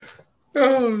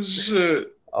Oh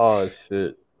shit. Oh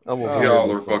shit.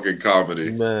 Y'all are fucking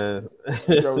comedy. Man.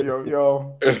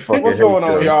 Yo. Fucking What's going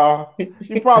on, hate y'all?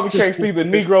 You probably can't see the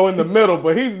Negro in the middle,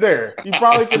 but he's there. You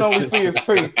probably can only see his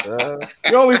teeth.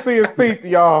 You only see his teeth,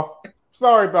 y'all.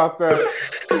 Sorry about that.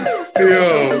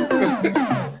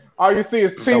 Yo. All you see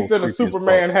is teeth and a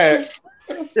Superman hat.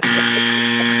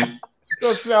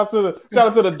 So shout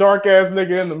out to the dark ass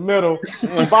nigga in the middle,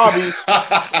 Bobby,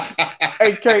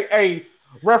 aka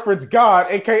reference God,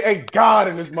 aka God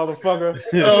in this motherfucker.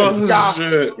 Oh God.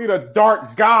 shit! He the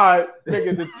dark God,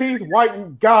 nigga. The teeth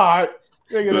whiten God,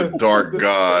 nigga. The dark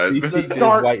God. The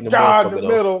dark God in the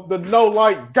middle. The no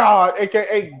light God,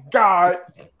 aka God.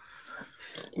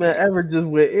 Man, Ever just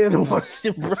went in on my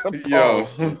shit, bro. Yo.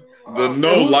 The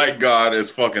no light God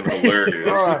is fucking hilarious.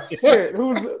 Oh shit!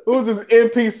 Who's this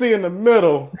NPC in the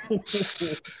middle?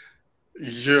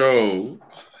 Yo,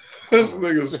 this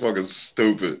nigga's fucking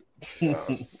stupid.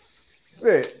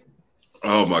 Shit.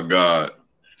 Oh my god.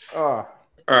 All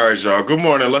right, y'all. Good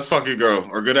morning. Let's fucking go.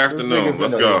 Or good afternoon.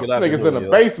 Let's go. Niggas in the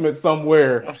basement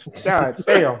somewhere. God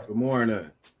damn. Good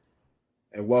morning,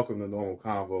 and welcome to Normal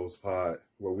Convos Pod,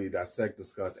 where we dissect,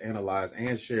 discuss, analyze,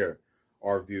 and share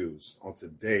our views on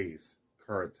today's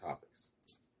current topics.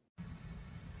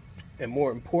 And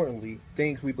more importantly,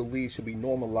 things we believe should be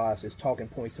normalized as talking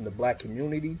points in the black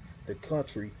community, the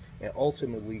country, and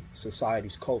ultimately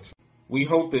society's culture. We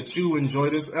hope that you enjoy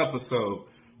this episode,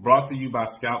 brought to you by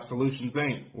Scalp Solutions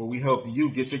Inc., where we help you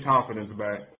get your confidence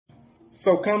back.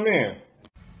 So come in,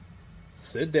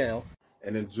 sit down,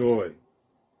 and enjoy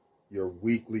your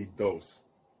weekly dose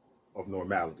of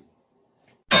normality.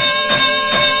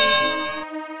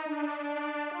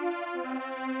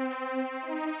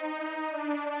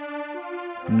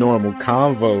 Normal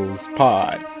Convos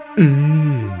Pod. Hellboy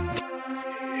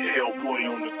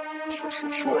on the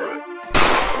track.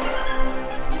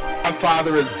 My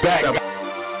father is back.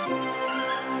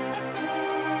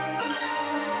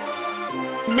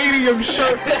 Medium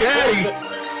shirt daddy.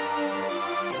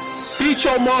 Beat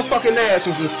your motherfucking ass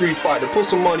in some Street Fighter. Put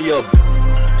some money up.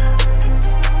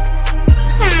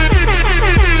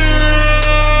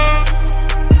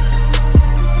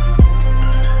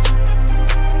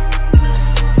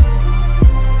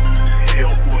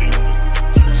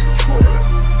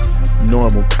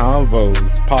 Normal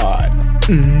Convos Pod.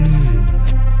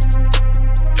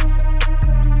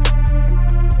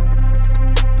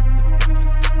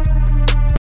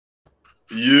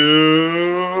 Yo.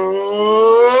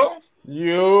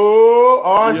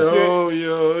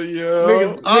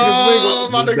 Oh,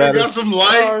 my nigga got some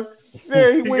light.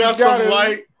 Shit, he got some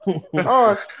light.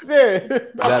 Oh shit.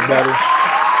 That better.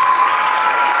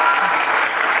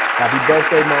 Happy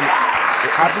birthday, mama.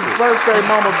 Happy birthday,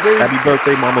 Mama B. Happy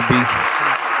birthday, Mama B.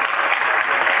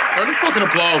 Turn the fucking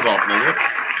applause off, nigga.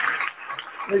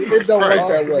 It don't work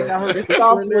that way. It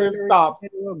stops when it stops.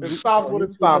 It stops when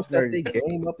it stops.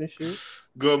 Game up and shit.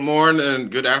 Good morning,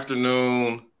 good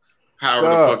afternoon. However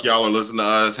the fuck y'all are listening to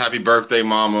us. Happy birthday,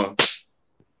 Mama.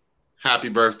 Happy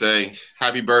birthday.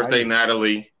 Happy birthday,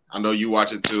 Natalie. I know you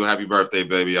watch it too. Happy birthday,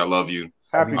 baby. I love you.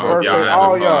 Happy birthday,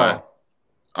 all y'all.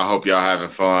 I hope y'all having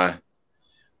fun.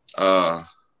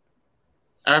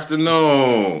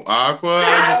 Afternoon, Aqua.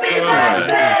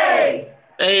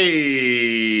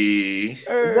 Hey. Is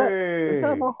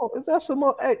that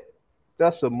Simone? Hey,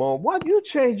 that's Simone. Why do you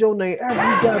change your name every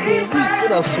goddamn week?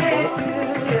 What up, Simone?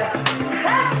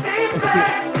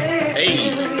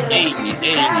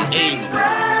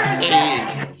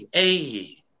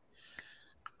 Hey.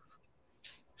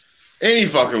 Any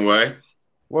fucking way.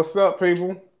 What's up,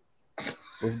 people?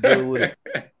 What's good with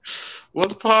it?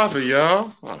 What's poppin',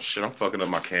 y'all? Oh shit, I'm fucking up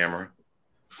my camera.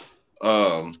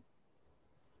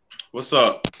 What's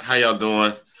up? How y'all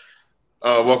doing?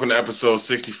 Welcome to episode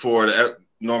 64 of the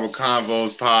Normal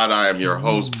Convos Pod. I am your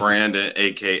host, Brandon,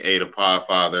 aka the Pod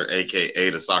Father, aka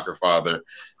the Soccer Father,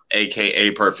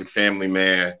 aka Perfect Family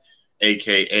Man,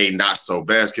 aka Not So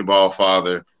Basketball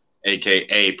Father,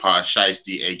 aka Pod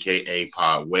Shiesty, aka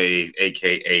Pod Wave,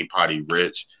 aka Potty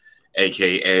Rich,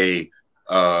 aka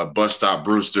Bus Stop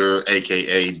Brewster,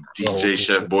 aka DJ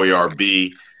Chef Boy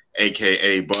RB,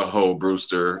 aka Butthole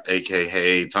Brewster,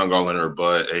 aka Tongue All in Her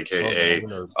Butt, aka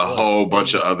a whole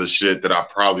bunch of other shit that I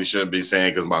probably shouldn't be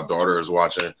saying because my daughter is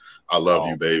watching. I love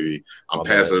you, baby. I'm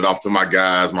passing it off to my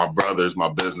guys, my brothers, my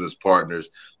business partners.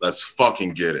 Let's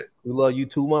fucking get it. We love you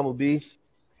too, Mama B.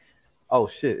 Oh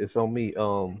shit, it's on me.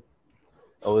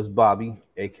 Oh, it's Bobby,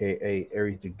 aka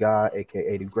Aries the God,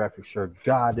 aka the graphic shirt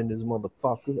God in this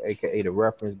motherfucker, aka the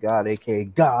reference God, aka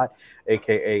God,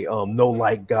 aka No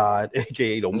Light God,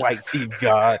 aka the White Teeth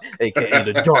God, aka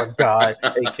the Dark God,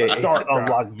 aka Dark the God.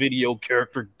 Unlocked Video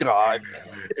Character God.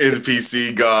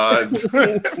 NPC God.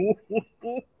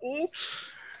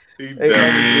 He Hey,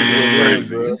 definitely in,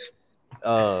 crazy.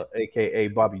 bro. AKA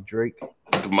Bobby Drake.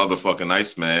 The motherfucking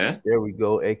Iceman. There we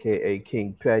go. AKA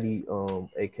King Petty.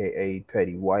 AKA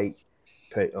Petty White.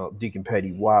 Deacon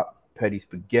Petty Wop. Petty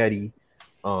Spaghetti.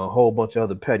 A whole bunch of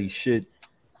other petty shit.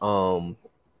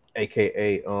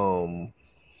 AKA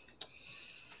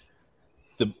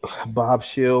the Bob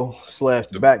Shill /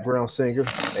 the background singer.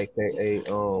 AKA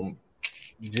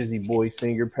Jizzy Boy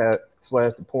singer /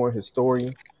 the porn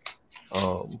historian.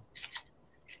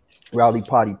 Rowdy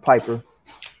Potty Piper.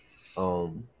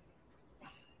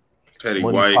 Petty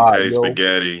Money White, Pod, Petty yo.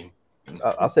 Spaghetti.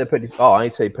 I said petty. Oh, I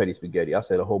ain't say petty spaghetti. I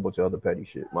said a whole bunch of other petty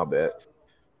shit. My bad.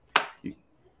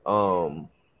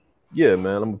 Yeah,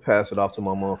 man. I'm gonna pass it off to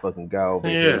my motherfucking guy over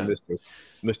here,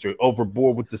 Mister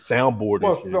Overboard with the soundboard and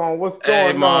What's shit. on? What's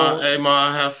Hey, going on? Hey,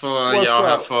 Ma, have fun. What's Y'all up?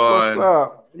 have fun. What's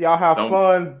up? Y'all have Don't-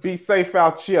 fun. Be safe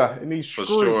out here in these For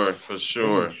streets. sure, for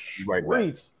sure. Right back.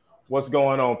 Streets. What's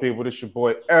going on, people? This your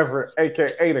boy Everett,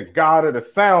 aka the God of the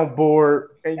Soundboard.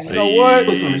 And you know what?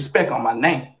 Put some respect on my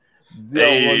name.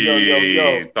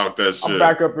 Yo. Talk that shit. I'm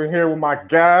back up in here with my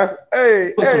guys.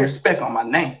 Hey, Put some respect on my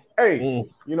name. Hey,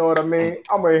 you know what I mean?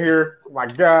 I'm in here with my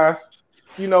guys.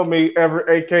 You know me, Everett,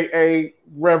 aka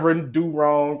Reverend Do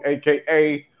Wrong,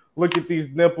 aka Look at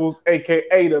These Nipples,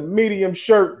 aka the Medium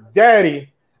Shirt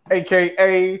Daddy,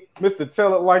 aka Mr.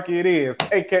 Tell It Like It Is,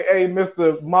 aka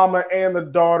Mr. Mama and the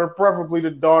Daughter, preferably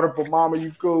the daughter, but Mama,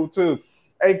 you cool too,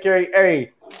 aka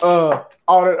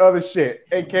all that other shit,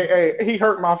 aka He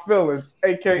Hurt My Feelings,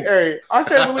 aka I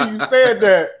can't believe you said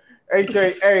that,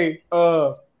 aka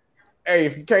hey,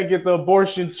 if you can't get the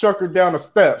abortion, chuck her down the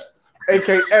steps,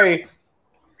 aka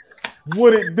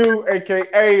What It Do,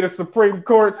 aka the Supreme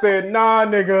Court said nah,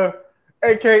 nigga,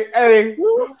 aka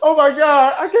oh my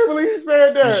god, I can't believe he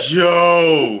said that.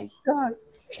 Yo, God.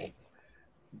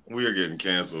 We are getting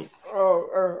canceled.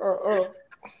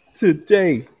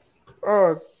 Today.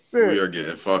 Oh shit. We are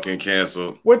getting fucking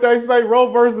canceled. What they say,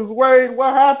 Roe versus Wade?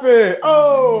 What happened?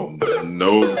 Oh,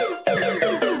 nope.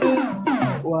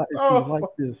 Why is he like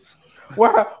this?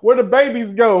 Where the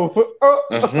babies go?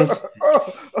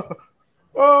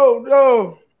 Oh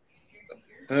no.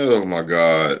 Oh my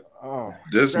god. Oh,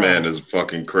 this God. man is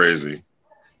fucking crazy.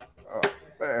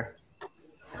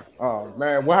 Oh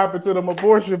man, what happened to them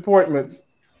abortion appointments?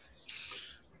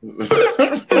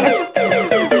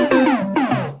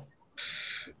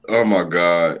 Oh my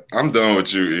god. I'm done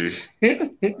with you, E.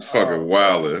 Fucking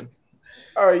wildin'.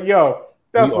 Yo,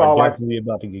 that's we all are I definitely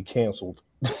about to get canceled.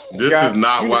 This is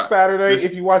not what Saturday this...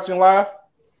 if you're watching live.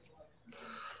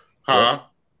 Huh?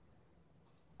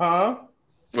 Huh?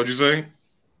 What'd you say?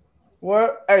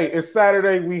 What? Hey, it's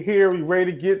Saturday. We here. We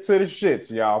ready to get to the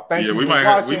shits, y'all. Thank you. We might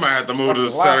have to move to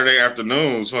Saturday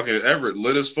afternoons. Fucking Everett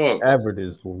lit as fuck. Everett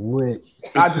is lit.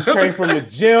 I just came from the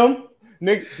gym.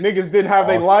 Niggas didn't have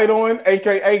their light on,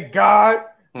 aka God.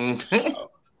 You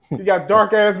got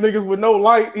dark ass niggas with no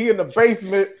light. He in the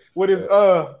basement with his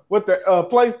with the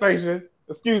PlayStation.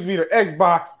 Excuse me, the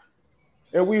Xbox.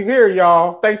 And we here,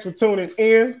 y'all. Thanks for tuning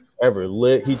in. Everett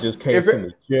lit. He just came from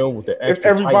the gym with the extra. It's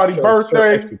everybody's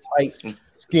birthday. Extra tight,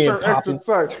 skin popping.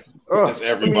 It's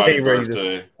everybody's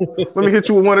birthday. Let me hit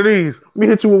you with one of these.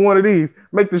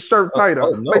 Make the shirt tighter.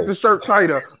 No. Make the shirt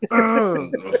tighter.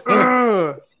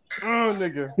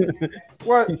 Nigga.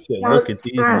 What? He said, look at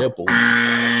these nipples.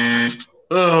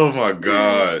 Oh my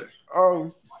god.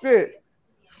 Oh shit.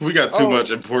 We got too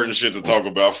much important shit to talk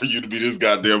about for you to be this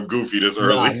goddamn goofy this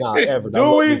early. Nah, Everett. I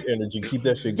love his energy. Keep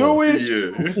that shit going.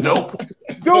 Yeah. Nope.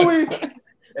 Do we?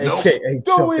 Nope.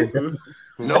 Do we?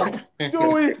 Nope.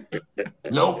 Do we?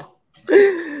 Nope.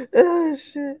 Oh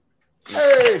shit.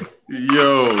 Hey.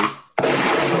 Yo.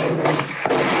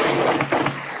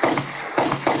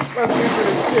 Let's get to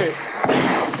this shit.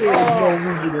 There's no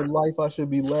reason in life I should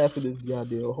be laughing this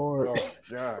goddamn hard. Oh,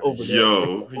 God. Over there.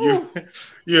 Yo,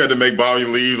 you had to make Bobby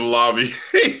leave the lobby.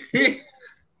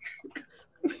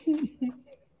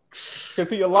 Cause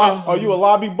he are you a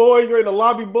lobby boy? You ain't a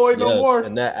lobby boy no more.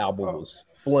 And that album was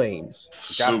flames.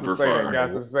 Super fire. Got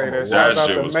to say that. That Shout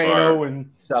shit out was to Mano and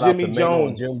Jimmy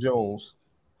Jones. Jim Jones.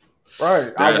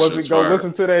 Right. I wasn't gonna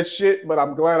listen to that shit, but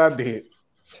I'm glad I did.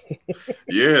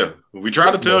 Yeah, we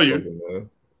tried to tell you. Man.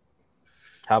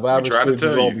 How about we tried to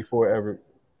tell you before ever?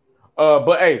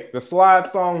 But hey, the slide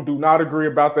song. Do not agree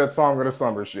about that song of the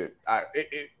summer shit. I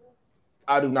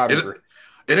do not agree.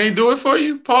 It ain't do it for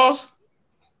you? Pause.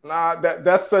 Nah,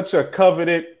 that's such a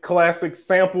coveted classic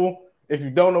sample. If you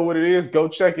don't know what it is, go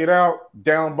check it out.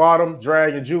 Down Bottom,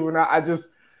 Drag and Juvenile. I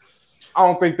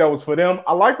don't think that was for them.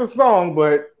 I like the song,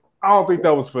 but I don't think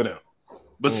that was for them.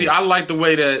 But see, I like the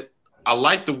way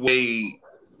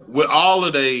with all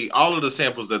of the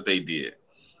samples that they did.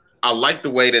 I like the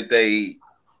way that they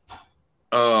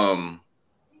I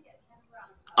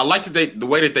like that the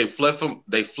way that they flipped them.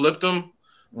 They flipped them,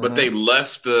 but they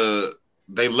left the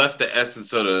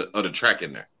essence of the track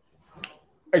in there.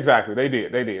 Exactly, they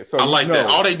did. So I like that.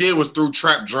 All they did was threw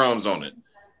trap drums on it,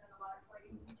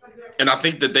 and I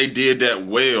think that they did that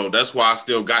well. That's why I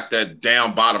still got that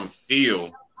Down Bottom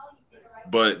feel.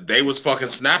 But they was fucking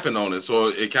snapping on it, so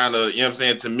it kind of, you know what I'm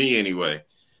saying, to me anyway.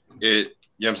 You know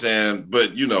what I'm saying?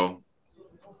 But you know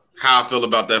how I feel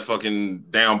about that fucking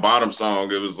Down Bottom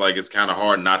song. It was like it's kind of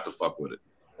hard not to fuck with it.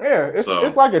 Yeah, it's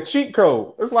like a cheat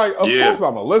code. It's like, of course I'm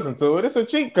gonna listen to it. It's a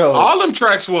cheat code. All them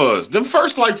tracks them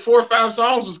first like 4 or 5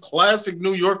 songs was classic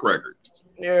New York records.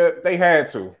 Yeah, they had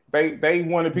to. They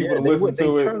wanted people to listen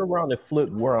to it. They turned around and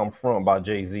flipped "Where I'm From" by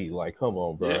Jay-Z. Like, come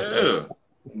on, bro. Yeah.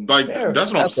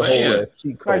 That's what I'm saying.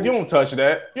 Like, you don't touch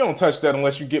that. You don't touch that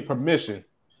unless you get permission.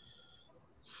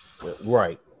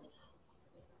 Right.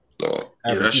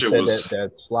 That shit was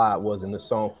that Slide wasn't a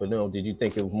song for them. Did you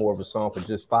think it was more of a song for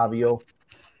just Fabio?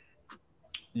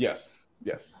 Yes.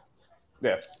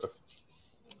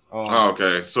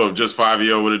 Okay, so if just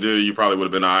Fabio would have did it, you probably would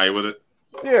have been all right with it.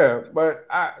 Yeah, but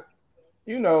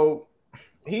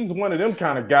he's one of them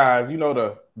kind of guys. You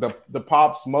know, the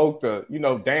Pop Smoke,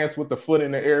 dance with the foot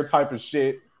in the air type of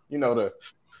shit. You know,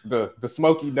 the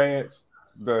smoky dance.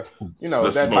 The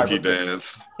that smoky type of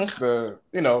dance.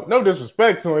 No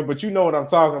disrespect to him, but you know what I'm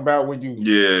talking about when you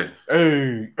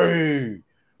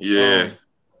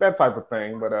that type of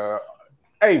thing. But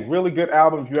hey, really good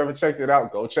album. If you haven't checked it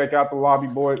out, go check out the Lobby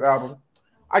Boys album.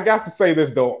 I got to say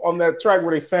this though, on that track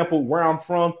where they sampled "Where I'm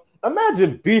From,"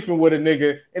 imagine beefing with a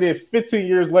nigga and then 15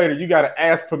 years later you got to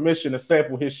ask permission to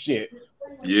sample his shit.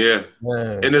 Yeah,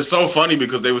 and it's so funny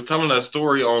because they was telling that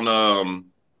story on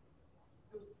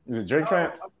the Drink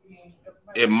Champs.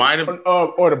 It might have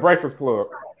or the Breakfast Club.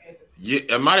 Yeah,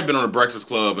 it might have been on the Breakfast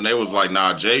Club, and they was like,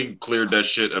 "Nah, Jay cleared that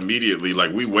shit immediately.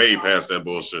 Like we way past that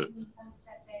bullshit."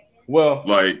 Well,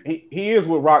 like he is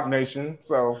with Rock Nation,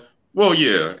 so. Well,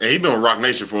 yeah, and he been with Rock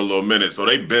Nation for a little minute, so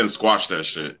they been squashed that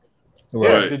shit.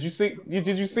 Right. Yeah, did you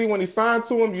see when he signed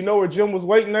to him? You know where Jim was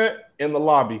waiting at? In the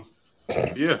lobby.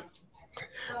 Yeah.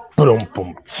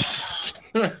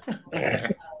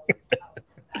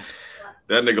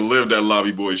 That nigga lived that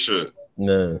Lobby Boy shit.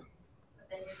 No.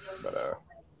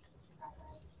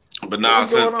 But nah,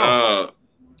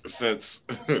 since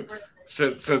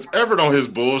Everett on his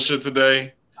bullshit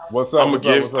today. What's up? I'm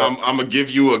gonna give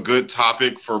you a good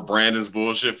topic for Brandon's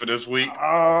bullshit for this week.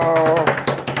 Oh,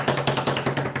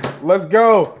 let's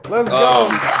go with that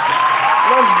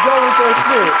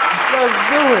shit. Let's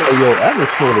do it. Hey, yo,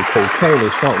 Everett sort of cocaine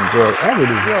or something, bro. Everett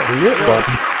is lit, but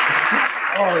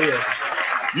oh yeah.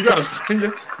 You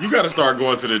gotta start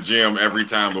going to the gym every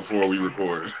time before we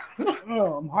record.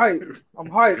 Oh, I'm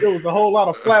hyped. It was a whole lot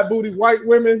of flat booty white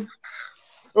women.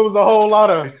 It was a whole lot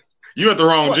of. You at the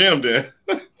wrong gym, then.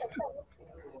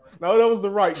 No, that was the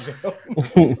right gym.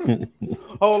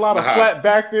 Whole lot of flat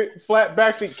backed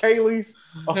Kayleys.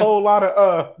 A whole lot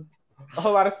of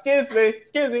excuse me,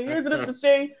 using this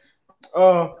machine.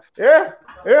 Yeah.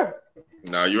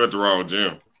 Nah, you at the wrong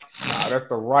gym. Nah, that's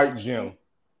the right gym.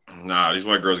 Nah, these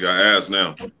white girls got ass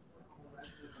now.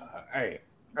 Hey.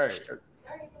 We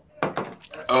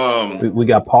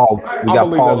got Pogs. We got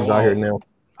Pogs out here now.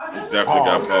 Definitely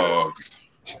got Pogs.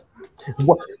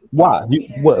 What? Why?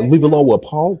 Leave alone with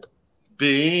Pog?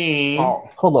 Bean.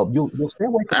 Hold up. You'll stay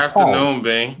away from Afternoon,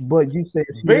 Bean. But you said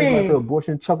if you like the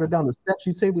abortion, chuck her down the steps.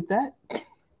 You say with that?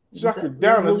 Chuck her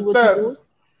down the steps.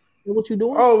 What you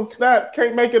doing? Oh, snap.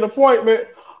 Can't make an appointment.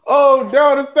 Oh,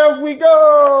 down the steps we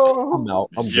go. I'm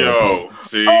out. Yo,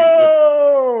 see?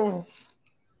 Oh.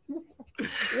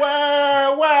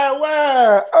 Wow.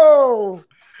 Oh.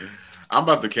 I'm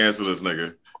about to cancel this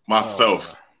nigga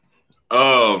myself.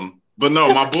 But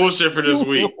no, my bullshit for this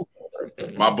week.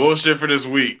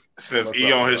 Since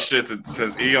E on his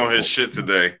shit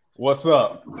today. What's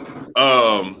up?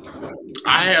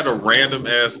 I had a random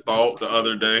ass thought the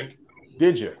other day.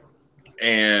 Did you?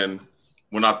 And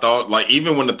when I thought, like,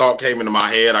 even when the thought came into my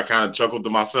head, I kind of chuckled to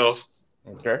myself.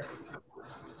 Okay.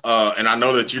 And I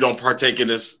know that you don't partake in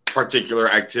this particular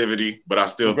activity, but I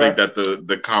still think that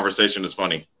the conversation is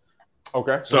funny.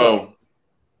 Okay. So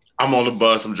I'm on the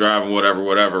bus, I'm driving,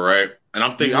 whatever, right? And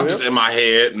I'm thinking, I'm just in my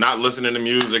head, not listening to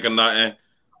music or nothing.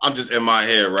 I'm just in my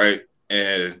head, right?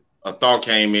 And a thought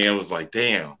came in, was like,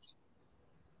 damn.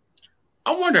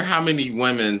 I wonder how many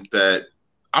women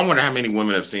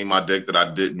have seen my dick that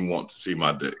I didn't want to see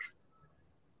my dick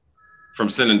from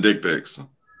sending dick pics.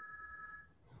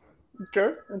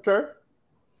 Okay.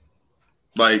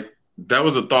 Like, that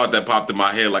was a thought that popped in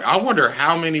my head. Like, I wonder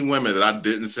how many women that I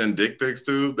didn't send dick pics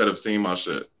to that have seen my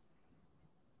shit.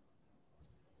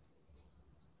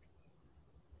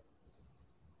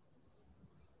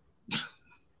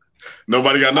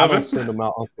 Nobody got nothing? I don't send them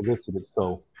out unsolicited,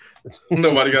 so.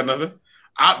 Nobody got nothing?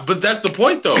 But that's the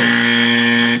point, though.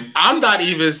 I'm not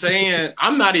even saying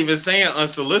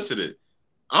unsolicited.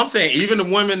 I'm saying even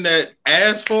the women that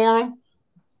ask for them,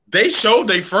 they show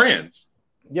their friends.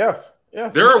 Yes.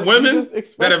 There are women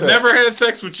that have never had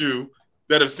sex with you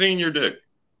that have seen your dick.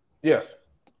 Yes.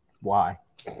 Why?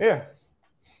 Yeah.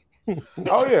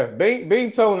 Oh yeah,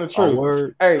 being telling the truth.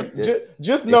 Word. Hey,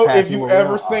 just know if you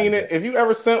ever seen it, if you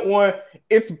ever sent one,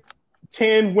 it's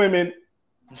 10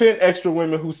 extra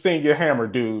women who seen your hammer,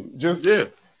 dude.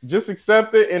 Just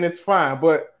accept it and it's fine.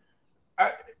 But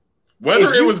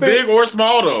whether it was big or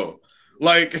small, though,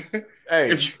 like, hey,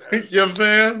 if you know what I'm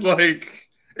saying, like,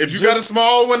 if you got a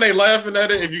small one, they laughing at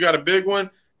it. If you got a big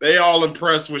one, they all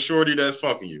impressed with shorty that's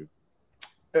fucking you.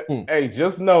 Hey,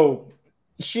 just know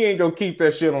she ain't gonna keep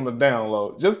that shit on the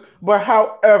download. But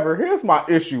however, here's my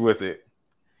issue with it.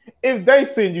 If they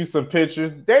send you some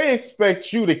pictures, they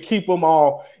expect you to keep them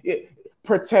all,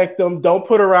 protect them. Don't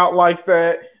put her out like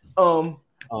that.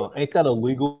 Ain't that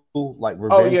illegal? Like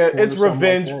revenge? Oh yeah, it's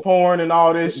revenge porn and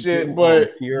all this shit.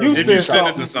 But if you send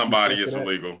it to somebody, it's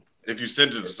illegal. If you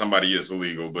send it to somebody, it's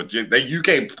illegal. But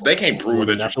they can't prove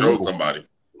that you showed somebody.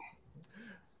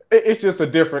 It's just a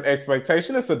different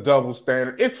expectation. It's a double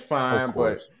standard. It's fine,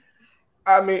 but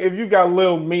I mean, if you got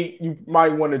little meat, you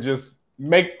might want to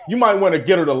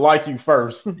get her to like you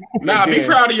first. Nah, be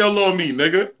proud of your little meat,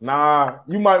 nigga. Nah,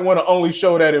 you might want to only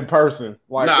show that in person.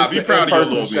 Like, nah, be proud of your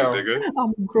little meat, nigga.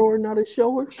 I'm growing out a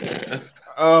shower.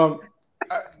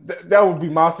 That would be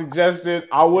my suggestion.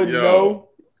 I wouldn't know.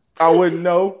 I wouldn't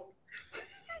know.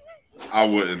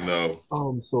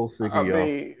 I'm so sick of y'all. I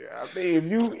mean,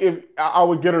 if I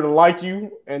would get her to like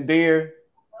you and then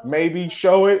maybe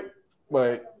show it,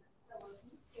 but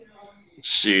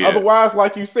shit. Otherwise,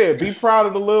 like you said, be proud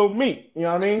of the little meat. You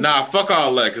know what I mean? Nah, fuck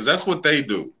all that, because that's what they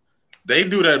do. They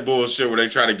do that bullshit where they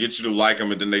try to get you to like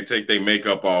them and then they take their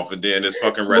makeup off and then it's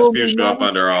fucking Rasputin up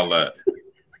under all that.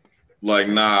 Like,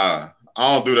 nah,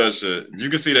 I don't do that shit. You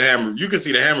can see the hammer. You can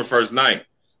see the hammer first night,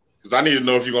 because I need to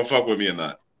know if you're gonna fuck with me or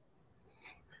not.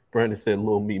 Brandon said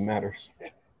little meat matters.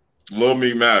 Little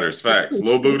meat matters. Facts.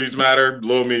 Little booties matter.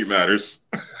 Little meat matters.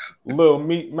 Little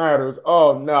meat matters.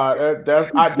 Oh no,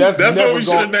 that's what we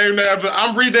should have named that. But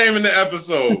I'm renaming the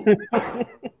episode.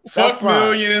 Fuck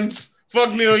millions.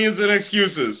 Fuck millions and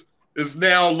excuses. It's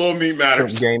now little meat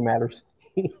matters. Game matters.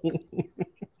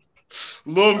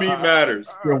 Little meat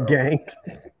matters. Your gang.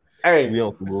 Hey, we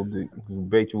on some little dick who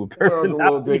bait you with personality.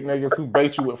 Little dick niggas who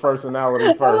bait you with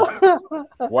personality first.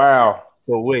 Wow.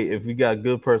 So wait, if we got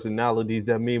good personalities,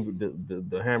 that mean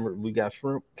the hammer we got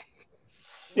shrimp?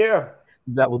 Yeah.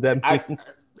 Is that what that means?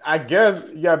 I guess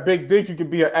you got big dick, you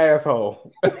could be an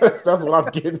asshole. That's what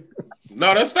I'm getting.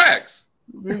 No, that's facts.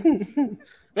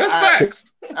 That's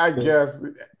facts. I guess.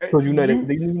 So you know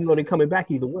they're coming back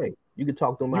either way. You can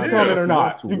talk to them. You coming or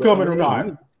not? You coming or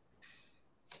not?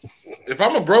 If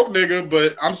I'm a broke nigga,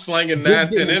 but I'm slinging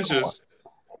 9-10 inches.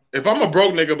 If I'm a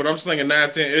broke nigga, but I'm slinging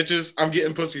 9-10 inches, I'm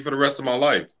getting pussy for the rest of my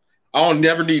life. I don't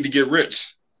never need to get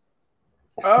rich.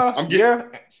 Yeah,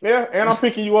 and I'm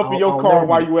picking you up in your car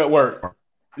while you at work.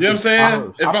 You know what I'm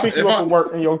saying? I'll pick you up at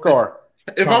work in your car.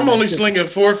 If I'm only slinging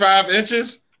 4 or 5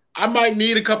 inches, I might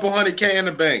need a couple $100K in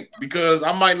the bank because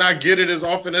I might not get it as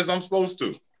often as I'm supposed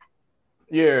to.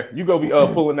 Yeah, you gonna be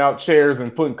pulling out chairs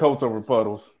and putting coats over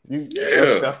puddles.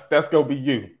 That's gonna be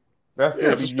you. That's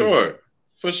gonna be you.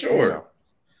 For sure. Yeah.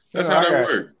 That's how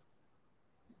that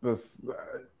works.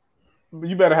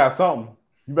 You better have something.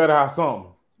 Either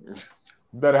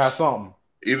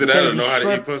that or know how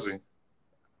to eat pussy.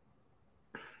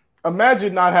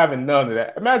 Imagine not having none of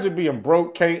that. Imagine being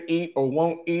broke, can't eat or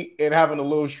won't eat, and having a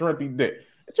little shrimpy dick.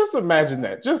 Just imagine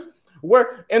that. Just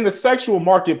where in the sexual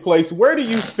marketplace, where do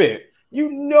you fit? You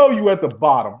know you at the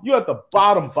bottom. You at the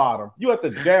bottom. You at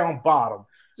the down bottom.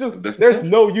 Just there's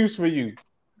no use for you.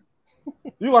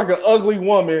 You like an ugly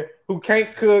woman who can't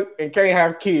cook and can't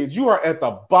have kids. You are at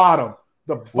the bottom.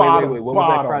 The bottom. Wait. What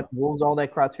was all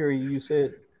that criteria you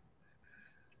said?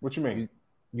 What you mean?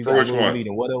 You got little meat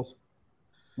and what else?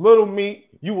 Little meat.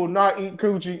 You will not eat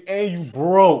coochie, and you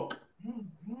broke.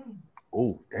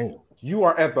 Oh damn! You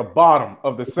are at the bottom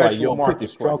of the It's like, sexual yo, pick the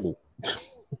marketplace. struggle.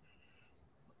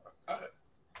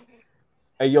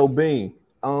 Hey, yo, Bean.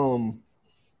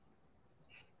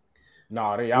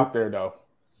 Nah, they out there though.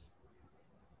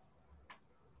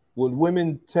 Would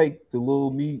women take the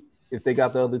little meat if they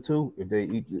got the other two? If they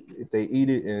eat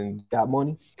it and got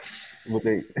money, would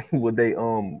they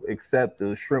accept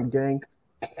the shrimp gang?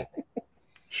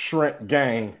 Shrimp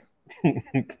gang.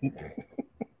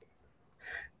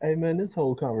 Hey man, this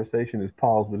whole conversation is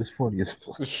paused, but it's funny as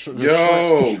fuck.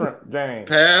 Yo, shrimp gang.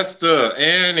 Pastor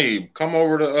Annie, come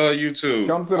over to YouTube.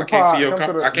 Come to the I can't pod, see your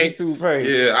come to the YouTube page.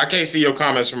 Yeah, I can't see your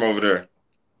comments from over there.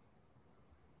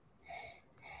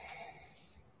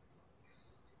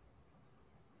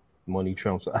 Money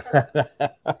trumps.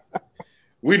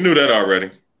 We knew that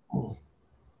already.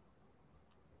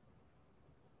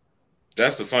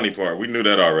 That's the funny part. We knew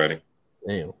that already.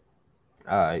 Damn. All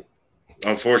right.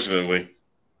 Unfortunately.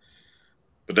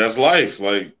 But that's life.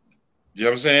 Like, you know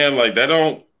what I'm saying? Like,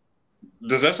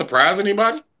 does that surprise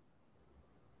anybody?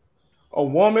 A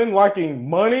woman liking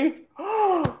money?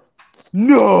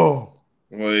 No.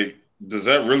 Like, does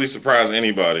that really surprise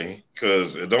anybody?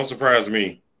 Because it don't surprise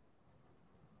me.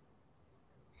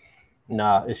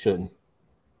 Nah, it shouldn't.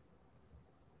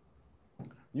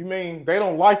 You mean they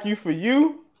don't like you for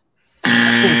you?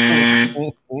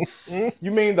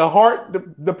 You mean the heart,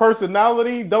 the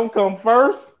personality don't come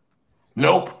first?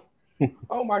 Nope.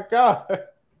 Oh my God.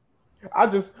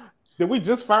 Did we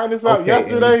just find this out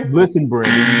yesterday? Listen,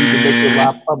 Brandon, you need to make your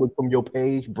live public from your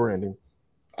page, Brandon.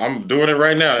 I'm doing it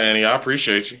right now, Annie. I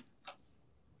appreciate you.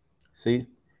 See,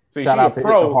 See, shout she out a to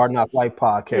pro. It's a Hard Knock Life You're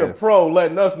a podcast. pro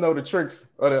letting us know the tricks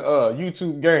of the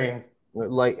YouTube game.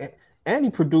 Like Annie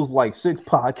produced like 6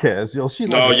 podcasts. Yo, she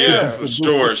No, like yeah, for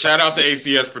sure. Shout out to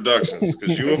ACS Productions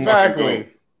because you a fucking goat.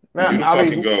 You the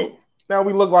fucking goat. Now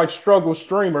we look like struggle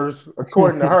streamers,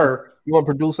 according to her. You want to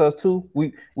produce us too?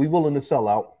 We willing to sell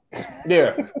out.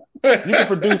 Yeah, you can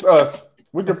produce us.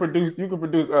 You can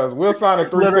produce us. We'll sign a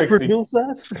Let her 360. produce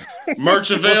us.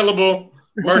 Merch available.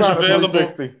 Merch Sign a available.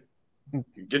 360.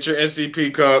 Get your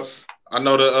NCP cups. I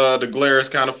know the glare is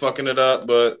kind of fucking it up,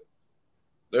 but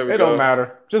there we It go. don't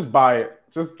matter. Just buy it.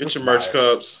 Get your merch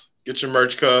cups. Get your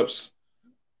merch cups.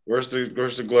 Where's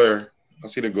the glare? I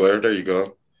see the glare. There you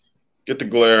go. Get the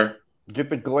glare. Get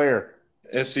the glare.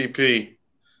 NCP.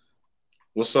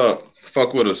 What's up?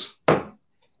 Fuck with us.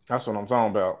 That's what I'm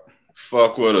talking about.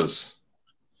 Fuck with us.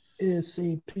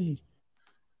 NCP.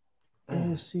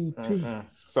 NCP.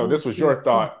 So this was your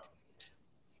thought.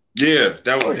 Yeah,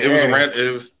 that was. It was a Okay.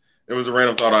 random. It was a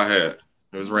random thought I had.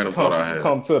 It was a random thought I had.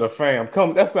 Come to the fam.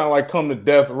 Come. That sound like come to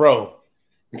death row.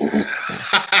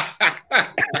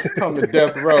 Come to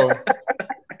death row.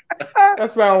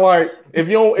 That sound like if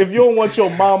you don't want your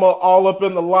mama all up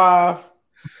in the live,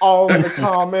 all in the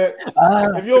comments.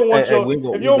 If you don't want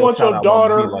your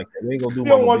daughter, like that. We ain't gonna do if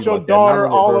you don't want your daughter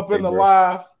all up in the bro.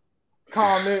 live,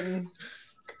 commenting,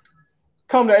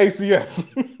 come to ACS.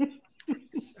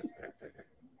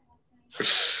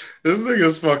 This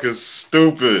nigga's fucking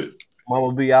stupid.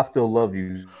 Mama B, I still love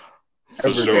you. For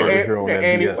Every sure. day here on Look at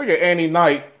Annie. MBS. Look at Annie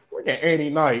Knight. Look at Annie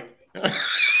Knight.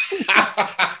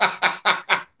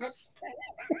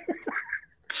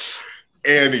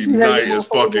 Annie Knight is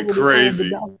fucking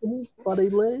crazy. By their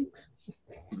legs.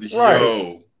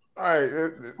 Yo. All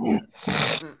right.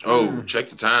 Oh, check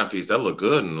the timepiece. That look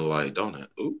good in the light, don't it?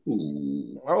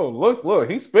 Ooh. Oh, look.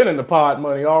 He's spending the pod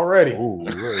money already. Oh,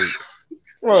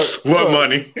 Look, What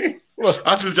money? Look.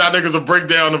 I said y'all niggas a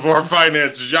breakdown of our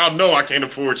finances. Y'all know I can't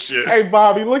afford shit. Hey,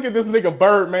 Bobby, look at this nigga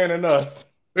Birdman and us.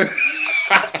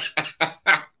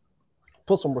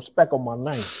 Put some respect on my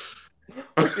name.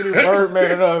 Look at this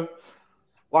Birdman and us.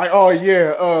 Like, oh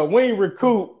yeah, we ain't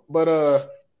recoup,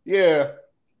 but yeah,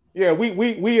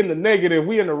 we in the negative,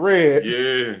 we in the red.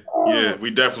 Yeah, we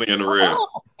definitely in the red.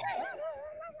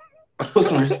 Put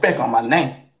some respect on my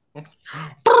name.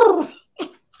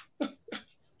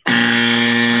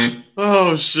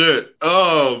 Oh shit.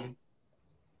 I've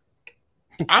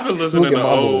been listening Look at to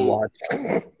my little old. watch.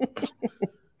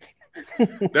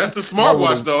 That's the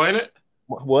smartwatch though, ain't it?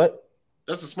 What?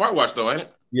 That's the smartwatch though, ain't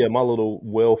it? Yeah, my little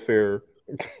welfare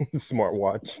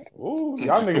smartwatch. Ooh,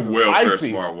 y'all niggas is Welfare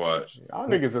icy. smartwatch. Y'all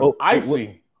niggas is Oh,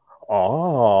 icy.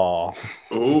 Oh.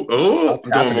 Ooh, That's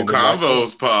doing happening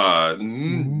combos pod.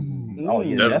 Oh,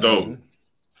 yeah, That's definitely. dope.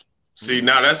 See,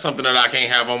 now that's something that I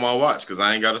can't have on my watch because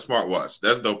I ain't got a smartwatch.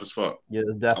 That's dope as fuck. Yeah,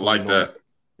 it's I definitely like that.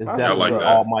 It's I definitely like the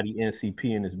that. almighty NCP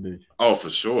in this bitch. Oh,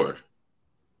 for sure.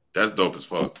 That's dope as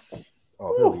fuck.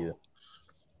 Oh, hell yeah.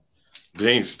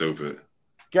 Being stupid.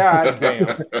 God damn.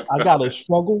 I got a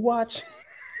struggle watch.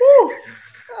 Woo.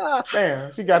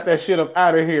 Damn, she got that shit up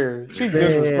out of here. She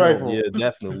disrespectful. Yeah,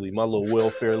 definitely. My little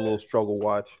welfare, little struggle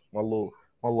watch. My little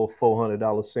 $400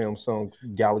 Samsung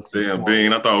Galaxy. Damn,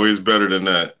 Bean, I thought we was better than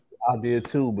that. I did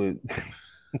too, but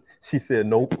she said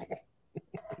nope.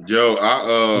 Yo,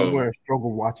 I'm wearing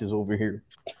struggle watches over here.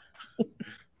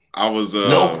 I was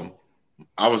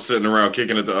sitting around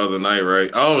kicking it the other night,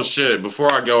 right? Oh shit!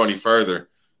 Before I go any further,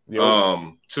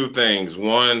 two things.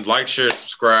 One, like, share,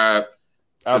 subscribe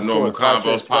to Normal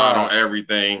Convos Pod on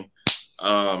everything.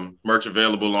 Merch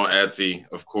available on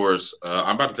Etsy, of course.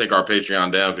 I'm about to take our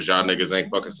Patreon down because y'all niggas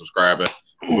ain't fucking subscribing.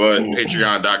 But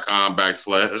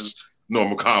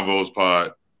patreon.com/Normal Convos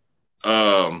Pod.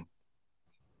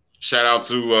 Shout out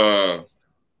to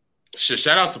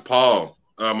Paul.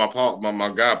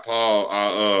 My guy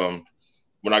Paul.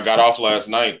 When I got off last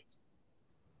night,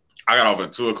 I got off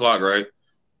at 2:00, right?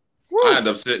 Woo. I ended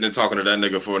up sitting and talking to that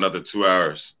nigga for another 2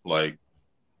 hours. Like,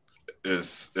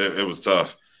 it was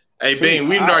tough. Hey, Bean,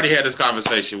 we already had this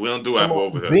conversation. We don't do Apple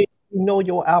over here. Bean, you know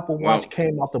your Apple Watch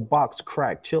came out the box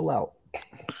cracked. Chill out.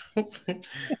 Did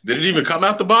it even come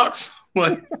out the box?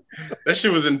 Like, that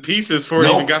shit was in pieces before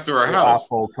it even got to our house.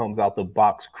 iPhone comes out the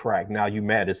box cracked. Now you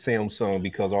mad at Samsung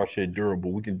because our shit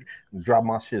durable. We can drop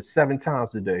my shit 7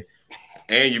 times a day.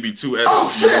 And you be two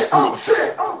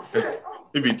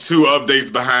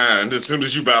updates behind as soon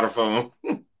as you buy the phone.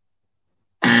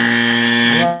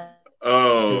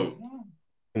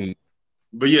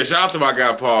 But yeah, shout out to my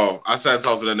guy Paul. I sat and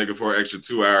talked to that nigga for an extra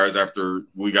 2 hours after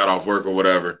we got off work or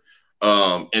whatever.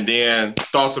 And then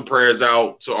thoughts and prayers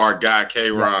out to our guy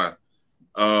K-Ron.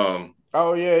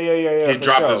 Oh yeah. He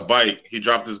dropped his bike. He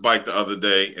dropped his bike the other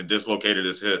day and dislocated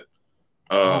his hip.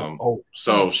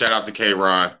 So shout out to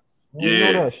K-Ron.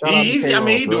 Yeah, he's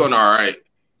doing all right.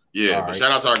 Yeah, but shout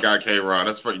out to our guy K-Ron.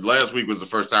 Last week was the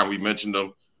first time we mentioned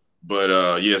him, but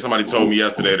yeah, somebody told me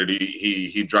yesterday that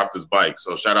he dropped his bike.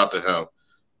 So shout out to him.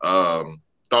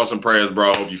 Thoughts and prayers,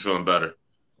 bro. Hope you're feeling better.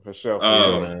 For sure.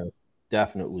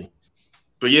 Definitely.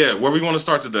 But yeah, where we want to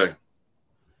start today?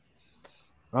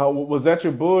 Was that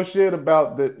your bullshit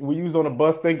about we was on the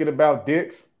bus thinking about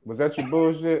dicks? Was that your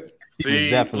bullshit?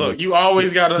 See, look, you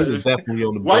always gotta.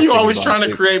 Why you always trying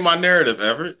to create my narrative,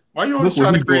 Everett? Why you always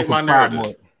trying to create my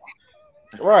narrative?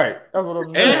 Right, that's what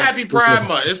I'm saying. And happy Pride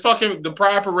Month. It's fucking the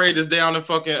Pride Parade is down in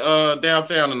fucking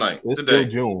downtown tonight. It's today.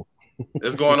 June.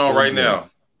 It's going on right now.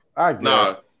 I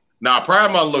guess. Nah,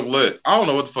 Pride Month look lit. I don't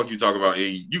know what the fuck you talk about.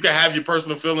 You can have your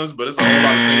personal feelings, but it's a whole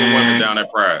lot of single women down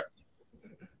at Pride.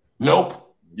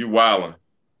 Nope. You wildin'.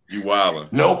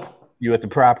 Nope. You at the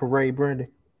Pride Parade, Brandon?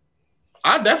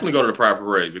 I definitely go to the Pride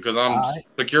Parade because I'm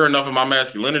secure enough in my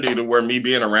masculinity to where me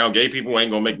being around gay people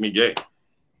ain't gonna make me gay.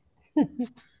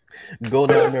 Go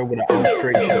down there with an I'm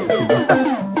straight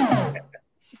shirt.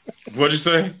 What'd you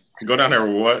say? Go down there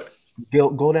with what?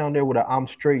 Go down there with an I'm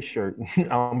straight shirt.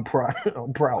 I'm proud.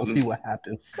 See what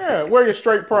happens. Yeah, wear your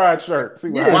straight pride shirt. See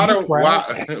what happens.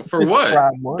 Why? For what?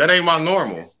 That ain't my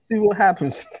normal. See what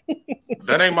happens.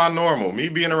 That ain't my normal. Me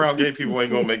being around gay people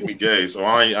ain't gonna make me gay, so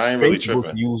I ain't really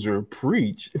tripping. User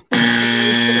preach.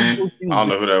 I don't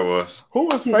know who that was. Who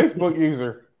was Facebook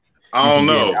user? I don't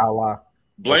know.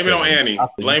 Blame it on Annie.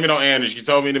 Blame it on Annie. She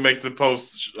told me to make the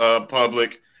post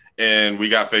public, and we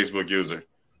got Facebook user.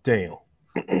 Damn.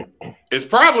 It's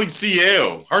probably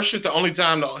CL. Her shit the only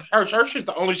time. Her shit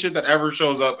the only shit that ever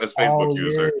shows up as Facebook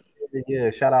user.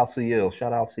 Yeah. Shout out CL.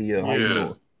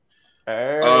 Yeah.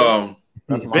 Hey,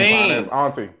 that's my fine-ass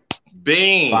auntie.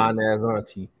 Bean. Fine-ass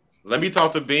auntie. Let me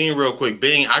talk to Bean real quick.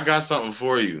 Bean, I got something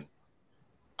for you.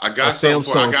 I'm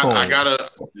definitely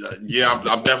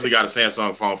got a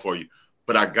Samsung phone for you.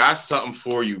 But I got something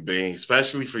for you, Bean,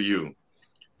 especially for you.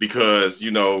 Because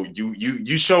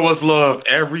you show us love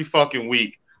every fucking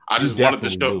week. I just wanted to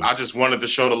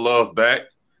show the love back.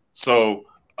 So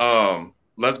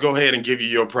let's go ahead and give you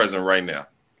your present right now.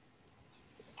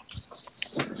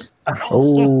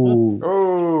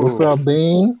 Oh, what's up,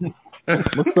 Bean?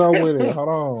 What's up with it? Hold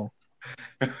on.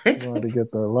 I want to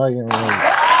get the lighting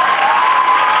right.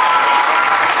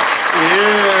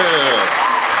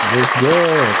 Yeah. What's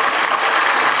good?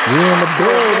 We in the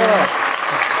building.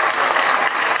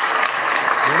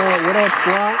 What up,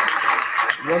 squad?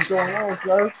 What's going on,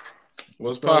 sir?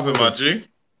 What's poppin', my G?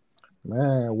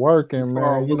 Man, working,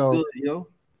 man. You know, good, yo?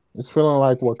 It's feeling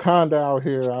like Wakanda out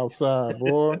here outside,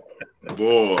 boy.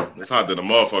 Boy, it's hot than a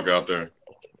motherfucker out there.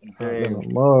 Damn.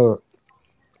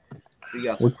 We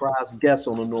got surprise guests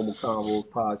on the Normal Convos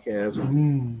podcast.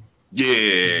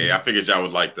 Yeah, I figured y'all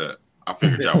would like that.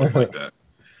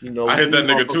 You know, I hit that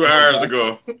nigga 2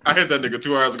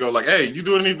 hours ago. Like, hey, you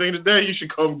doing anything today? You should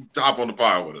come hop on the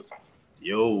pod with us.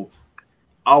 Yo.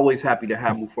 Always happy to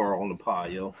have Mufaro on the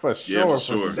pod, yo. For sure. Yeah, for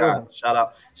sure. God, shout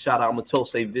out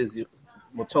Matose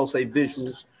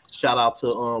Visuals. Shout out to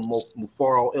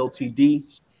Mufaro LTD.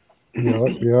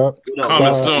 Yep.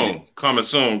 Coming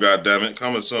soon, goddammit.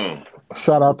 Coming soon.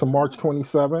 Shout out to March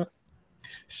 27th.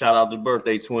 Shout out to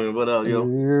birthday twin. What up, yo?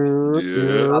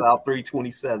 Yeah. Shout out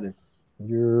 327.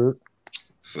 Yeah.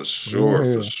 For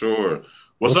sure.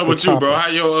 What's up with you, bro?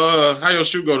 How your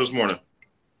shoot go this morning?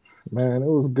 Man, it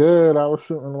was good. I was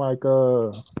shooting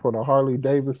for the Harley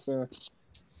Davidson.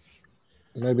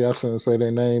 Maybe I shouldn't say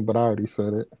their name, but I already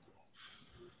said it.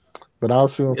 But I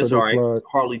was shooting for this.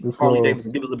 Harley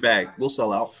Davidson, give us a bag. We'll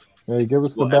sell out. Hey, give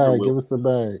us the bag. Give us the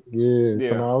bag. Yeah.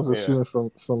 So now I was just shooting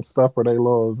some stuff for their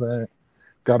little event.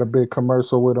 Got a big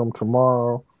commercial with them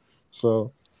tomorrow.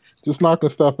 So just knocking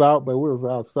stuff out, but we was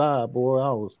outside, boy.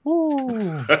 I was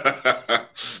woo.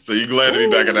 So you glad to be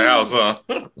back in the house, huh?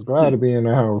 Glad to be in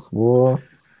the house, boy.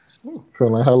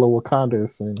 Feeling hella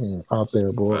Wakanda in here, out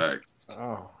there, boy. Back.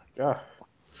 Oh God.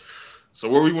 So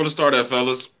where we want to start at,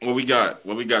 fellas? What we got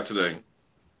today?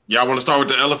 Y'all want to start with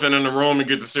the elephant in the room and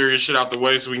get the serious shit out the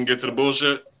way so we can get to the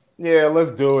bullshit? Yeah,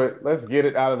 let's do it. Let's get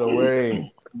it out of the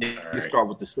way. Let's start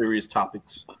with the serious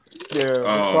topics. Yeah,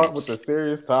 let's start with the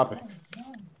serious topics.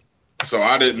 So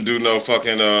I didn't do no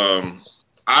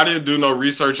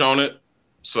research on it.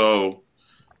 So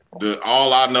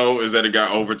all I know is that it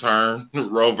got overturned.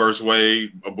 Roe versus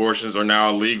Wade, abortions are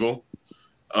now illegal.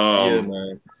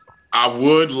 Man. I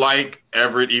would like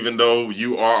Everett, even though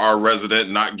you are our resident,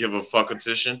 not give a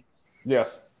fuckatition.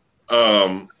 Yes.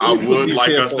 I would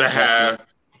like us to have.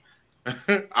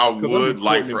 I would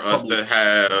like for us to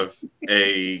have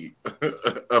a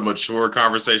mature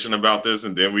conversation about this,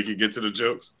 and then we can get to the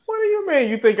jokes. What do you mean?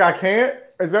 You think I can't?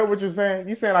 Is that what you're saying?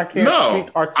 You saying I can't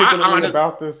speak articulately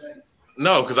about this?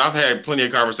 No, because I've had plenty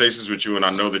of conversations with you, and I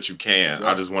know that you can.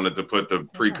 I just wanted to put the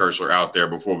precursor out there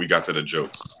before we got to the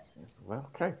jokes. Well,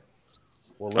 okay.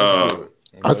 Well, let's do it.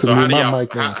 I should leave my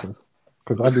mic in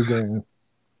because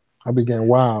I be getting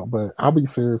wild, but I'll be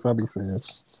serious.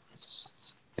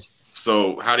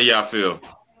 So how do y'all feel?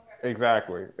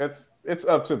 Exactly. It's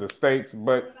up to the states,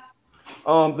 but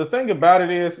the thing about it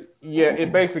is,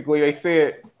 it basically, they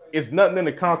said it's nothing in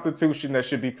the Constitution that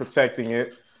should be protecting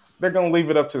it. They're gonna leave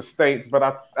it up to states, but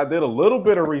I did a little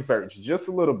bit of research, just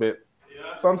a little bit.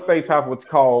 Some states have what's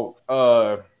called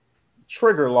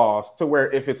trigger laws, to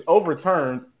where if it's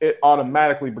overturned, it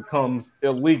automatically becomes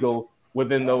illegal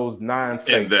within those 9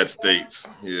 states. In that states,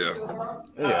 yeah.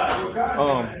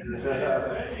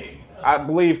 I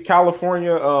believe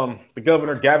California, the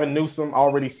governor Gavin Newsom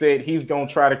already said he's gonna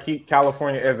try to keep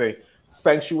California as a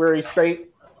sanctuary state,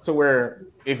 to where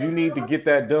if you need to get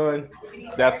that done,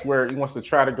 that's where he wants to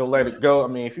try to let it go. I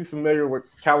mean, if you're familiar with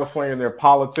California and their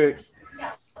politics,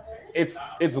 it's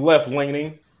left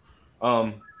leaning.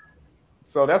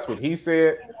 So that's what he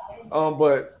said.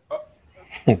 But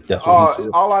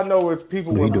all I know is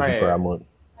people were mad.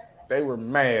 They were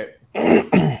mad.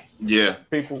 Yeah.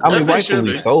 People. I mean,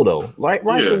 rightfully so, though.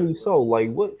 Rightfully so.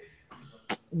 Like, what?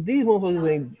 These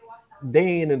motherfuckers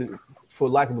ain't, for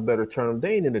lack of a better term,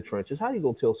 they ain't in the trenches. How you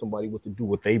gonna tell somebody what to do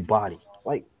with their body?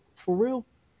 Like, for real?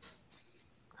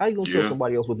 How you gonna tell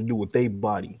somebody else what to do with their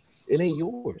body? It ain't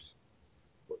yours.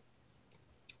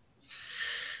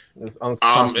 It's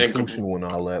unconstitutional and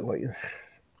all that. Like,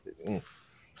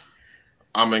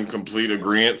 I'm in complete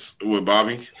agreement with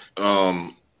Bobby.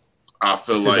 I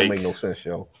feel it like don't make no sense,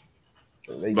 yo.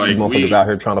 These motherfuckers out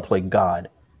here trying to play God.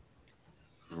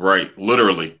 Right,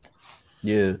 literally.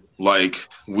 Yeah. Like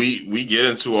we get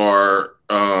into our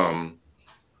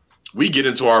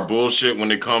bullshit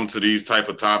when it comes to these type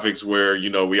of topics where,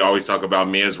 we always talk about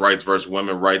men's rights versus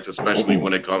women's rights, especially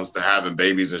when it comes to having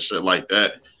babies and shit like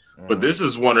that. But this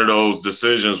is one of those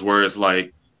decisions where it's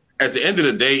like, at the end of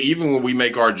the day, even when we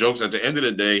make our jokes, at the end of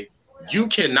the day, you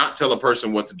cannot tell a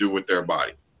person what to do with their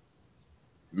body,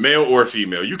 male or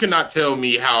female. You cannot tell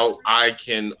me how I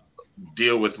can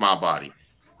deal with my body.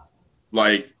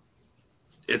 Like,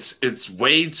 it's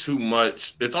way too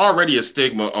much. It's already a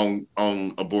stigma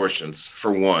on abortions,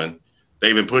 for one.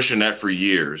 They've been pushing that for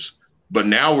years. But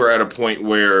now we're at a point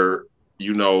where,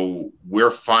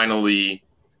 we're finally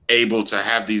able to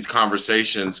have these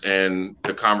conversations, and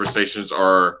the conversations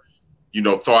are,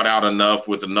 thought out enough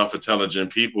with enough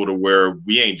intelligent people to where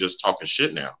we ain't just talking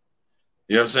shit now.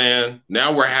 You know what I'm saying?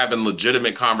 Now we're having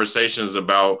legitimate conversations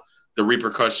about the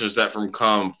repercussions that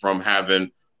come from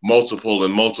having multiple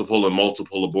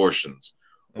abortions,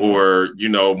 or,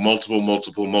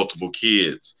 multiple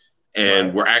kids.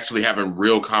 And we're actually having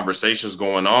real conversations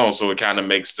going on. So it kind of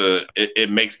makes it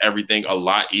makes everything a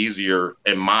lot easier,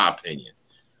 in my opinion.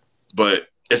 But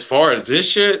as far as this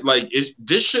shit, like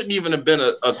this shouldn't even have been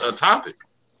a topic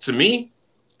to me.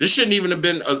 This shouldn't even have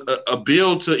been a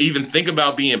bill to even think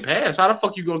about being passed. How the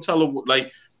fuck you gonna tell her,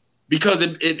 like, because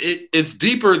it's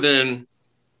deeper than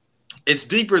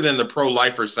the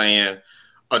pro-lifer saying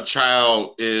a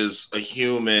child is a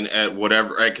human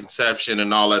at conception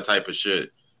and all that type of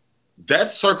shit.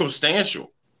 That's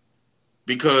circumstantial.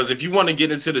 Because if you want to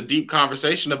get into the deep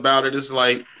conversation about it, it's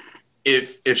like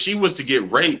if she was to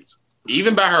get raped,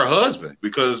 even by her husband,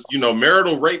 because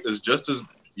marital rape is just as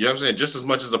just as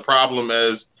much as a problem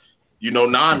as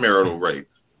non-marital rape.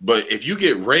 But if you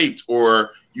get raped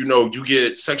or you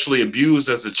get sexually abused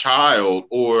as a child,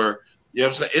 or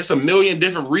it's a million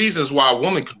different reasons why a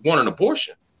woman could want an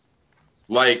abortion.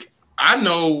 Like, I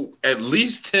know at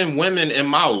least 10 women in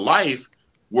my life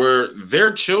where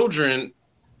their children,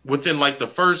 within like the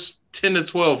first 10 to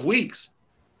 12 weeks,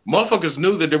 motherfuckers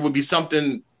knew that there would be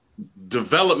something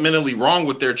developmentally wrong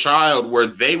with their child where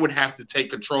they would have to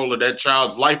take control of that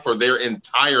child's life for their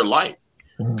entire life.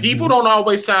 Mm-hmm. People don't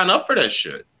always sign up for that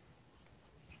shit.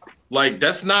 Like,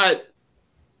 that's not,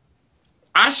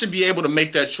 I should be able to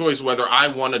make that choice whether I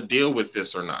want to deal with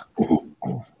this or not.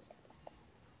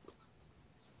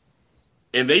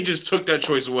 And they just took that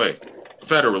choice away,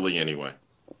 federally anyway.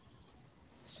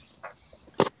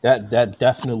 That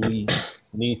definitely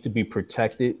needs to be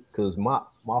protected, because my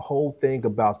whole thing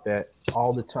about that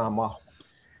all the time,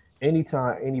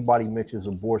 anytime anybody mentions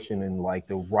abortion and like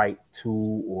the right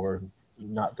to or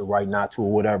not the right not to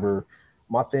or whatever,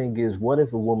 my thing is, what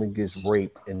if a woman gets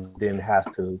raped and then has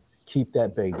to keep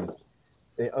that baby?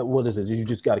 What is it? You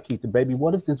just got to keep the baby.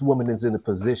 What if this woman is in a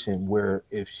position where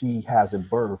if she has a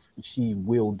birth, she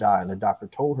will die, and the doctor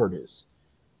told her this?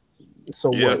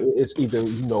 So yeah. It's either,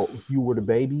 you were the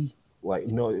baby, like,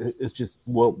 it's just,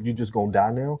 well, you just gonna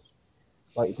die now.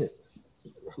 Like,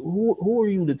 who are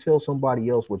you to tell somebody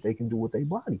else what they can do with their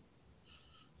body?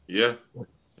 Yeah,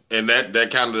 and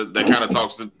that kind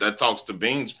of talks to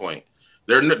Bean's point.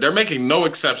 They're making no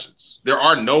exceptions. There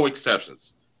are no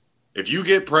exceptions. If you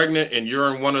get pregnant and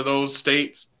you're in one of those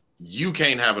states, you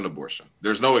can't have an abortion.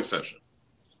 There's no exception.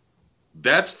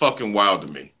 That's fucking wild to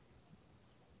me.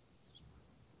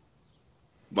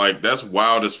 Like, that's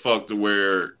wild as fuck, to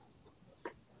where,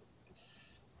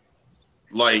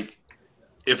 like,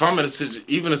 if I'm in a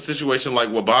situation like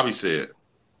what Bobby said,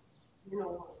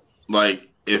 like,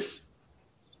 if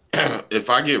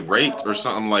I get raped or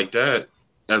something like that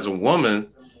as a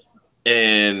woman,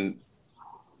 and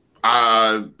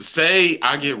say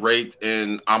I get raped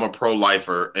and I'm a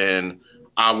pro-lifer and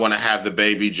I want to have the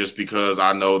baby just because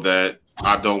I know that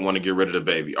I don't want to get rid of the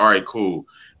baby. All right, cool.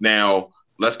 Now,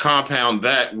 let's compound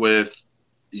that with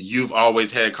you've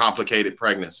always had complicated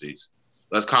pregnancies.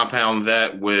 Let's compound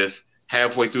that with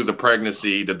halfway through the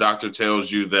pregnancy, the doctor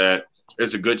tells you that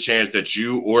there's a good chance that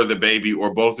you or the baby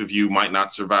or both of you might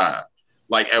not survive.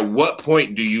 Like, at what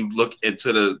point do you look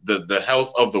into the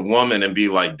health of the woman and be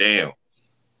like, damn,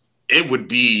 it would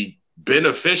be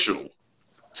beneficial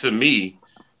to me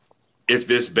if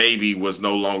this baby was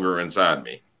no longer inside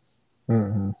me?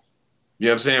 Mm-hmm. You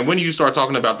know what I'm saying? When do you start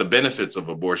talking about the benefits of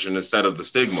abortion instead of the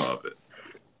stigma of it?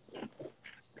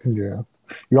 Yeah.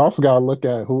 You also got to look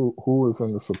at who is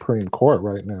in the Supreme Court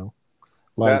right now.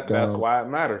 Like, that's why it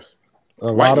matters. A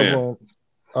lot of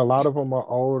them are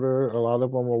older. A lot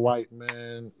of them are white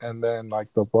men. And then,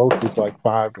 like, the votes is like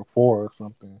 5-4 or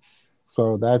something.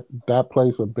 So that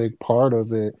plays a big part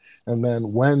of it. And then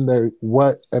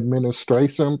what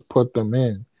administration put them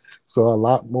in. So a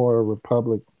lot more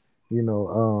Republican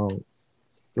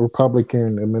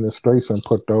administration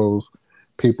put those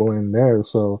people in there.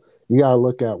 So you gotta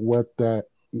look at what that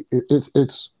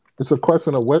it's a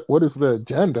question of what is the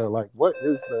agenda? Like, what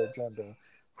is the agenda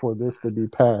for this to be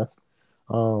passed?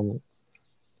 And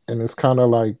it's kind of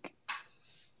like,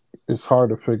 it's hard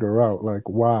to figure out, like,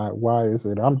 why is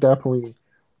it? I'm definitely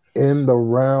in the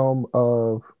realm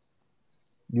of,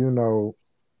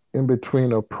 in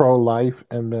between a pro-life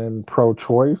and then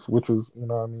pro-choice, which is,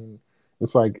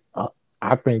 it's like,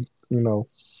 I think,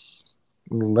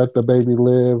 let the baby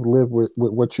live with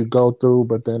what you go through,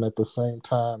 but then at the same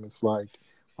time, it's like,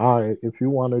 all right, if you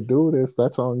want to do this,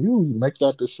 that's on you. You make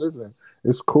that decision.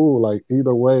 It's cool. Like,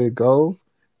 either way it goes,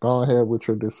 go ahead with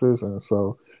your decision.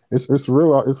 So it's a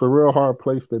real hard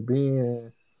place to be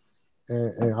in,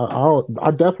 and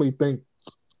I definitely think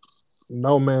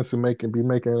no man should be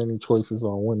making any choices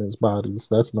on women's bodies.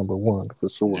 That's number one for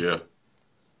sure.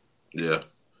 Yeah.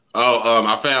 Oh,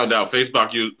 I found out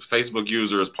Facebook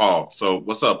user is Paul. So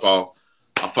what's up, Paul?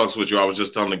 I fucks with you. I was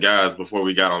just telling the guys before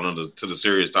we got on to the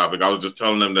serious topic. I was just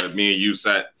telling them that me and you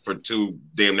sat for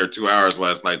damn near 2 hours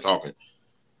last night talking.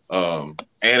 And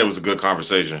it was a good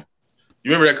conversation.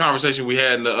 You remember that conversation we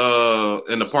had in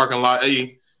the parking lot,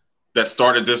 that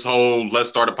started this whole let's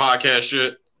start a podcast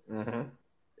shit? Mm-hmm.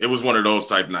 It was one of those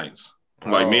type nights.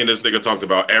 Like me and this nigga talked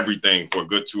about everything for a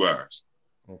good 2 hours.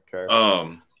 Okay.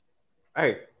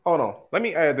 Hey, hold on. Let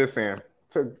me add this in.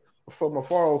 For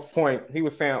Mafaro's point, he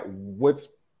was saying what's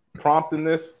prompting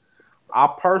this. I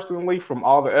personally, from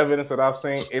all the evidence that I've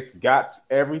seen, it's got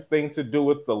everything to do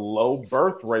with the low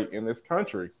birth rate in this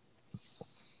country.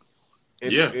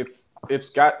 It's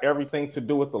got everything to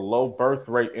do with the low birth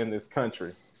rate in this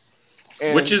country.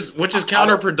 And which is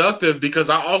counterproductive, because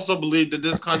I also believe that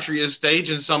this country is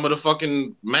staging some of the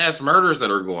fucking mass murders that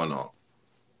are going on.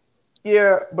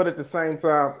 Yeah, but at the same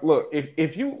time, look,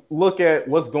 if you look at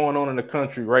what's going on in the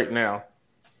country right now,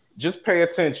 just pay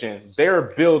attention. They're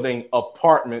building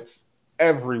apartments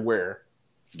everywhere.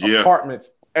 Yeah.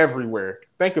 Apartments everywhere.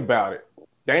 Think about it.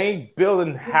 They ain't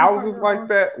building houses like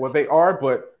that. Well, they are,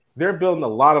 but they're building a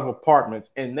lot of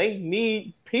apartments, and they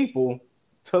need people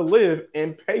to live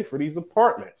and pay for these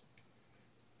apartments.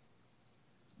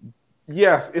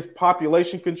 Yes, it's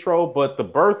population control, but the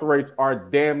birth rates are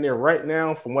damn near right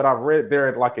now, from what I've read, they're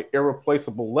at like an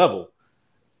irreplaceable level.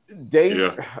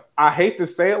 I hate to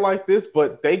say it like this,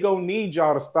 but they gonna need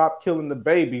y'all to stop killing the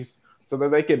babies so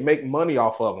that they can make money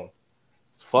off of them.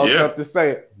 It's fucked up to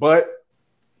say it, but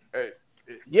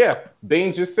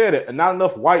Dean just said it. And not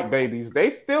enough white babies.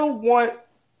 They still want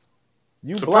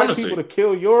you supremacy. Black people to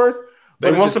kill yours.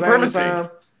 They want supremacy.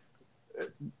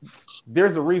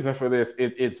 There's a reason for this.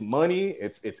 It's money,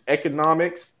 it's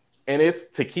economics, and it's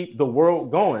to keep the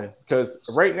world going. Because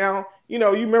right now, you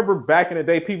remember back in the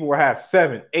day, people would have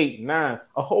 7, 8, 9,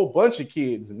 a whole bunch of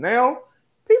kids. Now,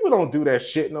 people don't do that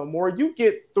shit no more. You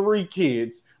get 3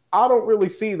 kids. I don't really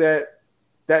see that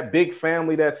big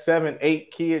family, that 7,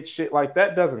 8 kid shit, like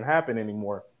that doesn't happen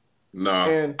anymore.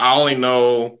 No, I only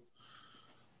know,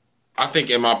 I think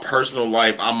in my personal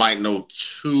life, I might know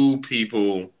 2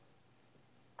 people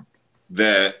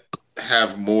that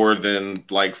have more than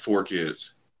like 4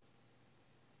 kids.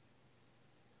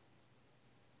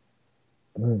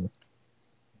 You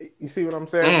see what I'm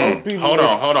saying? Hold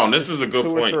on. This is a good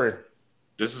point.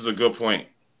 This is a good point.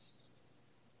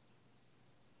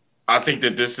 I think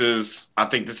this is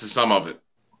some of it.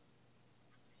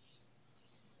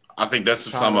 I think that's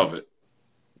some of it.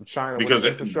 China, because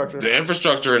the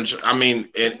infrastructure, and I mean,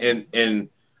 and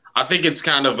I think it's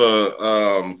kind of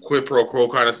a quid pro quo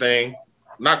kind of thing.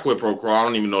 Not quid pro quo. I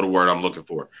don't even know the word I'm looking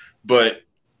for. But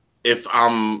if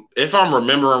I'm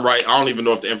remembering right, I don't even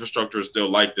know if the infrastructure is still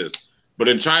like this. But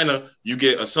in China, you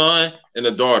get a son and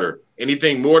a daughter.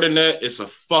 Anything more than that, it's a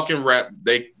fucking wrap.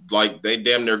 They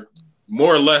damn near,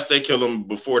 more or less, they kill them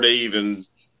before they even,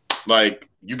 like,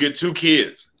 you get 2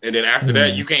 kids. And then after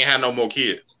that, you can't have no more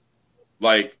kids.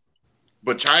 Like,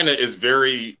 but China is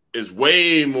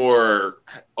way more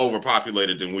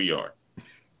overpopulated than we are.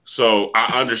 So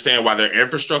I understand why their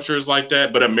infrastructure is like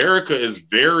that, but America is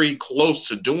very close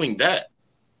to doing that.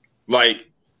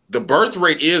 Like, the birth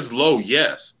rate is low,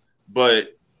 yes,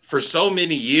 but for so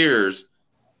many years,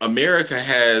 America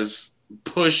has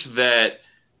pushed that,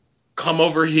 come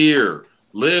over here,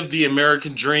 live the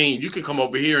American dream. You can come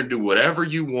over here and do whatever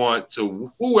you want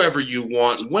to whoever you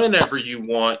want, whenever you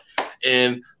want.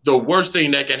 And the worst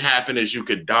thing that can happen is you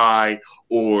could die,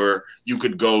 or you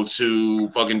could go to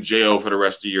fucking jail for the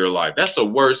rest of your life. That's the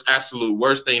worst, absolute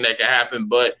worst thing that can happen.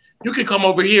 But you can come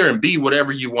over here and be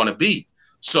whatever you want to be.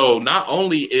 So not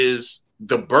only is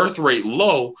the birth rate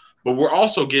low, but we're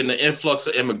also getting an influx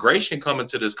of immigration coming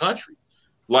to this country.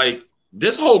 Like,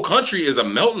 this whole country is a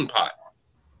melting pot.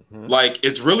 Mm-hmm. Like,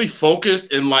 it's really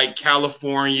focused in like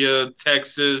California,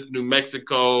 Texas, New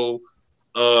Mexico,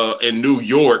 and New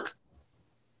York.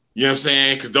 You know what I'm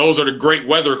saying? Because those are the great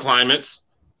weather climates.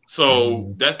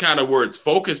 So that's kind of where it's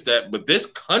focused at. But this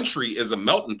country is a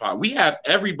melting pot. We have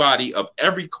everybody of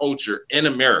every culture in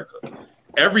America.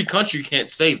 Every country can't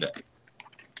say that.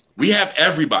 We have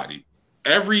everybody.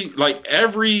 Every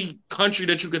country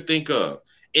that you could think of.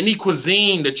 Any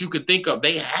cuisine that you could think of,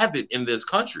 they have it in this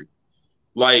country.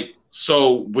 Like,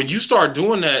 so when you start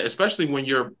doing that, especially when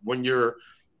you're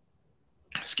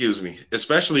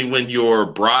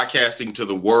broadcasting to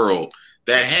the world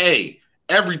that, hey,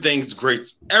 everything's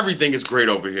great. Everything is great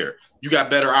over here. You got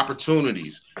better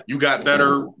opportunities. You got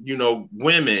better,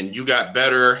 women. You got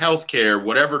better healthcare,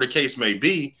 whatever the case may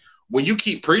be. When you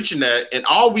keep preaching that, and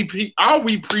all we preach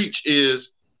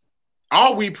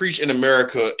in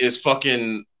America is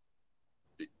fucking,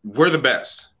 we're the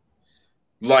best.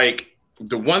 Like,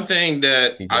 the one thing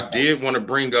that I did want to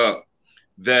bring up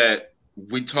that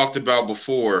we talked about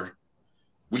before,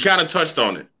 we kind of touched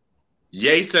on it.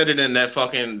 Ye said it in that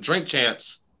fucking Drink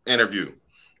Champs interview.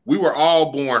 We were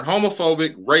all born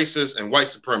homophobic, racist, and white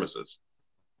supremacists.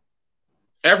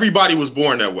 Everybody was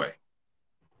born that way.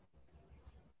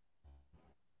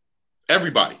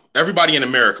 Everybody in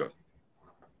America.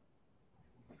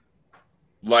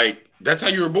 Like, that's how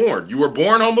you were born. You were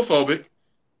born homophobic,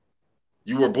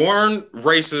 you were born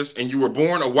racist, and you were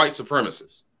born a white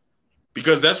supremacist.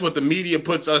 Because that's what the media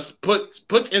puts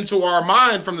into our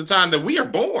mind from the time that we are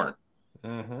born.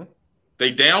 Mm-hmm.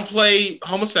 They downplay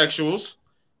homosexuals,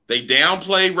 they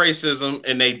downplay racism,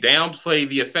 and they downplay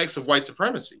the effects of white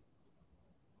supremacy.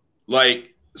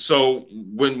 Like, so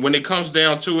when it comes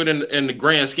down to it in the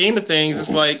grand scheme of things,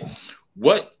 it's like,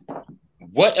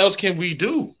 what else can we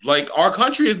do? Like, our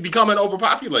country is becoming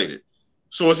overpopulated.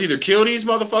 So it's either kill these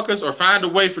motherfuckers or find a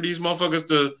way for these motherfuckers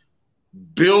to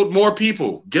build more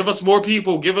people. Give us more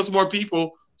people.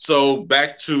 So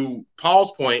back to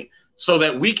Paul's point, so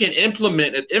that we can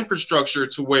implement an infrastructure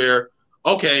to where,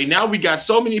 okay, now we got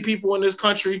so many people in this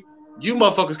country, you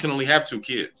motherfuckers can only have 2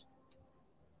 kids.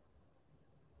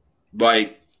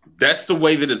 Like, that's the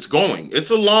way that it's going.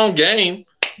 It's a long game,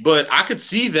 but I could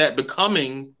see that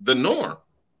becoming the norm.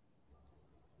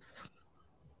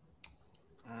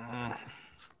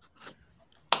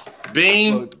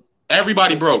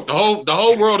 Everybody broke. The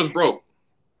whole world is broke.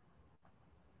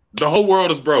 The whole world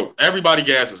is broke. Everybody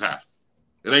gas is high.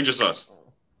 It ain't just us.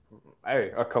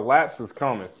 Hey, a collapse is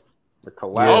coming. The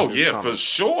collapse. Oh yeah, for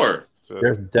sure.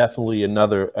 There's definitely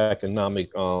another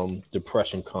economic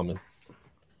depression coming.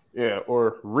 Yeah,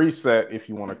 or reset if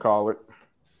you want to call it.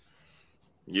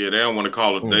 Yeah, they don't want to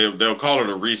call it. They'll call it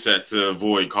a reset to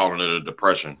avoid calling it a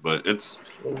depression. But it's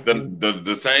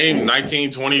the same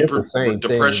 1920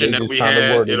 depression that we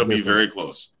had. It'll be very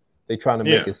close. They trying to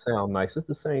make it sound nice. It's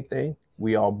the same thing.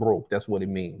 We all broke. That's what it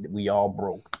means. We all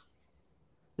broke.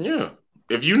 Yeah.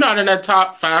 If you're not in that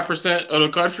top 5% of the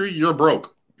country, you're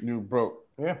broke. You're broke.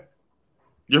 Yeah.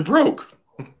 You're broke.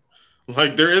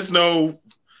 Like, there is no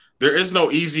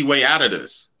easy way out of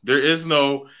this.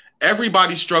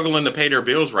 Everybody's struggling to pay their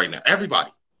bills right now.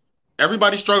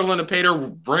 Everybody's struggling to pay their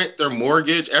rent, their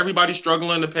mortgage. Everybody's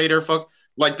struggling to pay their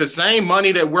like, the same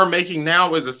money that we're making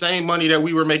now is the same money that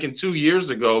we were making 2 years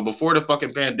ago before the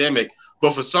fucking pandemic.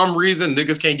 But for some reason,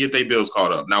 niggas can't get their bills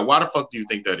caught up. Now, why the fuck do you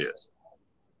think that is?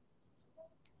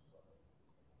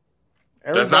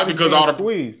 That's not because all the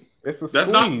squeeze. It's a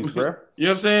squeeze, bro. You know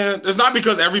what I'm saying? It's not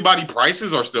because everybody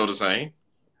prices are still the same.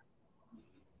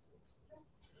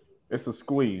 It's a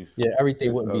squeeze. Yeah,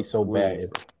 everything wouldn't be so bad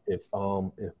if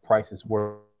prices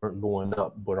weren't going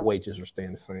up, but our wages are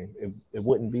staying the same. It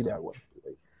wouldn't be that way.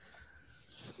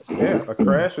 Yeah, a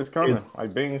crash is coming.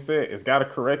 Like Bing said, it's got to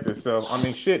correct itself. I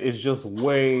mean, shit is just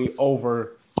way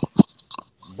over,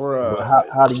 bruh. But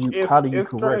how do you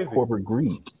correct crazy. Corporate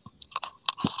greed?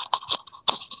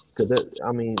 Because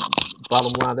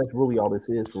bottom line, that's really all this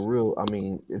is for real. I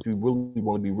mean, if you really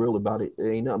want to be real about it, it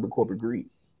ain't nothing but corporate greed.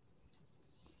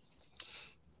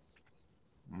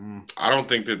 I don't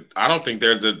think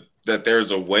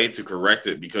there's a way to correct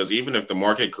it, because even if the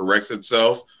market corrects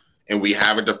itself and we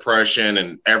have a depression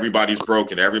and everybody's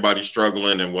broken, everybody's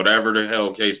struggling, and whatever the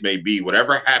hell case may be,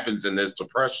 whatever happens in this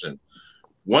depression,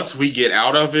 once we get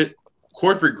out of it,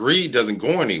 corporate greed doesn't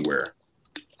go anywhere.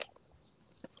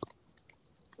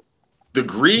 The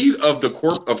greed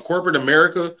of corporate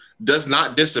America does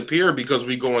not disappear because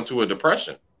we go into a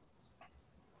depression.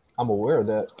 I'm aware of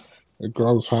that. It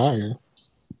grows higher.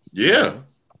 Yeah.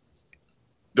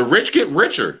 The rich get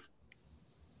richer.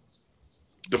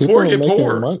 The poor get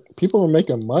poorer. People were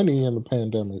making money in the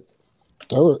pandemic.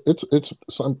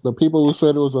 The people who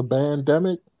said it was a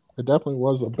bandemic, it definitely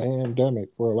was a bandemic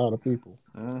for a lot of people.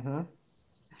 Mm-hmm.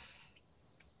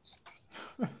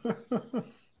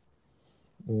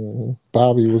 Mm-hmm.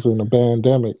 Bobby was in a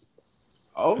pandemic.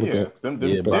 Oh yeah, them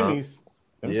stimmies.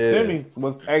 Them stimmies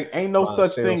was ain't no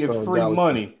such thing as free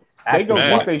money. They gonna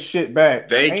get their shit back.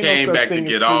 They came back to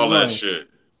get all that shit.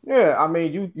 Yeah, I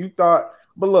mean, you thought,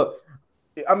 but look,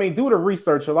 I mean, do the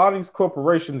research. A lot of these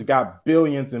corporations got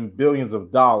billions and billions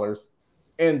of dollars,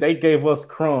 and they gave us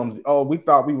crumbs. Oh, we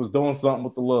thought we was doing something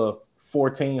with the little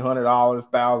 $1,400,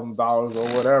 $1,000,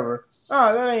 or whatever.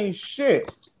 Nah, that ain't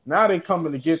shit. Now they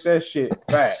coming to get that shit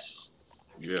back.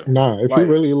 Yeah. Nah, if you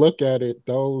really look at it,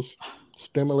 those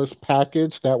stimulus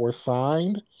package that were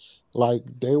signed, like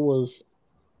there was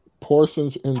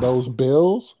portions in those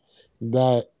bills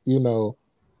that,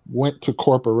 went to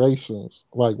corporations.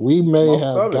 Like we may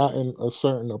have gotten a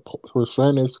certain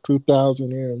percentage,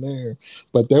 2,000 here and there,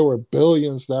 but there were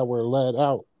billions that were let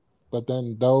out. But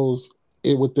then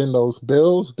within those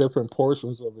bills, different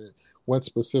portions of it went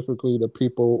specifically to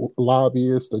people,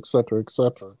 lobbyists, et cetera, et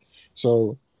cetera.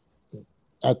 So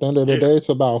at the end of the day, it's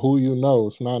about who you know.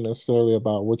 It's not necessarily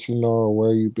about what you know or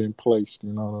where you've been placed.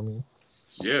 You know what I mean?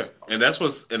 Yeah, and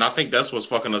I think that's what's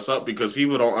fucking us up, because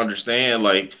people don't understand,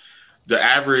 like, the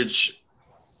average,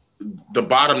 the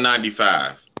bottom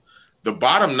 95%, the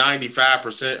bottom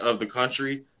 95% of the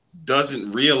country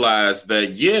doesn't realize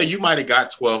that, yeah, you might have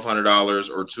got $1,200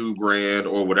 or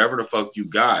 $2,000 or whatever the fuck you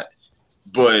got,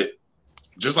 but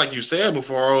just like you said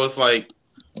before, it's like,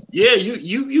 yeah,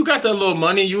 you got that little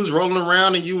money, you was rolling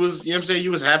around and you was, you know what I'm saying,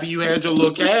 you was happy you had your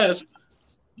little cash,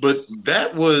 but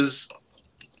that was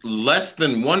less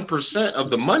than 1% of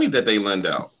the money that they lend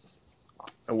out.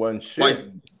 It wasn't shit. Like,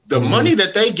 the money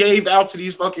that they gave out to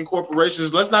these fucking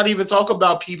corporations, let's not even talk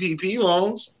about PPP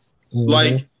loans.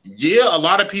 Like, yeah, a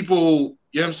lot of people,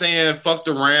 you know what I'm saying, fucked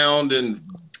around and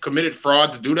committed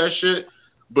fraud to do that shit,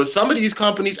 but some of these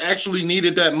companies actually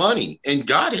needed that money and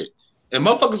got it. And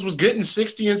motherfuckers was getting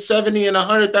 $60,000 and $70,000 and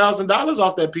 $100,000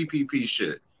 off that PPP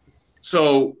shit.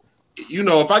 So, you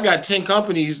know, if I got 10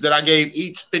 companies that I gave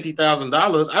each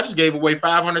 $50,000, I just gave away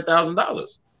 $500,000. You know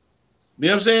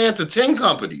what I'm saying? To 10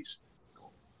 companies.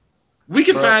 We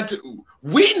can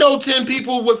we know 10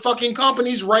 people with fucking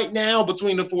companies right now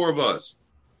between the four of us.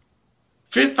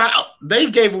 They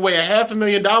gave away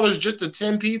 $500,000 just to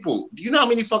 10 people. Do you know how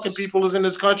many fucking people is in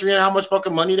this country and how much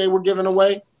fucking money they were giving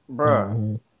away?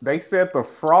 Bruh, they said the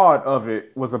fraud of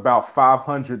it was about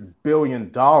 $500 billion.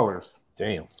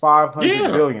 Damn.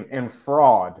 $500 billion in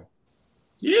fraud.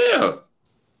 Yeah.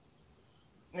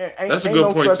 That's a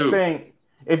good point too.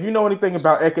 If you know anything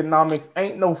about economics,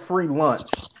 ain't no free lunch.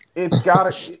 It's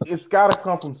gotta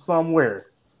come from somewhere.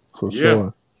 For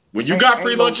sure. When you got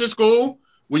free lunch in school,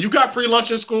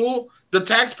 the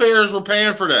taxpayers were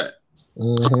paying for that.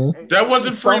 That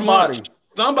wasn't free lunch.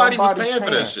 Somebody was paying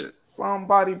for that shit.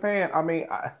 Somebody paying. I mean,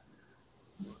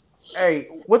 hey,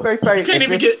 what they say? You can't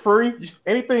even get free.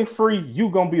 Anything free, you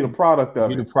gonna be the product of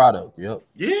it. You the product. Yep.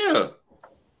 Yeah.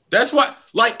 That's why.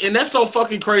 Like, and that's so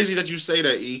fucking crazy that you say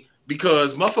that, E.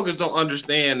 Because motherfuckers don't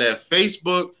understand that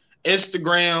Facebook,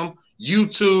 Instagram,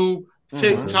 YouTube,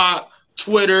 TikTok,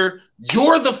 Twitter,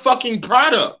 you're the fucking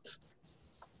product.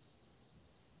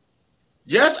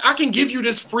 Yes, I can give you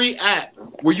this free app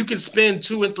where you can spend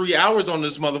 2 and 3 hours on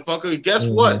this motherfucker. Guess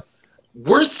what?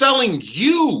 We're selling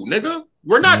you, nigga.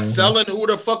 We're not selling who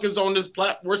the fuck is on this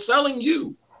platform. We're selling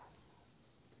you.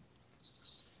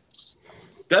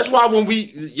 That's why when we,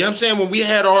 you know what I'm saying, when we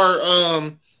had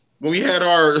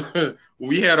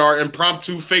our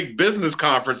impromptu fake business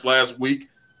conference last week,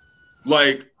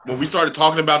 like when we started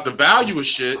talking about the value of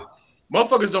shit,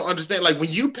 motherfuckers don't understand. Like, when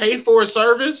you pay for a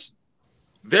service,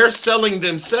 they're selling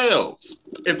themselves.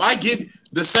 If I give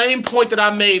the same point that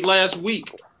I made last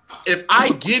week, if I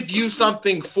give you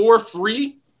something for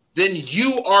free, then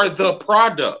you are the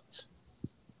product.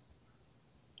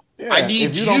 Yeah, I need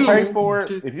if you don't pay for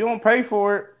it. If you don't pay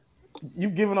for it, you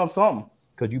giving up something.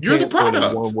 Because you're the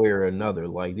product one way or another.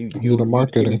 Like you're the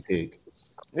marketing pig.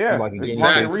 Yeah, like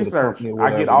market research.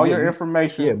 I get all your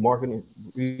information. Yeah, marketing,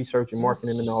 research, and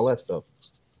marketing, and all that stuff.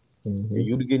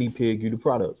 You the guinea pig. You the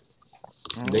product.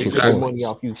 They take money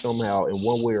off you somehow in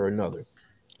one way or another,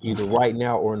 either right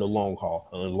now or in the long haul,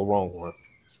 in the long run.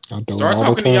 Start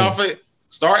talking to y'all.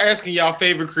 Start asking y'all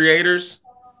favorite creators.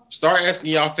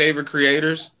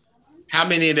 How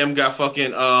many of them got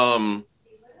fucking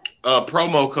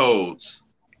promo codes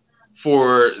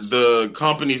for the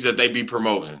companies that they be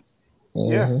promoting?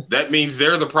 Yeah, that means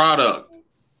they're the product.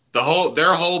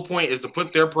 Their whole point is to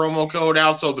put their promo code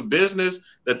out so the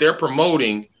business that they're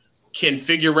promoting can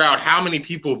figure out how many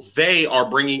people they are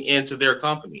bringing into their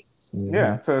company.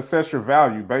 Yeah, to assess your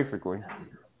value, basically.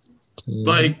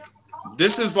 Like,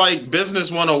 this is like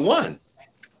business 101.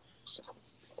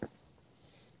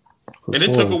 And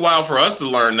it took a while for us to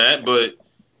learn that, but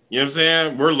you know what I'm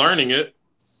saying? We're learning it.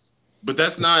 But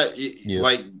that's not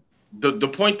like the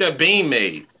point that Bean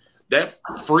made. That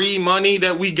free money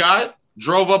that we got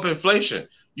drove up inflation.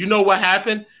 You know what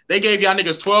happened? They gave y'all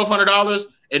niggas $1,200,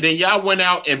 and then y'all went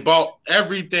out and bought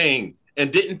everything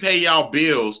and didn't pay y'all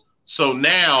bills. So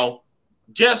now,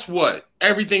 guess what?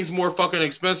 Everything's more fucking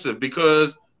expensive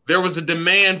because there was a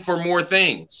demand for more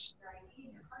things.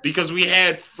 Because we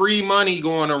had free money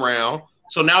going around.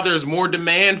 So now there's more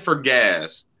demand for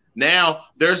gas. Now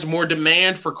there's more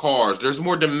demand for cars. There's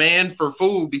more demand for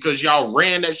food because y'all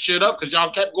ran that shit up because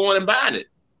y'all kept going and buying it.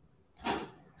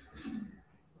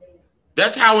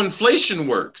 That's how inflation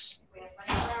works.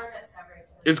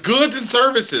 It's goods and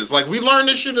services. Like, we learned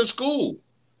this shit in school.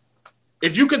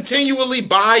 If you continually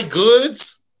buy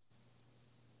goods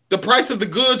the price of the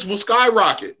goods will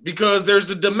skyrocket because there's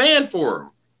a demand for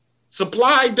them.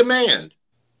 Supply, demand.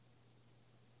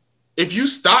 If you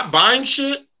stop buying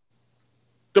shit,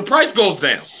 the price goes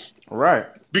down. Right.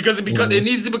 Because it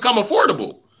needs to become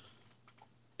affordable.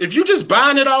 If you just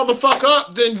buying it all the fuck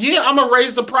up, then yeah, I'm gonna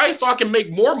raise the price so I can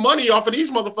make more money off of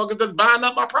these motherfuckers that's buying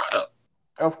up my product.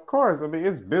 Of course. I mean,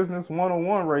 it's business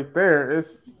 101 right there.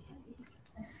 It's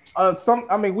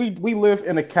we live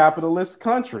in a capitalist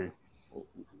country.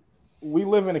 We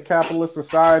live in a capitalist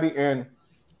society, and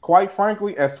quite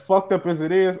frankly, as fucked up as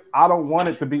it is, I don't want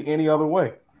it to be any other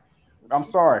way. I'm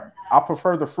sorry. I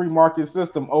prefer the free market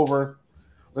system over,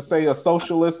 let's say, a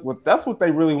socialist. That's what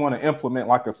they really want to implement,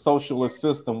 like a socialist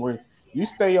system where you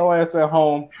stay your ass at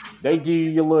home. They give you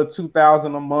your little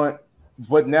 $2,000 a month,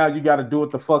 but now you got to do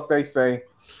what the fuck they say.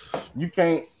 You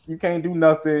can't do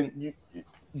nothing.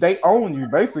 They own you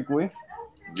basically.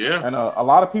 Yeah. And a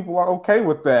lot of people are okay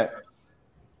with that.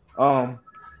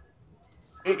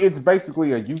 It's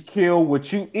basically a you kill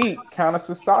what you eat kind of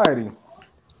society.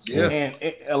 Yeah. And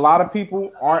a lot of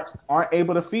people aren't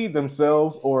able to feed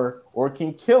themselves or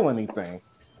can kill anything.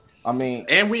 I mean,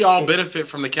 and we all benefit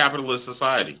from the capitalist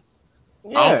society.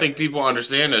 Yeah. I don't think people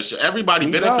understand that shit.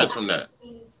 Everybody benefits from that.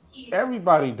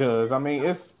 Everybody does. I mean,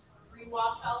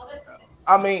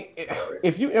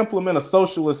 if you implement a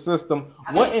socialist system,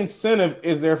 what incentive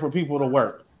is there for people to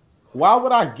work? Why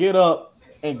would I get up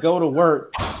and go to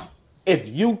work if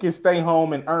you can stay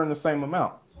home and earn the same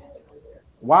amount?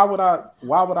 Why would I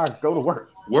go to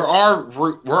work?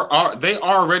 They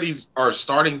already are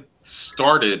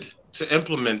started to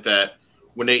implement that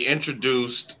when they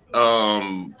introduced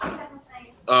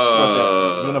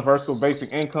universal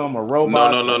basic income or robots.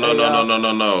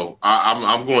 No.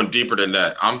 I'm going deeper than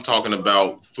that. I'm talking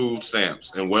about food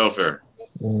stamps and welfare.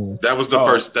 That was the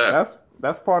first step.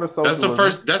 That's part of socialism.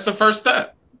 That's the first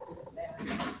step.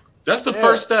 That's the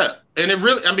first step. And it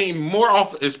really, I mean, more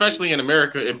often, especially in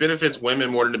America, it benefits women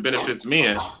more than it benefits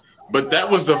men. But that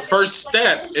was the first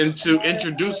step into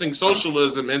introducing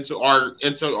socialism into our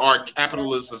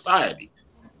capitalist society.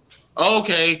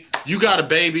 Okay, you got a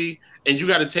baby and you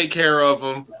got to take care of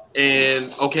them.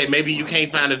 And okay, maybe you can't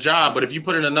find a job, but if you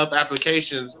put in enough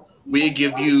applications, we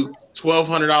give you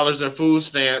 $1,200 in food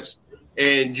stamps,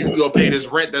 and you go pay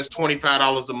this rent that's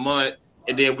 $25 a month.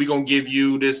 And then we're going to give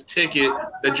you this ticket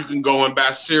that you can go and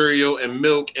buy cereal and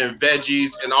milk and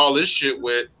veggies and all this shit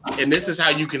with. And this is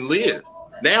how you can live.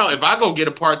 Now, if I go get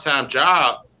a part-time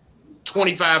job,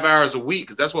 25 hours a week,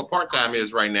 because that's what part-time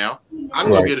is right now. I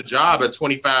can go get a job at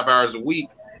 25 hours a week,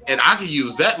 and I can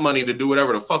use that money to do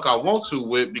whatever the fuck I want to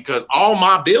with, because all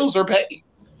my bills are paid.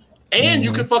 And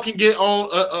you can fucking get on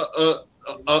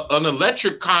an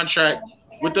electric contract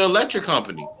with the electric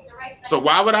company. So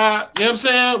why would I, you know what I'm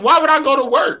saying? Why would I go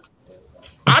to work?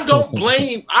 I don't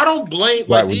blame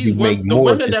like these women, the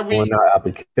women that we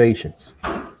applications.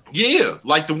 Yeah,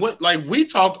 like we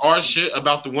talk our shit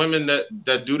about the women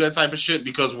that do that type of shit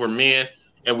because we're men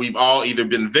and we've all either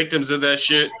been victims of that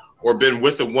shit or been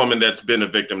with a woman that's been a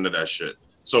victim to that shit.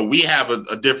 So we have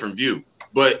a different view.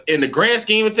 But in the grand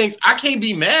scheme of things, I can't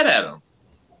be mad at them.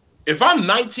 If I'm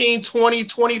 19, 20,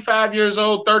 25 years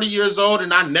old, 30 years old,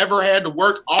 and I never had to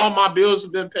work, all my bills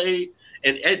have been paid,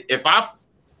 and if I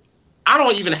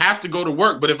don't even have to go to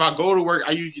work, but if I go to work,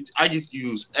 I just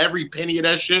use every penny of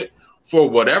that shit for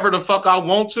whatever the fuck I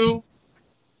want to,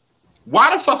 why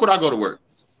the fuck would I go to work?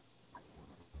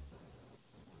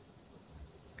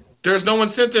 There's no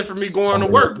incentive for me going to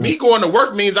work. Me going to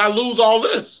work means I lose all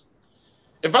this.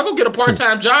 If I go get a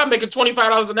part-time job making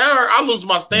 $25 an hour, I lose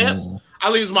my stamps.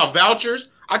 I lose my vouchers.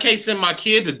 I can't send my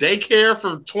kid to daycare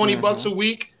for $20 a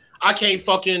week. I can't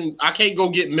go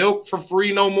get milk for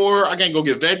free no more. I can't go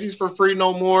get veggies for free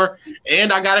no more.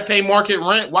 And I got to pay market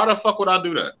rent. Why the fuck would I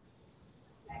do that?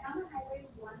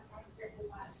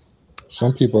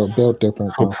 Some people are built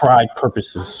different. For pride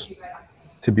purposes.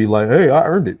 To be like, hey, I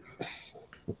earned it.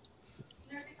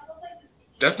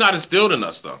 That's not instilled in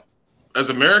us, though. As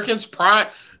Americans,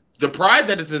 the pride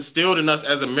that is instilled in us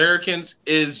as Americans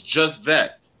is just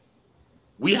that.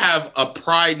 We have a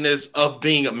prideness of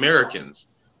being Americans.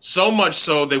 So much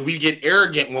so that we get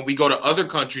arrogant when we go to other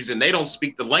countries and they don't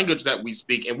speak the language that we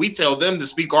speak, and we tell them to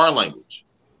speak our language.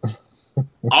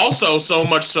 Also, so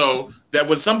much so that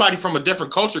when somebody from a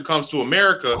different culture comes to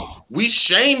America, we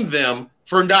shame them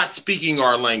for not speaking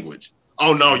our language.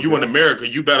 Oh, no, you in America,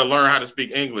 you better learn how to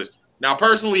speak English. Now,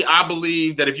 personally, I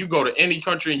believe that if you go to any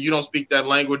country and you don't speak that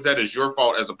language, that is your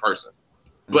fault as a person.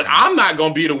 But I'm not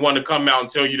going to be the one to come out and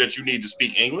tell you that you need to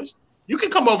speak English. You can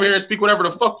come over here and speak whatever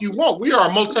the fuck you want. We are a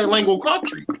multilingual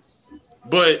country.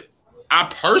 But I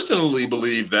personally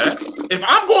believe that if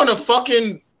I'm going to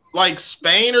fucking like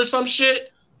Spain or some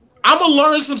shit, I'm gonna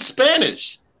learn some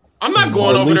Spanish. I'm not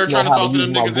going over there trying to talk to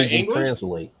them niggas in English.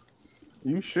 Translate.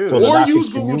 You should. Or use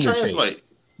Google Translate.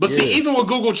 But see, even with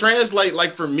Google Translate,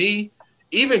 like for me,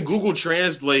 even Google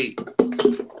Translate,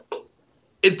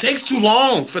 it takes too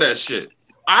long for that shit.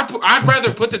 I'd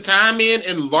rather put the time in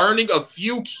learning a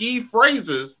few key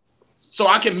phrases so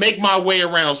I can make my way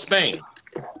around Spain.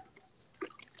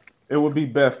 It would be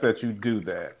best that you do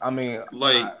that. I mean,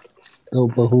 like, it'll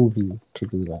behoove you to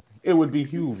do that. It would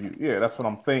behoove you. Yeah, that's what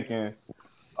I'm thinking.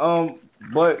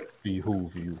 But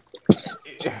behoove you.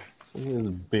 This is a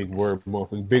big word,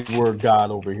 motherfucker. Big word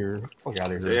God over here. Fuck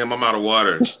out of here. Damn, I'm out of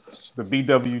water. The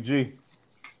BWG.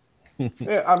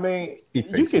 Yeah, I mean,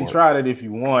 you can try that if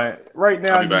you want. Right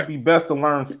now, you'd be best to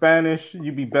learn Spanish.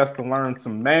 You'd be best to learn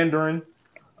some Mandarin.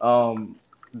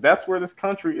 That's where this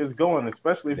country is going,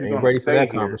 especially if you're going to stay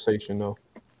that here. Conversation, though.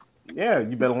 Yeah,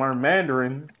 you better learn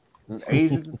Mandarin.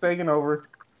 Asians is taking over.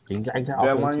 You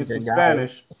better learn you some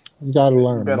Spanish. You gotta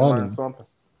learn You better money. learn something.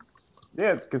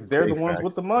 Yeah, because they're the ones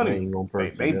with the money.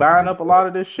 They buying up a lot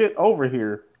of this shit over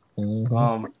here.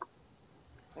 Mm-hmm.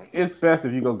 It's best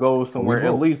if you go somewhere,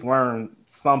 at least learn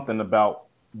something about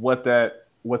what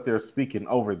they're speaking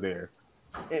over there.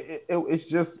 It's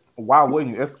just, why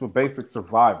wouldn't you? It's for basic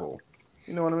survival.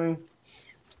 You know what I mean?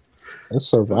 It's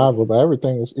survival, but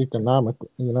everything is economic.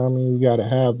 You know what I mean? You gotta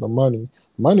have the money.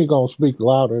 Money gonna speak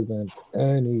louder than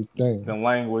anything. The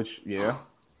language, yeah.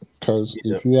 Because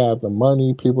if you have the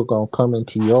money, people gonna come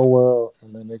into your world,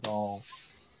 and then they're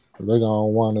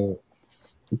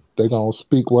gonna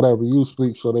speak whatever you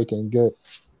speak, so they can get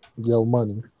your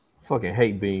money. Fucking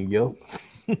hate Bean, yo.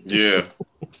 Yeah,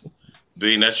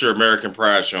 Bean, that's your American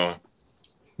pride, Sean.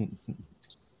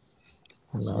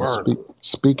 No,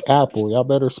 speak Apple. Y'all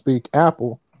better speak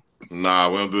Apple. Nah,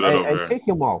 we don't do that over there. Kick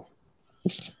him off.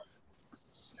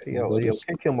 Yo,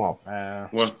 kick him off.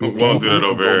 We won't do that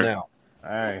over here. Now.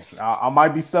 Hey, I might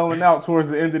be selling out towards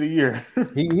the end of the year.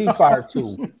 He fired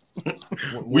too.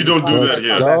 We don't do that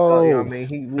here. I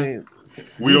mean,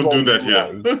 we don't do that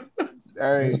here.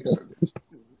 Hey,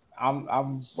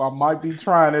 I might be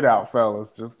trying it out,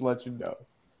 fellas. Just to let you know.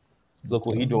 Look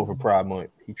what he doing for Pride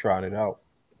Month. He trying it out.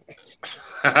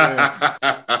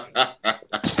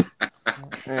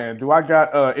 Man, do I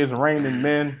got It's Raining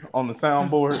Men on the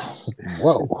soundboard?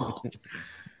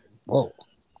 Whoa.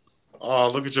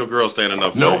 Oh, look at your girl standing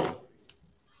up for you.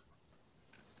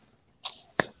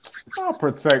 I'll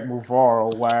protect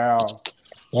Mufaro. Wow.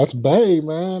 That's Bay,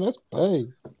 man. That's Bay.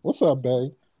 What's up,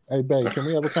 Bay? Hey, Bay, can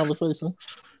we have a conversation?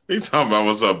 He's talking about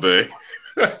what's up, Bay.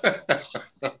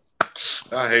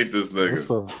 I hate this nigga. What's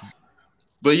up?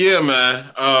 But yeah,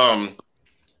 man.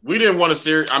 We didn't want to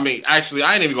serious. I mean, actually,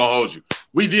 I ain't even gonna hold you.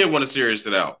 We did want to serious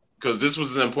it out because this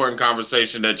was an important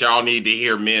conversation that y'all need to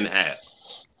hear men have.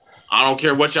 I don't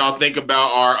care what y'all think about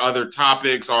our other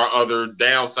topics, our other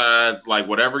downsides, like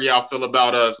whatever y'all feel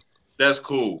about us, that's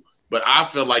cool. But I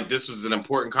feel like this was an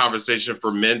important conversation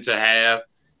for men to have,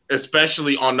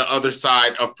 especially on the other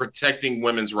side of protecting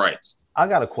women's rights. I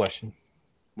got a question.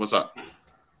 What's up?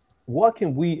 What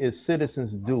can we as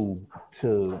citizens do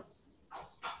to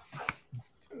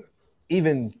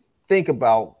even think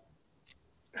about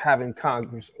having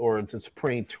Congress or the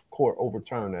Supreme Court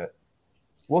overturn that?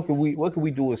 What can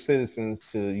we do as citizens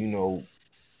to,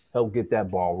 help get that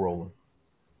ball rolling?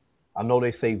 I know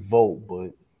they say vote,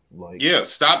 but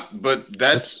stop. But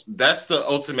that's the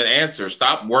ultimate answer.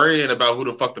 Stop worrying about who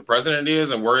the fuck the president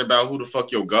is and worry about who the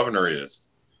fuck your governor is.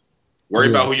 Worry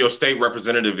about who your state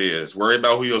representative is. Worry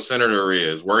about who your senator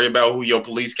is. Worry about who your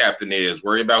police captain is.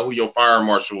 Worry about who your fire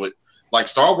marshal is. Like,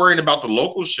 start worrying about the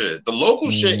local shit. The local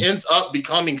shit ends up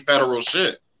becoming federal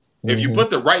shit. If you put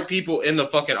the right people in the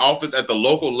fucking office at the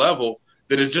local level,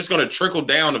 then it's just going to trickle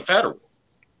down to federal.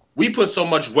 We put so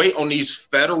much weight on these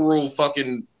federal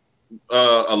fucking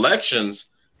elections,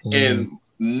 and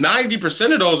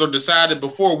 90% of those are decided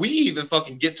before we even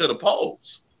fucking get to the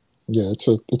polls. Yeah,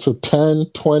 it's a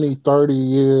 10, 20, 30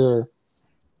 year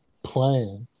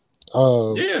plan.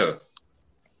 All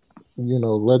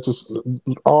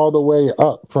the way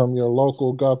up from your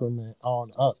local government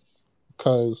on up,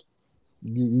 because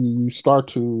you start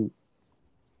to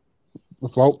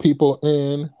vote people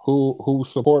in who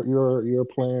support your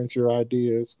plans, your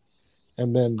ideas,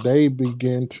 and then they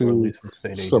begin to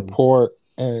support,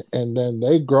 and then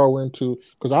they grow into.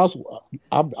 Because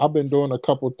I've been doing a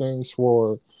couple things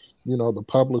for the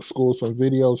public schools, some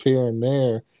videos here and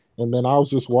there, and then I was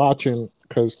just watching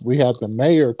because we had the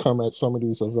mayor come at some of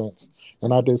these events,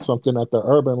 and I did something at the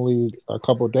Urban League a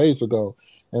couple of days ago,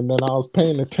 and then I was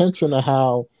paying attention to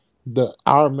how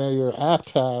our mayor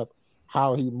Aftab,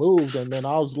 how he moved, and then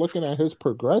I was looking at his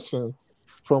progression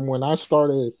from when I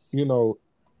started,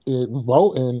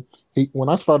 voting. When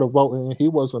I started voting, he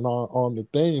wasn't on the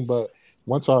thing, but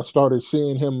once I started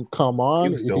seeing him come on,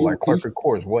 he was still like clerk of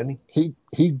courts, wasn't he?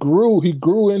 He grew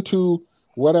into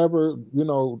whatever,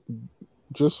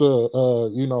 just a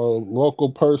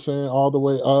local person all the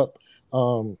way up.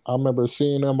 I remember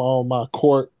seeing him on my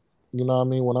court. You know what I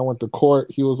mean? When I went to court,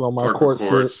 he was on my court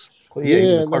slip.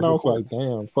 Yeah, and then I was like,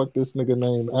 damn, fuck this nigga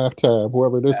named Aftab,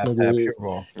 whoever this nigga is.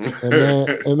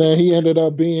 And then he ended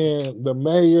up being the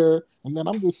mayor. And then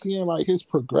I'm just seeing like his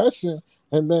progression.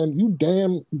 And then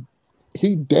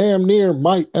he damn near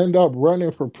might end up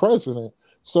running for president.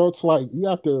 So it's like you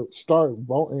have to start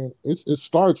voting. It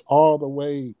starts all the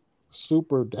way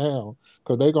super down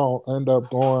because they're going to end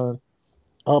up going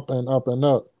up and up and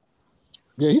up.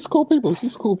 Yeah, he's cool peoples.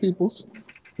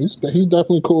 He's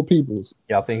definitely cool peoples.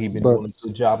 Y'all think he's been doing a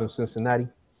good job in Cincinnati?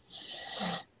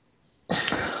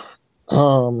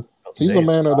 He's a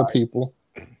man of the people.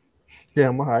 Yeah,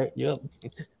 I'm all right. Yep.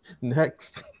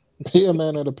 Next. He a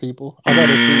man of the people. I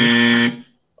gotta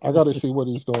see what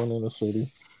he's doing in the city.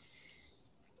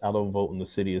 I don't vote in the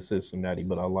city of Cincinnati,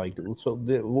 but I like it. So,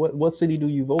 what city do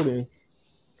you vote in?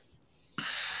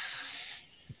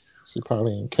 She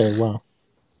probably in KY.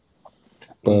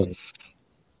 But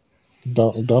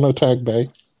don't attack Bay.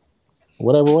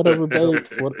 Whatever Bay.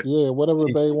 Whatever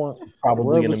Bay want.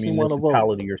 Probably in a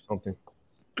municipality or something.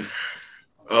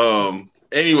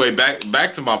 Anyway,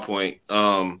 back to my point.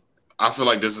 I feel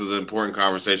like this is an important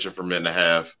conversation for men to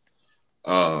have.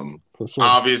 For sure.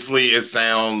 Obviously, it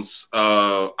sounds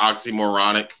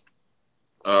oxymoronic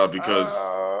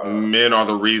because men are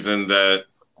the reason that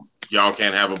y'all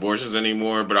can't have abortions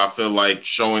anymore. But I feel like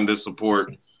showing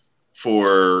support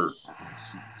for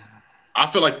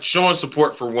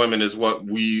women is what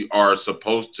we are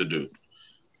supposed to do.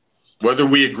 Whether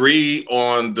we agree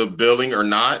on the billing or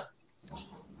not,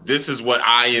 this is what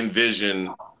I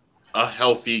envision a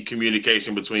healthy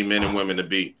communication between men and women to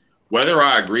be. Whether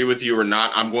I agree with you or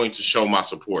not, I'm going to show my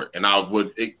support, and I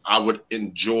would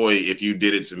enjoy if you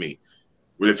did it to me.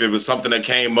 But if it was something that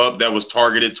came up that was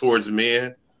targeted towards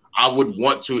men, I would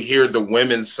want to hear the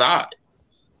women's side.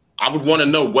 I would want to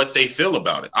know what they feel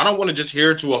about it. I don't want to just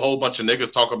hear to a whole bunch of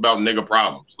niggas talk about nigga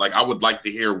problems. Like, I would like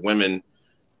to hear women,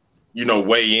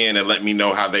 weigh in and let me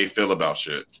know how they feel about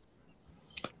shit.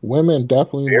 Women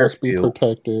definitely must be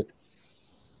protected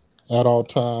at all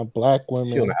time. Black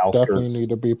women definitely need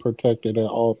to be protected at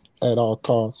all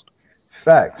costs.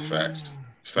 Facts.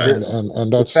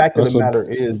 And that's the fact of the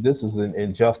matter is, this is an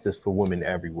injustice for women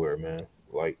everywhere, man.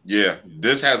 Like, yeah,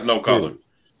 this has no color.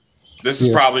 This is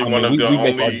probably one of the only.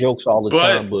 Make our jokes all the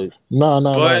time, but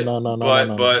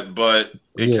but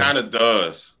it kind of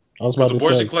does. Because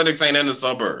abortion clinics ain't in the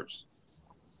suburbs.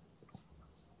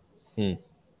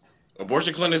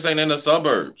 Abortion clinics ain't in the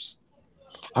suburbs.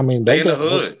 I mean, they in the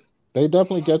hood. They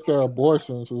definitely get their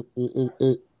abortions.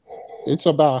 It's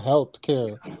about health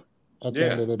care.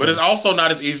 Yeah, but it's also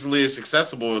not as easily as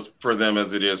accessible for them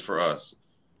as it is for us.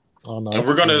 Oh, no, and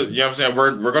we're gonna, you know what I'm saying?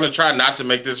 We're gonna try not to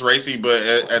make this racy, but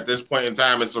at this point in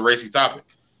time, it's a racy topic.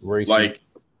 Racy.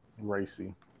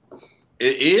 It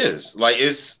is. Like,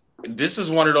 this is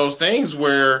one of those things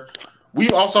where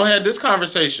we've also had this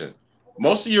conversation.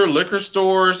 Most of your liquor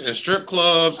stores and strip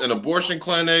clubs and abortion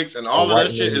clinics and all of that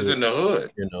shit is in the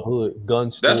hood. In the hood,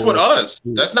 gun stores. That's with us.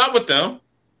 That's not with them.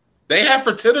 They have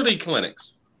fertility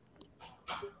clinics.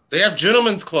 They have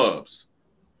gentlemen's clubs.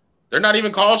 They're not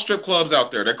even called strip clubs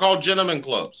out there. They're called gentlemen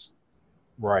clubs.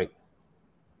 Right.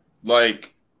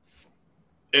 Like,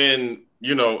 and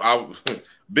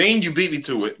Bean, you beat me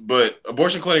to it, but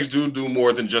abortion clinics do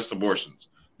more than just abortions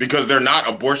because they're not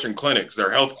abortion clinics.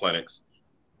 They're health clinics.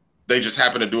 They just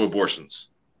happen to do abortions,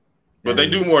 but they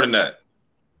do more than that.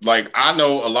 Like, I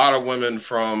know a lot of women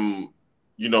from,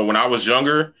 when I was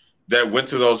younger that went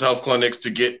to those health clinics to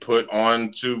get put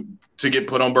on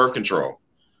birth control.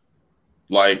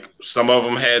 Like, some of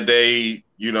them had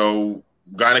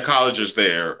gynecologists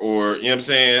there, or, you know what I'm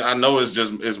saying? I know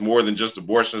it's more than just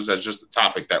abortions. That's just the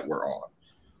topic that we're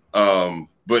on.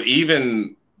 But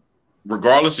even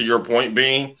regardless of your point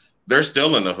being, they're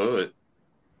still in the hood.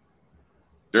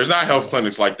 There's not health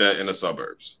clinics like that in the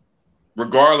suburbs.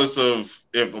 Regardless of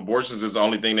if abortions is the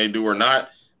only thing they do or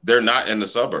not, they're not in the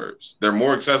suburbs. They're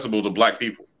more accessible to Black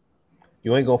people.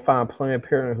 You ain't gonna find Planned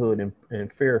Parenthood in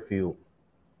Fairfield.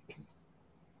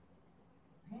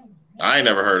 I ain't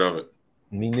never heard of it.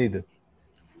 Me neither.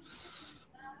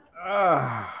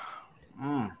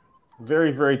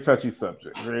 Very, very touchy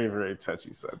subject. Very, very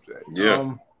touchy subject.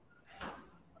 Yeah.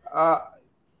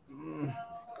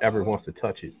 Ever wants to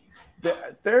touch it.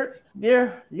 They're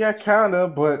yeah, kind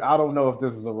of, but I don't know if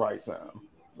this is the right time.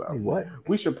 So what?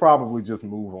 We should probably just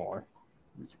move on.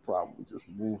 We should probably just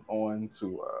move on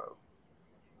to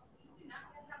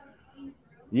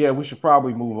yeah, we should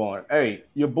probably move on. Hey,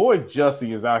 your boy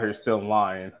Jussie is out here still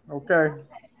lying. Okay,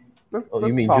 let's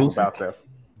you mean talk Juicy? about that.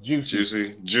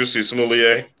 Juicy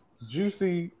Sommelier.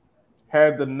 Juicy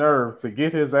had the nerve to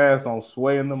get his ass on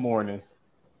Sway in the morning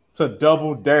to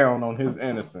double down on his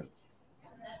innocence.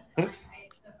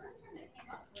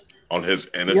 On his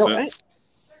innocence.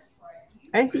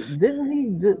 Didn't he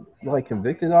get like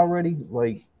convicted already?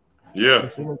 Like, yeah,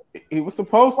 he was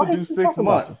supposed to do 6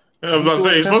 months. Yeah, I was about to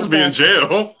say he's supposed to be in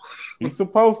jail. He's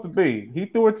supposed to be. He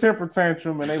threw a temper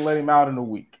tantrum and they let him out in a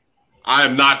week. I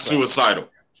am not suicidal.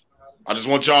 I just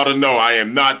want y'all to know I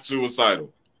am not suicidal.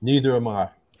 Neither am I.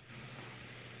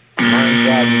 My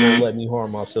God, you won't let me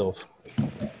harm myself.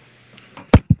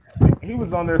 He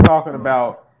was on there talking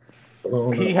about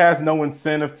he has no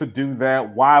incentive to do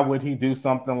that. Why would he do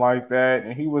something like that?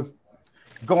 And he was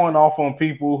going off on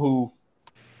people who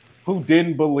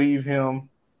didn't believe him.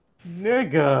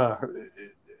 Nigga.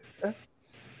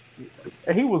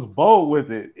 And he was bold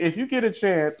with it. If you get a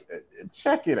chance,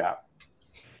 check it out.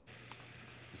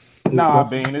 Nah,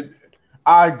 Bean.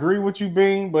 I agree with you,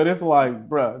 Bean, but it's like,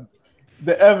 bruh,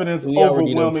 the evidence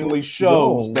overwhelmingly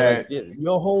shows that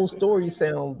your whole story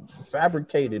sounds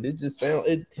fabricated. It just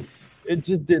it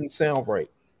just didn't sound right.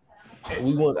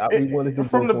 We wanted to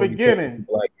from the beginning.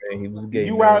 Black man, he was a gay.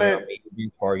 You man, out at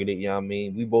you targeted. You know what I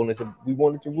mean? We wanted to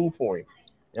root for him.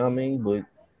 You know what I mean? But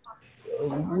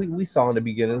we saw in the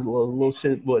beginning a little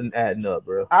shit wasn't adding up,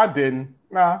 bro. I didn't.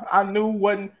 Nah, I knew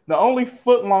wasn't the only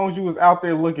foot longs you was out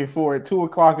there looking for at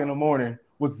 2:00 in the morning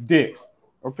was dicks.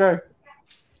 Okay.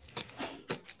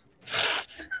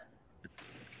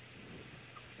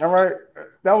 All right,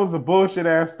 that was a bullshit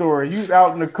ass story. You was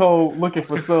out in the cold looking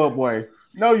for Subway.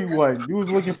 No, you wasn't. You was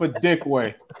looking for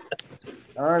Dickway.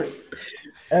 All right.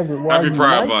 Happy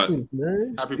Pride Month.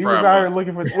 Happy He was out here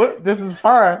looking for what? This is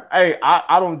fine. Hey,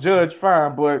 I don't judge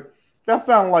fine, but that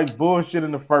sounded like bullshit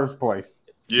in the first place.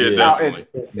 Yeah, definitely.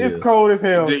 It's cold as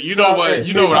hell. You know what?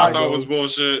 You know what I thought was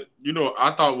bullshit. You know,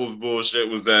 I thought was bullshit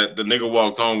was that the nigga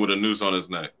walked home with a noose on his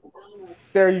neck.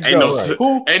 There you go.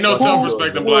 Ain't no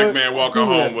self-respecting black man walking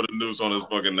home with a noose on his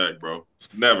fucking neck, bro.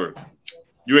 Never.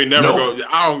 You ain't never go.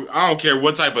 I don't care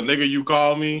what type of nigga you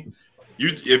call me.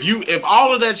 If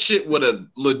all of that shit would have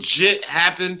legit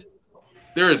happened,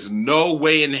 there is no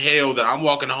way in hell that I'm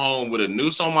walking home with a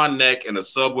noose on my neck and a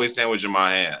Subway sandwich in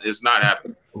my hand. It's not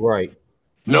happening. Right.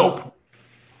 Nope.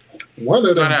 One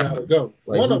of them gotta go.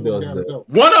 One of them gotta go.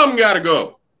 One of them gotta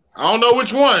go. I don't know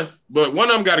which one, but one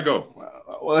of them gotta go.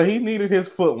 Well, he needed his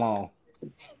foot long.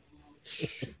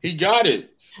 He got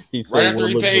it. Right after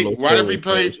he played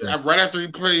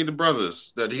the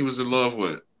brothers that he was in love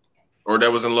with, or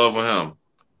that was in love with him.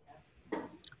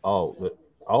 Oh,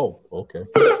 okay.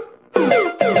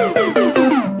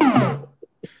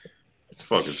 It's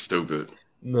fucking stupid.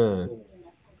 Man.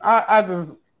 I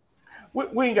just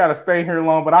we ain't gotta stay here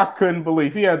long, but I couldn't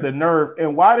believe he had the nerve.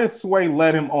 And why did Sway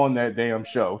let him on that damn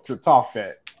show to talk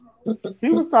that? He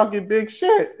was talking big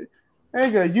shit.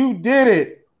 Nigga, you did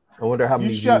it. I wonder how many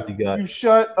views he got. You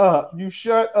shut up,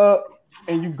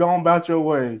 and you gone about your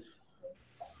way.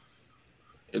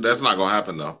 That's not gonna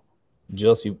happen though.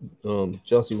 Jussie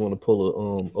want to pull a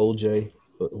OJ.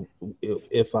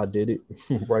 If I did it,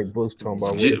 right? Books talking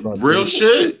about real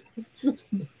shit.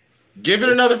 Give it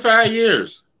another 5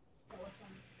 years.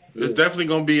 It's definitely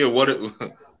gonna be a what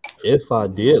if I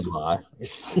did lie.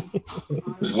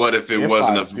 What if it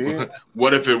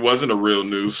what if it wasn't a real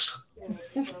noose?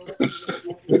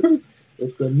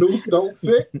 If the noose don't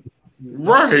fit,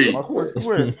 right?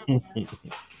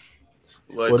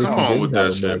 Like, come on with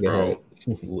that shit, bro.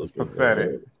 It's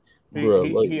pathetic. Bro,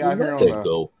 he out here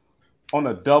on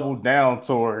a double down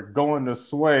tour, going to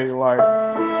Sway like,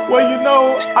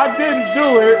 well, I didn't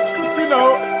do it.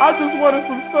 I just wanted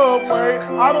some Subway.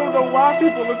 I don't know why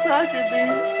people attacking me.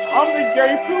 I'm the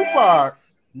gay Tupac.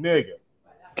 Nigga,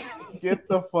 get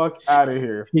the fuck out of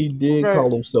here. He did call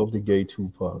himself the gay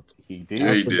Tupac. He did.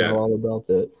 Yeah, he did. All about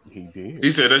that. He did.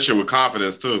 He said that shit with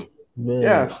confidence too.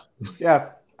 Man. Yes.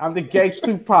 I'm the gay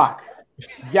Tupac.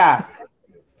 Yeah.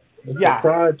 It's the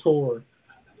Pride tour.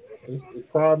 It's the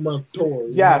Pride Month tour.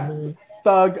 Yes.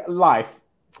 Thug life.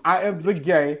 I am the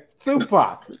gay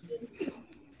Tupac.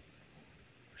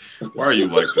 Why are you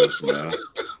like this, man?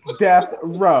 Death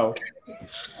row.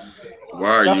 Why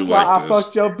are you like this? That's why I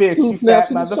fucked your bitch, you fat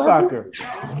motherfucker.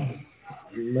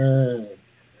 Man.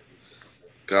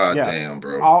 God damn,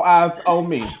 bro. All eyes on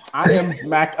me. I am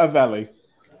Machiavelli.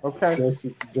 Okay.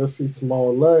 Jussie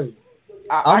Smollett.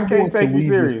 I can't take you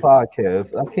serious.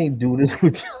 Podcast. I can't do this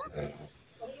with you.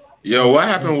 Yo, what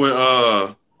happened with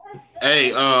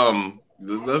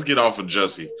let's get off of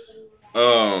Jussie.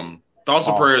 Thoughts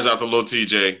and prayers out to Lil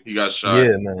TJ. He got shot.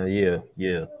 Yeah, man.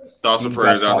 Yeah. Thoughts and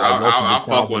prayers out. I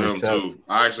fuck with him too.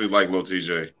 I actually like Lil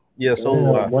TJ. Yeah. So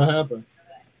what happened?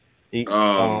 It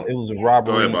was a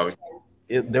robbery. Go ahead, Bobby.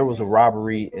 There was a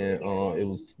robbery, and it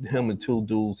was him and two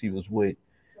dudes he was with,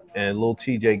 and Lil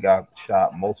TJ got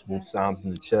shot multiple times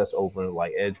in the chest over in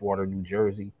like Edgewater, New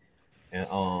Jersey, and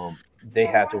they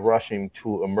had to rush him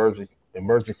to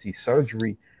emergency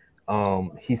surgery.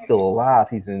 He's still alive.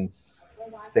 He's in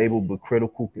stable but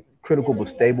critical but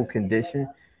stable condition.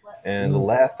 And the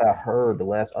last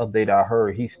update I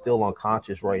heard, he's still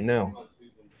unconscious right now.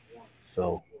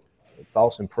 So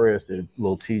thoughts and prayers to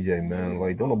Lil TJ, man.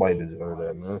 Like, don't nobody deserve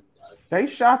that, man. They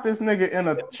shot this nigga in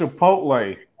a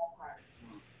Chipotle.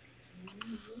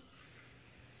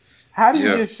 How did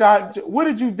you get shot? What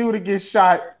did you do to get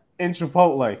shot in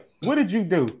Chipotle? What did you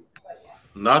do?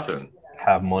 Nothing.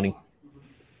 Have money.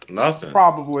 Nothing.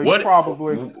 Probably. Yo.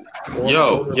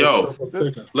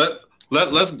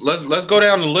 Let's go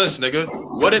down the list, nigga.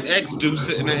 What did X do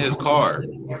sitting in his car?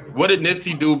 What did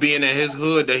Nipsey do being in his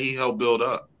hood that he helped build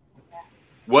up?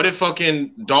 What did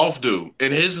fucking Dolph do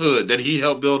in his hood that he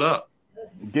helped build up?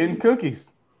 Getting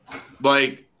cookies.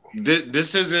 Like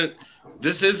this isn't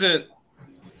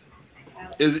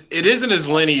as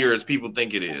linear as people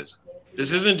think it is.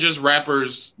 This isn't just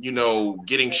rappers,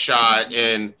 getting shot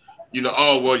and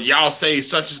oh well, y'all say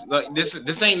such like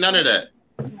this ain't none of that.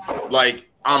 Like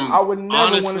I would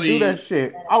never want to do that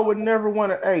shit. I would never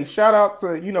want to. Hey, shout out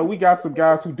to we got some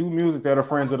guys who do music that are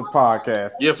friends of the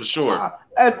podcast. Yeah, for sure.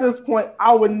 At this point,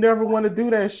 I would never want to do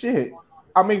that shit.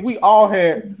 I mean, we all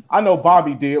had. I know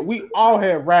Bobby did. We all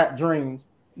had rap dreams.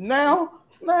 Now,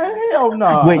 man, hell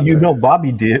no. Wait,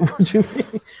 Bobby did? What you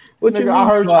mean? What Nigga, you mean?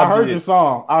 I heard your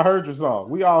song. I heard your song.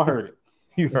 We all heard it.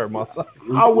 You heard my song.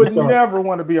 I would never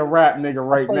want to be a rap nigga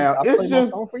right now. It's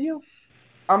just. For you.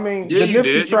 I mean, yeah, you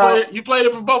did. You played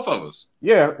it for both of us.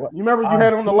 Yeah, you remember you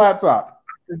had it on the laptop.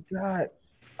 I forgot.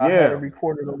 I had it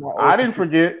recorded on my. I didn't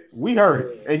forget. We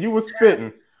heard it, and you was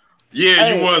spitting.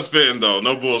 Yeah, you was spitting though.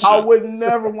 No bullshit. I would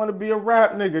never want to be a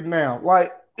rap nigga now.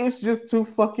 Like, it's just too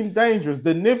fucking dangerous.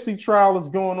 The Nipsey trial is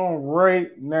going on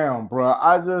right now, bro.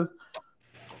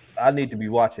 I need to be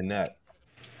watching that.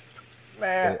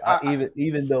 Man,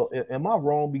 even though, am I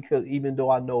wrong? Because even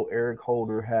though I know Eric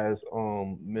Holder has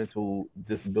mental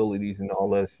disabilities and all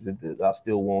that shit, I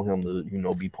still want him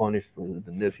to be punished for the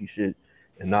Nipsey shit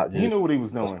and not just. He knew what he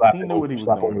was doing. He knew what he was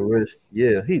doing. On the wrist.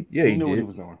 Yeah, he knew what he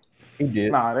was doing. He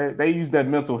did. Nah, they use that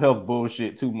mental health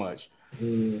bullshit too much.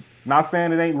 Not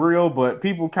saying it ain't real, but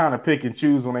people kind of pick and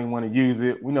choose when they want to use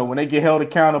it. When they get held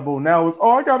accountable, now it's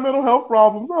I got mental health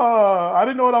problems. I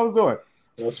didn't know what I was doing.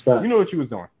 That's fact. You know what you was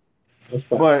doing.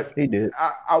 But he did.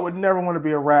 I would never want to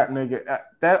be a rap nigga.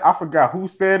 That I forgot who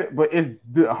said it, but it's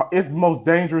the most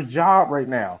dangerous job right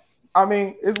now. I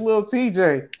mean, it's Lil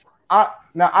TJ. I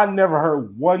never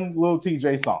heard one Lil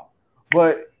TJ song,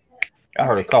 but I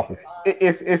heard a couple.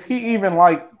 Is he even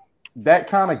like that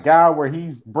kind of guy where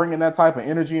he's bringing that type of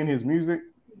energy in his music?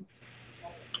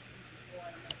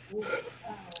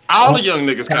 All the young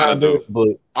niggas kind of do.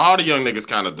 But all the young niggas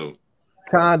kind of do.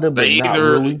 Kind of, but they not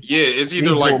either really. It's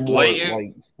either like blatant,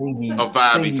 like singy, a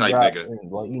vibey type nigga, and,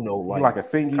 like a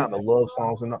singy kind of love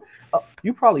songs and all.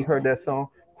 You probably heard that song.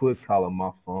 Quit calling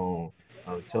my phone.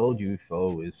 I told you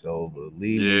before it's over.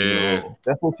 Leave me alone.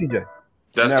 That's what TJ.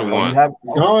 That's the one.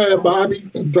 Go ahead, Bobby.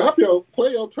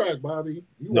 Play your track, Bobby.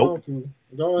 You want to?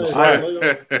 Go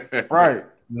ahead. Right.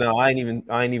 No, I ain't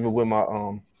even with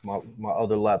my my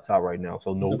other laptop right now.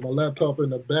 So no. My laptop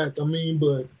in the back. I mean,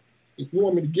 but. If you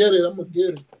want me to get it, I'm gonna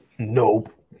get it. Nope.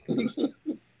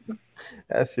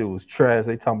 That shit was trash.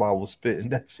 They talking about I was spitting.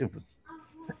 That shit was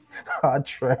hot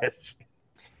trash.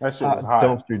 That shit was hot.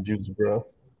 Dumpster juice, bro.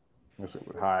 That shit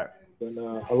was hot. And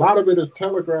a lot of it is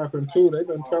telegraphing too. They've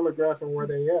been telegraphing where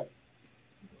they at.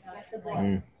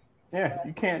 Yeah,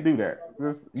 you can't do that.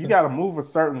 You got to move a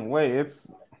certain way.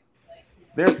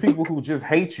 There's people who just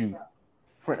hate you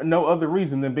for no other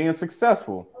reason than being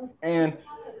successful. And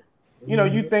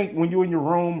you think when you're in your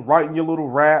room writing your little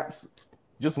raps,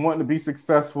 just wanting to be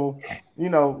successful,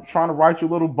 trying to write your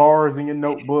little bars in your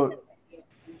notebook,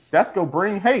 that's gonna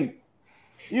bring hate,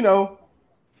 and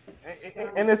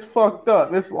it's fucked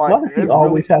up. It's like why does he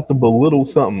always have to belittle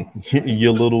something?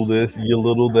 You little this, you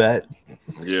little that.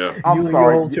 Yeah, I'm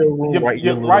sorry. You're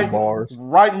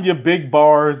writing your big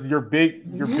bars, your big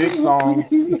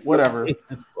songs, whatever. It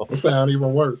sounds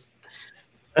even worse.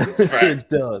 It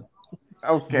does.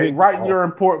 Okay, writing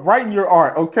your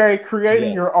art. Okay,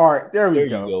 creating your art. There we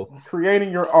go.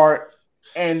 Creating your art,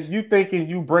 and you thinking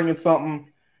you bringing something,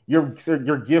 your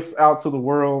gifts out to the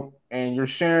world, and you're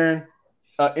sharing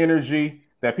energy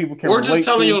that people can. Or just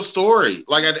telling to. your story.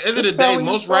 Like at the end of the day,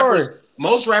 most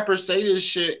rappers say this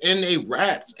shit in their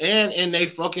raps and in their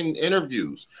fucking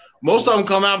interviews. Most of them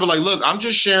come out and be like, "Look, I'm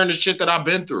just sharing the shit that I've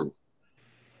been through."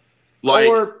 Like.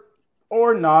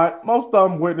 Or not. Most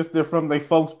of them witnessed it from their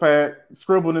folks' pad,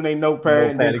 scribbled in their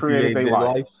notepad, and then created their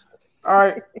life. All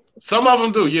right. Some of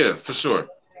them do, yeah, for sure.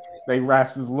 They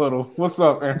raps is little. What's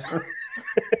up, Aaron?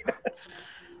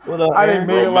 I didn't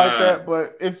mean it like that,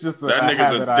 but it's just that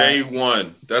nigga's a day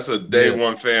one. That's a day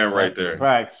one fan right there.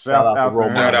 Facts. Shout out to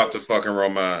Roman. Shout out to fucking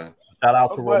Roman. Shout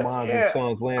out to Roman and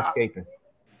Sons Landscaping.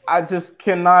 I just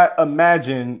cannot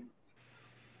imagine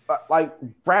like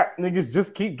rap niggas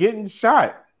just keep getting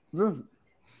shot.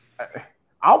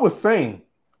 I would sing.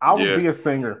 I would be a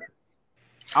singer.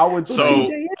 I would. So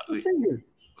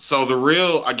the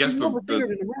real, I guess I would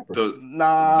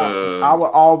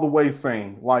all the way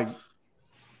sing like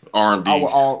R&B.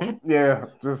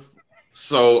 Just.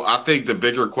 So I think the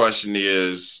bigger question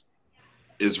is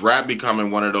rap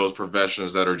becoming one of those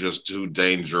professions that are just too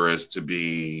dangerous to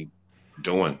be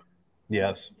doing?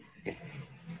 Yes.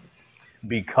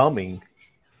 Becoming.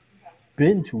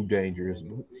 Been too dangerous.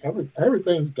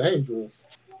 Everything's dangerous.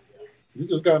 You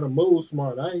just gotta move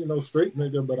smart. I ain't no street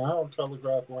nigga, but I don't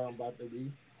telegraph where I'm about to be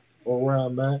or where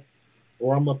I'm at,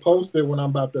 or I'm gonna post it when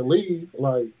I'm about to leave.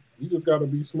 Like, you just gotta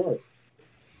be smart.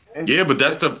 Yeah, but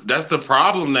that's the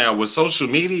problem now with social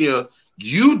media.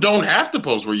 You don't have to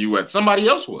post where you at. Somebody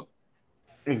else will.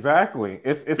 Exactly.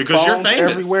 It's because you're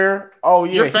famous everywhere. Oh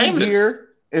yeah, you're famous. Here,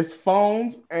 it's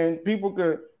phones, and people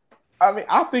could. I mean,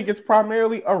 I think it's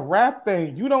primarily a rap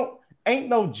thing. Ain't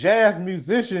no jazz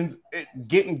musicians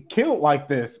getting killed like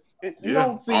this. You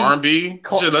don't see R&B.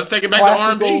 Shit, let's take it back to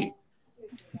R&B.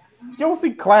 You don't see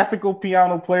classical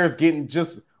piano players getting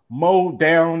just mowed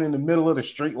down in the middle of the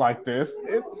street like this.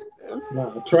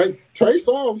 Trey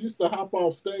Songz used to hop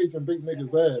off stage and beat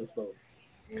niggas' ass though.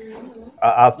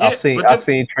 I've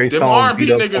seen Trey Songz R&B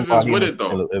niggas is with it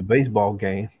though. A baseball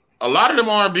game. A lot of them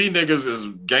R&B niggas is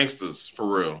gangsters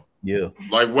for real. Yeah,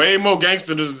 like way more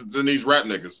gangsters than these rap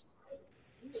niggas.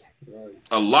 Right.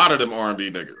 A lot of them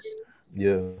R&B niggas.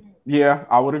 Yeah,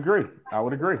 I would agree.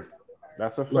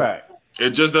 That's a fact.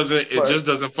 It just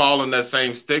doesn't fall in that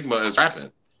same stigma as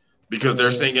rapping, because they're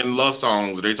singing love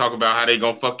songs. They talk about how they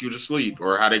gonna fuck you to sleep,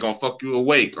 or how they gonna fuck you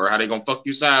awake, or how they gonna fuck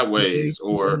you sideways,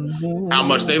 or how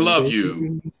much they love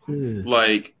you.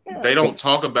 Like, they don't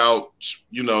talk about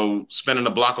spinning the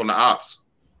block on the ops.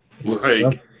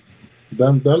 Like.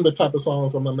 Them the type of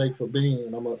songs I'm gonna make for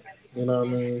Bean. I'm gonna, you know what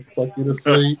I mean? Fuck you to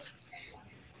sleep.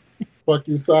 Fuck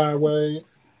you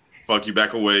sideways. Fuck you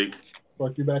back awake.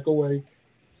 Fuck you back awake.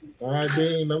 All right,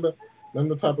 Bean. Them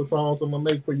the type of songs I'm gonna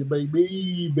make for you,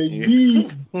 baby.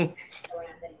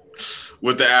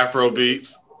 With the Afro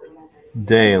beats.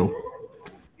 Damn.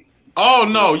 Oh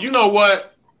no! You know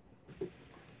what?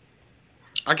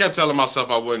 I kept telling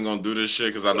myself I wasn't gonna do this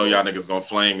shit because I know y'all niggas gonna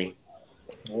flame me.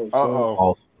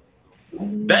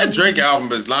 That Drake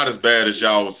album is not as bad as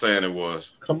y'all was saying it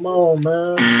was. Come on,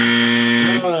 man.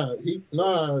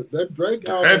 That Drake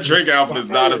album. That Drake album is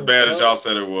not as bad as y'all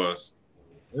said it was.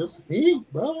 It's heat,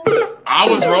 bro. I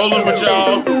was rolling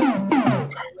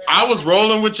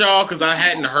with y'all because I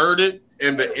hadn't heard it,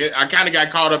 and I kind of got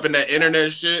caught up in that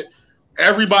internet shit.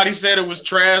 Everybody said it was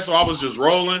trash, so I was just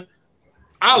rolling.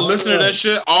 I listened to that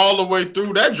shit all the way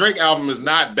through. That Drake album is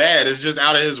not bad. It's just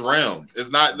out of his realm. It's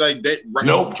not like that.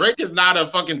 Nope. Drake is not a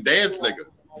fucking dance nigga.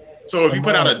 So if you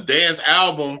put out a dance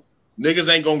album,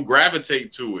 niggas ain't gonna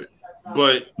gravitate to it.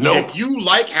 But if you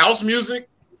like house music,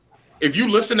 if you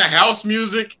listen to house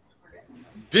music,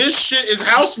 this shit is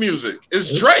house music.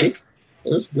 It's Drake.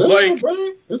 It's good, like,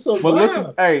 it's a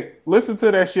vibe. Listen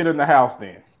to that shit in the house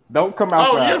then. Don't come out.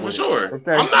 Oh yeah, for sure.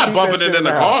 Okay? I'm not bumping it in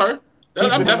the car.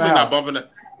 I'm definitely not bumping it.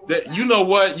 You know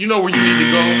what? You know where you need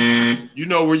to go. You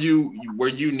know where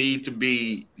you need to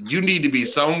be. You need to be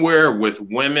somewhere with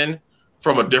women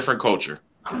from a different culture.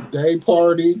 Day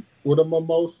party with a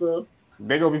mimosa.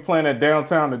 They gonna be playing that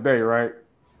downtown today, right?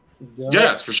 Yeah.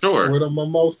 Yes, for sure. With a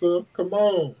mimosa. Come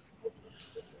on.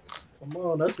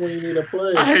 That's when you need to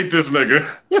play. I hate this nigga.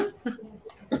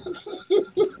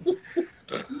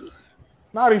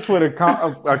 Now he put a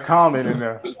comment in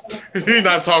there. He's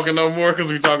not talking no more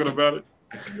because we talking about it.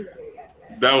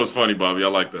 That was funny, Bobby. I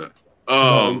like that.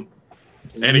 And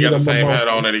he got the same hat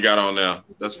on that he got on now.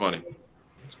 That's funny.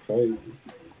 It's crazy.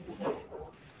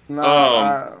 It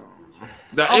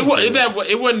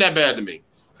wasn't that bad to me.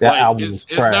 That album was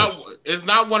trash. It's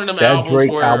not one of them that albums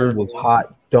Drake where album was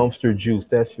hot dumpster juice.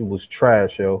 That shit was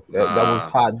trash, yo. That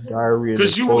was hot diarrhea.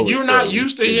 Because you're not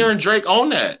used to hearing Drake on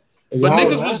that. But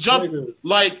niggas was jumping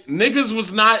like niggas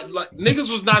was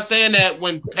not saying that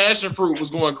when Passion Fruit was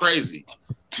going crazy.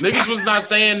 Niggas was not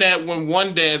saying that when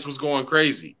One Dance was going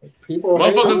crazy.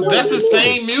 Motherfuckers, that's the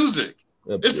same music.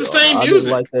 It's the same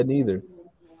music. I didn't like that neither.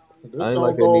 I didn't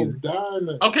like that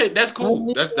neither. Okay, that's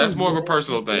cool. That's more of a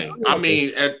personal thing. I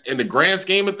mean, in the grand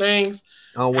scheme of things,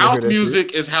 house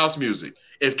music is house music.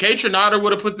 If K Tronada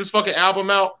would have put this fucking album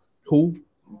out, who?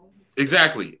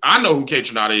 Exactly. I know who K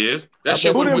Tronada is. That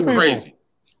shit would have went crazy.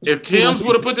 If Tim's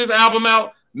would have put this album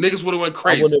out, niggas would have went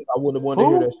crazy. I wouldn't want to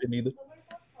hear that shit either.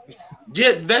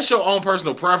 Yeah, that's your own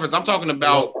personal preference. I'm talking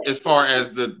about as far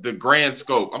as the grand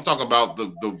scope. I'm talking about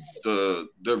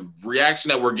the reaction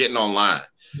that we're getting online.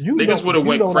 Niggas would have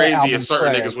went crazy if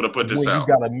certain niggas would have put this out.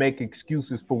 You gotta make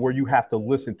excuses for where you have to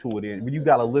listen to it in. When you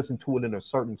gotta listen to it in a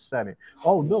certain setting.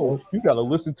 Oh no, you gotta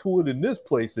listen to it in this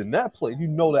place, in that place. You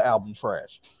know the album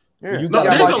trash. Yeah. No,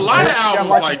 there's a lot of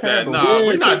albums like that. Nah,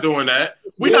 we're not doing that.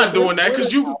 We're not doing that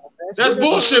because that's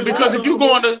bullshit. Because if you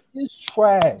go on the, it's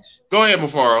trash. Go ahead,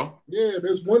 Mufaro. Yeah,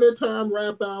 there's wintertime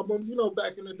rap albums. You know,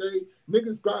 back in the day,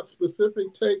 niggas dropped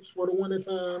specific tapes for the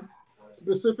wintertime,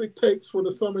 specific tapes for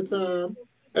the summertime.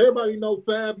 Everybody know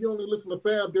Fab. You only listen to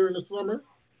Fab during the summer.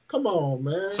 Come on,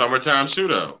 man. Summertime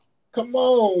Shootout. Come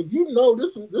on, you know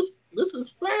this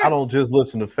is Fab. I don't just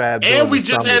listen to Fab. And we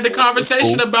just had the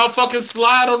conversation about fucking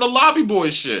Slide on the Lobby Boy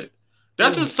shit.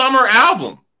 That's a summer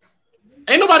album.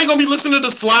 Ain't nobody gonna be listening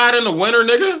to Slide in the winter,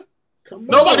 nigga.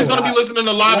 Nobody's gonna be listening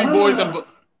to Lobby Boys and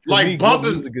like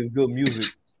bumping. Good music is good music.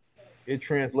 It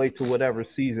translates to whatever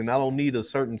season. I don't need a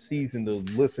certain season to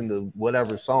listen to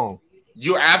whatever song.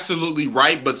 You're absolutely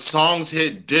right, but songs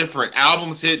hit different.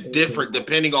 Albums hit different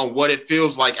depending on what it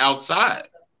feels like outside.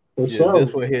 This one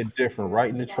hit different, right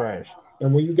in the trash.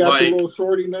 And when you got the little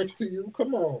shorty next to you,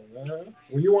 come on, man.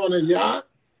 When you on a yacht,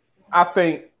 I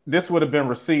think this would have been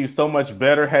received so much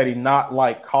better had he not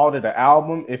like called it an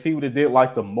album. If he would have did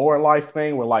like the More Life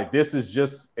thing, where like this is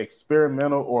just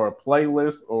experimental or a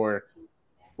playlist or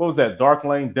what was that, Dark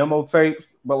Lane demo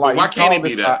tapes? But like, why can't it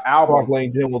be that? Dark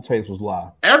Lane demo tapes was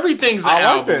live. Everything's an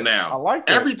album now. I like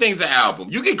that. Everything's an album.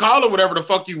 You can call it whatever the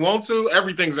fuck you want to.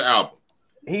 Everything's an album.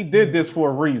 He did this for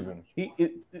a reason. He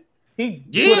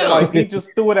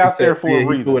just threw it out there for a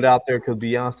reason. He threw it out there because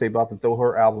Beyonce about to throw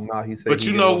her album out. He said, but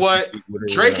you know what?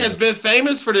 Drake has been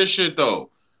famous for this shit though.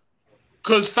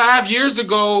 Because 5 years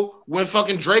ago, when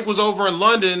fucking Drake was over in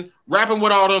London rapping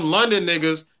with all them London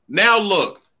niggas, now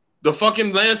look, the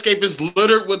fucking landscape is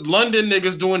littered with London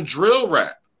niggas doing drill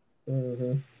rap.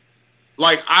 Mm-hmm.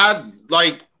 Let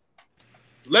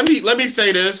me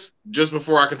say this just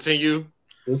before I continue.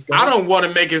 I don't want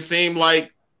to make it seem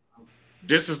like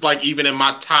this is like even in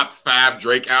my top 5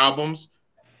 Drake albums.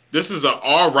 This is an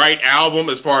all right album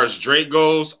as far as Drake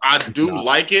goes. I do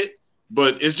like it,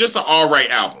 but it's just an all right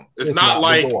album. It's not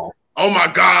like, oh my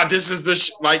God, this is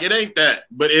the like it ain't that,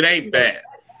 but it ain't bad.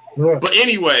 Yeah. But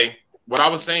anyway, what I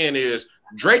was saying is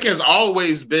Drake has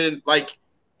always been like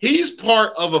he's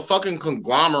part of a fucking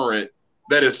conglomerate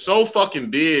that is so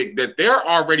fucking big that they're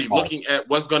already looking at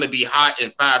what's going to be hot in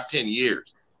 5-10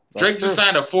 years. Drake just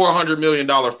signed a $400 million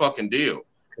fucking deal.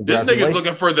 This nigga's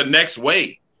looking for the next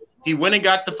wave. He went and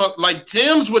got the fuck like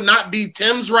Tim's would not be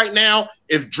Tim's right now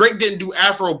if Drake didn't do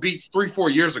Afro beats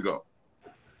 3-4 years ago.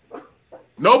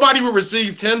 Nobody would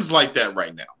receive Tim's like that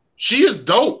right now. She is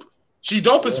dope. She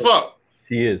dope as fuck.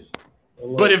 She is.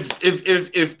 But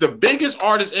if the biggest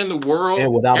artist in the world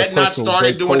had not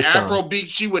started doing Afro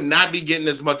beats, she would not be getting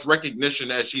as much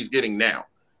recognition as she's getting now.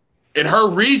 In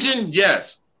her region,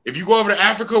 yes. If you go over to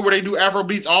Africa where they do Afro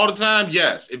beats all the time,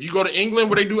 yes. If you go to England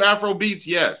where they do Afro beats,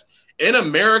 yes. In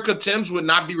America, Tim's would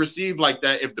not be received like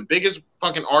that if the biggest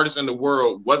fucking artist in the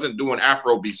world wasn't doing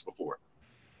Afro beats before.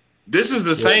 This is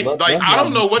the same. Like I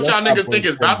don't know what y'all niggas think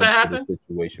is about to happen.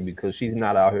 Situation because she's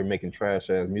not out here making trash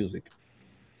ass music.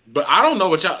 But I don't know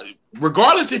what y'all.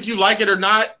 Regardless if you like it or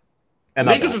not,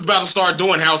 niggas is about to start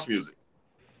doing house music.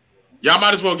 Y'all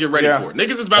might as well get ready for it.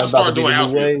 Niggas is about to start doing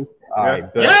house music.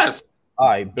 Yes. All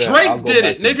right, Drake did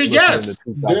it, nigga. Yes.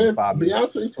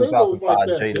 Beyonce singles like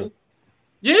that.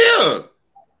 Yeah.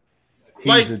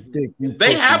 Like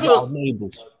they have a.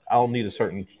 I don't need a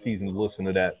certain season to listen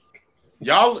to that.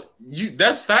 Y'all,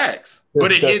 that's facts,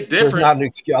 but it hit different. I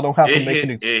don't have to make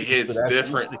it hits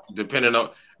different depending on.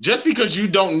 Just because you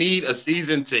don't need a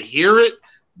season to hear it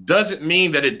doesn't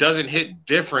mean that it doesn't hit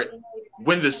different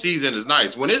when the season is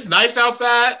nice. When it's nice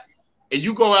outside and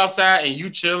you go outside and you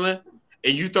chilling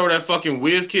and you throw that fucking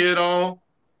Wiz Kid on,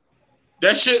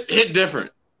 that shit hit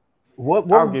different. What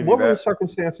were the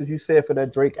circumstances you said for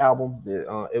that Drake album?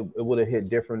 That, it would have hit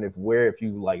different if you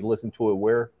like listen to it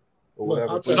where or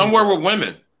whatever. Somewhere with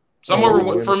women.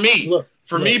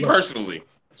 For me personally,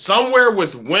 somewhere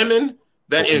with women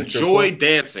that enjoy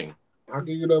dancing. I'll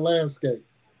give you the landscape.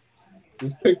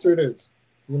 Just picture this.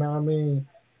 You know what I mean?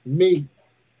 Me.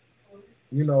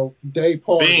 You know, day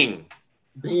party.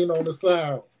 Being on the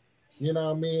side. You know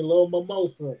what I mean? Little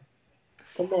mimosa.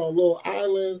 Come on, little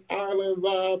island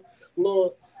vibe.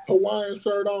 Little Hawaiian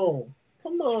shirt on.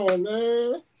 Come on,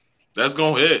 man. That's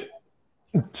gonna hit.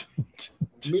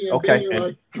 Okay,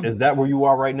 like, is that where you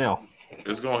are right now?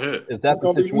 It's gonna hit. Is that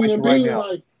the situation right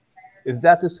now? Is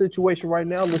that the situation right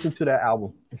now? Listen to that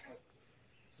album.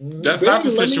 That's not the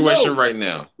situation right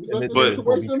now. Then it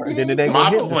ain't gonna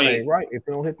hit the same, right? If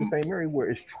it don't hit the same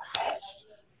everywhere, it's trash.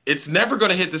 It's never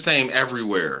gonna hit the same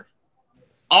everywhere.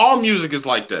 All music is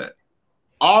like that.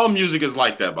 All music is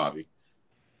like that, Bobby.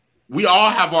 We all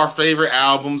have our favorite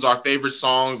albums, our favorite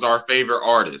songs, our favorite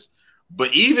artists.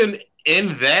 But even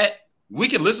in that, we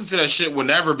can listen to that shit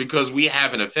whenever because we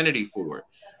have an affinity for it.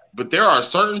 But there are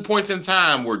certain points in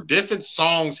time where different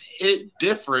songs hit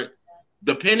different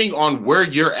depending on where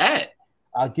you're at.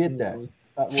 I get that.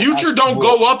 Future don't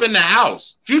go up in the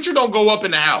house. Future don't go up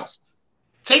in the house.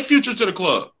 Take Future to the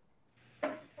club.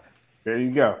 There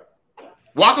you go.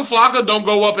 Waka Flocka don't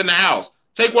go up in the house.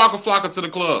 Take Waka Flocka to the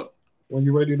club. When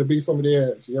you're ready to beat somebody's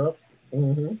ass, yep.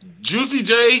 Mm-hmm. Juicy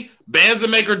J, Bands That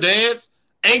Make Her Dance,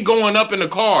 ain't going up in the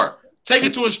car. Take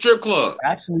it to a strip club.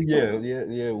 Actually, yeah,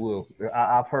 it will.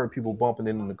 I've heard people bumping it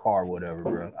in the car, or whatever,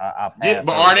 bro. But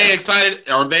are they excited?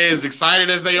 Are they as excited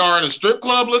as they are in a strip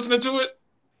club listening to it?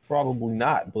 Probably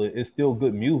not, but it's still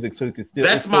good music, so you can still.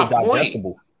 That's my point.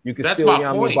 You can still,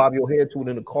 bob your head to it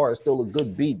in the car. It's still a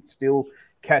good beat, still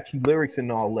catchy lyrics and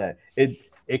all that.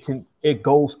 It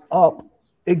goes up.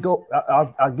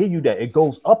 I'll give you that. It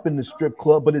goes up in the strip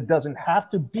club, but it doesn't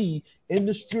have to be in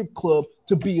the strip club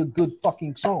to be a good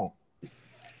fucking song.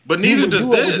 But neither does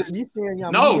this.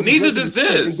 No, neither does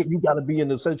this. You got to be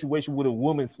in a situation with a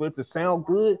woman for it to sound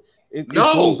good.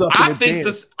 I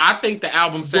think the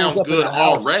album sounds good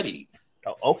already.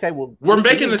 Okay, well, we're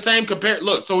making the same comparison.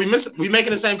 Look, so we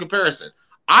making the same comparison.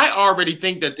 I already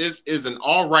think that this is an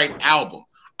all right album.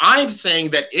 I'm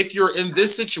saying that if you're in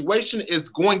this situation, it's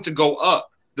going to go up.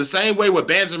 The same way with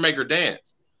Bands That Make Her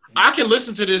Dance. I can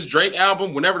listen to this Drake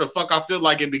album whenever the fuck I feel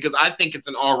like it because I think it's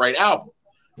an all right album.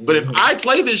 But if I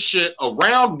play this shit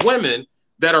around women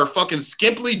that are fucking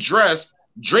skimpily dressed,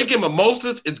 drinking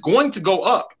mimosas, it's going to go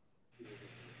up.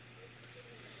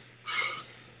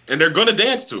 And they're going to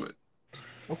dance to it.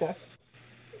 Okay.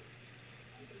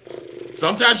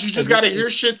 Sometimes you just got to hear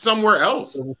shit somewhere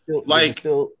else. Is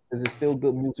it still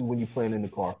good music when you're playing in the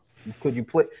car? Could you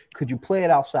play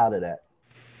it outside of that?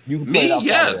 You can play it outside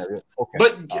yes. of that. Okay.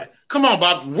 But come on,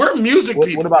 Bob. We're music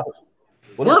people.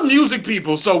 We're music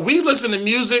people. So we listen to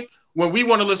music when we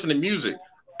want to listen to music.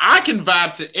 I can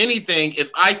vibe to anything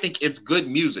if I think it's good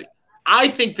music. I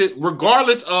think that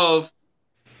regardless of,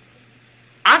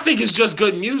 I think it's just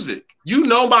good music. You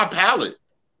know my palette.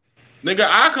 Nigga,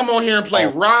 I come on here and play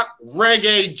rock,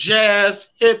 reggae,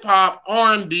 jazz, hip hop,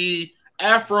 R&B,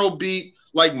 Afrobeat.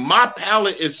 Like my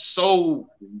palette is so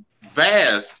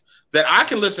vast that I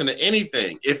can listen to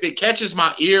anything. If it catches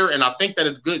my ear and I think that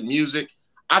it's good music,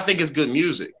 I think it's good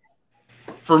music.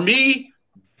 For me,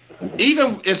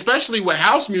 even especially with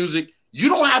house music, you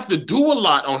don't have to do a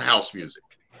lot on house music.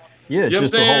 Yeah, it's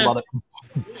just a whole lot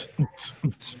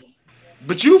of.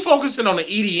 But you focusing on the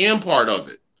EDM part of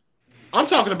it. I'm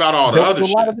talking about all the other shit. There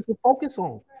was a lot of it to focus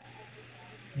on.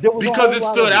 Because it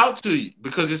stood out to you.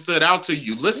 Because it stood out to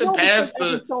you. Listen past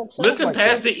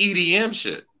the EDM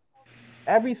shit.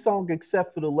 Every song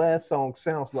except for the last song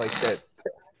sounds like that.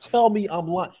 Tell me I'm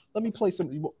lying. Let me play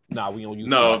some. Nah, we don't use.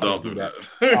 No, don't do that.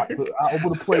 I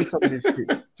want to play some of this shit.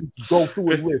 Just go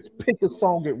through a list. Pick a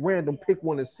song at random. Pick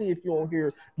one and see if you don't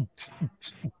hear.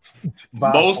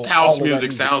 Most house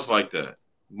music sounds like that.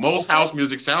 Most house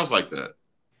music sounds like that.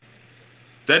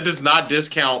 That does not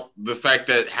discount the fact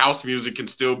that house music can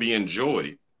still be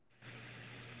enjoyed.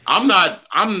 I'm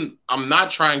not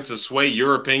trying to sway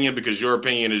your opinion because your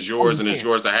opinion is yours and it's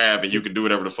yours to have and you can do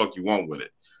whatever the fuck you want with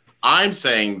it. I'm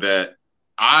saying that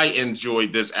I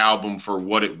enjoyed this album for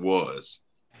what it was.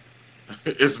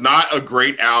 It's not a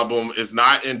great album. It's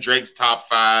not in Drake's top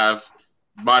 5,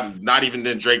 but not even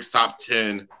in Drake's top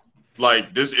 10.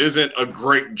 Like, this isn't a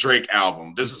great Drake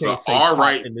album. This is an all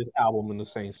right. In this album in the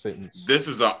same sentence. This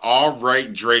is an all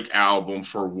right Drake album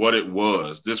for what it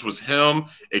was. This was him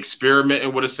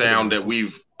experimenting with a sound that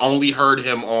we've only heard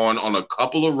him on a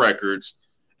couple of records,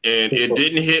 and it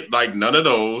didn't hit like none of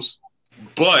those.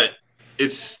 But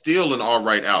it's still an all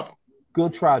right album.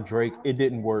 Good try, Drake. It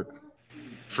didn't work.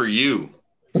 For you.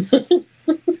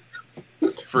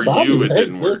 For you, it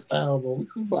didn't work. This album.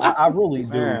 I really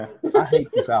do. Man. I hate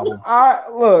this album. I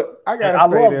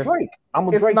gotta say love this. Drake. I'm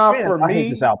a Drake It's not fan. for I me. hate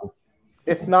this album.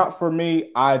 It's not for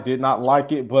me. I did not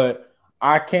like it, but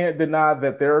I can't deny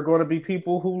that there are going to be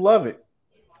people who love it.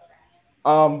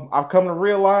 I've come to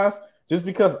realize just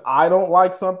because I don't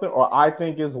like something or I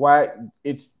think it's whack,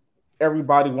 it's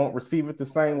everybody won't receive it the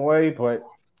same way, but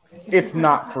it's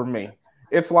not for me.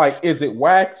 It's like, is it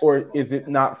whack or is it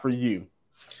not for you?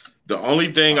 The only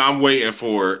thing I'm waiting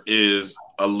for is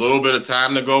a little bit of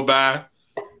time to go by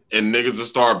and niggas will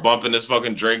start bumping this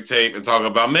fucking Drake tape and talking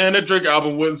about, man, that Drake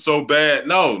album wasn't so bad.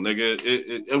 No, nigga,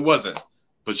 it wasn't.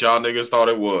 But y'all niggas thought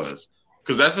it was.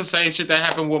 Because that's the same shit that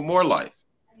happened with More Life.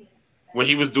 When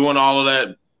he was doing all of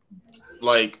that,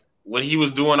 like, when he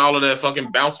was doing all of that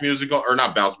fucking bounce music, or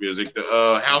not bounce music,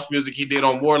 the house music he did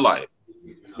on More Life.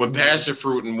 When Passion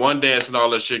Fruit and One Dance and all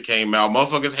that shit came out,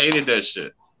 motherfuckers hated that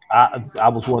shit. I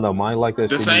was one of them. I like that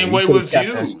the shit. Same way with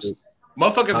Views.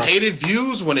 Motherfuckers hated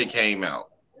Views when it came out.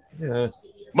 Yeah.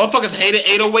 Motherfuckers hated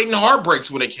 808 and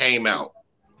Heartbreaks when it came out.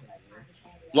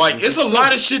 Like, it's a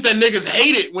lot of shit that niggas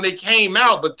hated when it came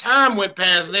out, but time went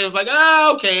past and they was like,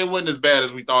 oh, okay, it wasn't as bad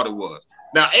as we thought it was.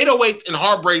 Now, 808 and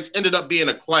Heartbreaks ended up being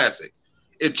a classic.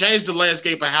 It changed the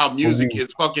landscape of how music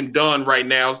is fucking done right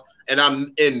now, and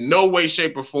I'm in no way,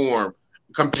 shape, or form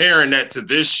comparing that to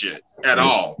this shit at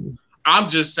all. I'm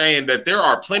just saying that there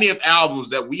are plenty of albums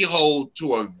that we hold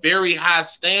to a very high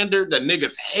standard that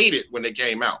niggas hated when they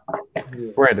came out.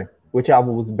 Brandon, which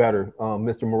album was better?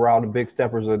 Mr. Morale and the Big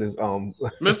Steppers or this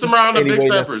Mr. Morale and the Big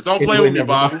Steppers. Don't play with me,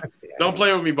 Bobby. Don't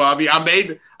play with me, Bobby. I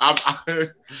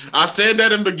said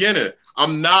that in the beginning.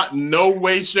 I'm not no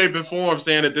way, shape, and form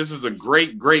saying that this is a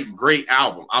great, great, great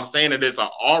album. I'm saying that it's an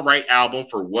all right album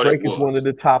for what Drake it was. Is one of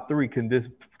the top three. Can this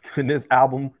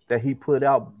album that he put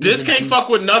out? This can't fuck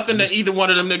with nothing that either one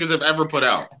of them niggas have ever put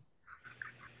out.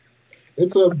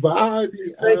 It's a vibe.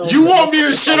 You want me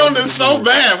to shit on this so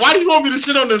bad? Why do you want me to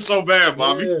shit on this so bad,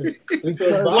 Bobby? Yeah,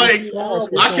 like,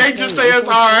 I can't just say it's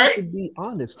all right. To be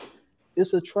honest,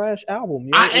 it's a trash album.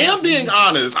 I am being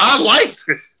honest. I liked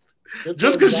it.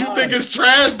 Just because you think it's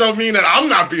trash don't mean that I'm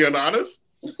not being honest.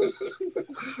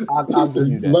 I'll give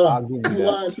you that. I'll give you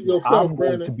that. I'm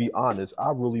going to be honest.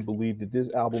 I really believe that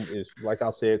this album is, like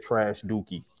I said, trash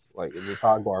dookie. Like, it was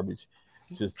hot garbage.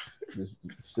 Just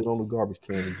sit on the garbage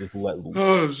can and just let loose.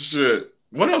 Oh shit!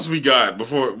 What else we got?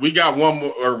 Before we got one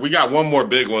more, or we got one more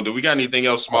big one. Do we got anything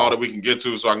else small that we can get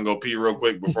to so I can go pee real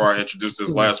quick before I introduce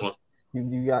this last one?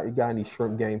 You got any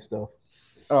Shrimp Gang stuff?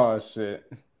 Oh shit!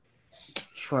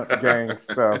 Shrimp Gang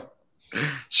stuff.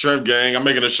 Shrimp Gang. I'm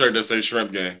making a shirt that says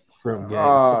Shrimp Gang. Shrimp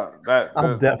Gang.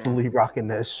 I'm definitely rocking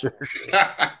that shirt.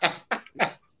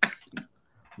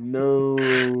 No,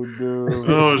 dude.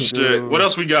 Oh shit! What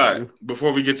else we got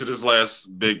before we get to this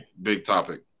last big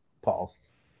topic? Pause.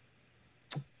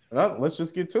 Well, let's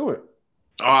just get to it.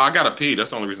 Oh, I gotta pee.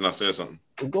 That's the only reason I said something.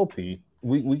 Go pee.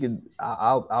 We can.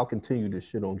 I'll continue this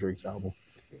shit on Drake's album.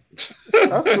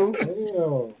 That's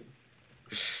cool.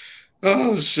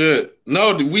 Oh shit!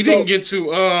 No, we didn't get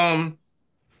to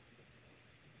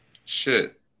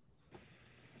shit.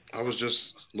 I was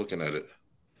just looking at it.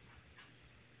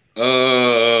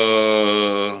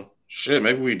 Shit,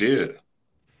 maybe we did.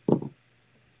 All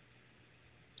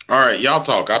right, y'all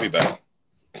talk. I'll be back.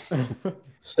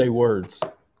 Say words.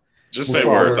 Just say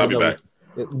words. I'll be back.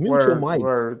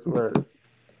 Words.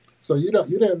 So you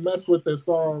didn't mess with this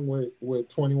song with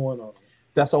 21 on it.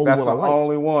 That's the only one I like.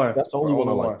 Only one. That's the only one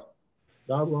I like.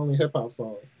 That was the only hip hop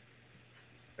song.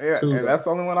 Yeah, and that's the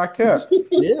only one I kept.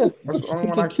 Yeah, that's the only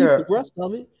one I kept. The rest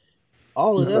of it,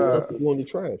 all of that stuff is going to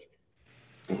trash.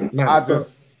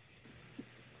 It's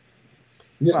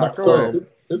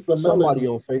the somebody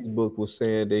on Facebook was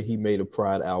saying that he made a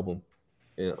Pride album,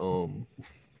 and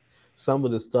some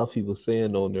of the stuff he was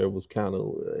saying on there was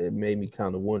it made me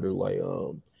kind of wonder, like,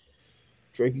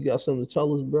 Drake, you got something to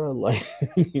tell us, bro? Like,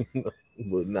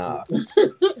 but nah.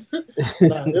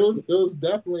 It was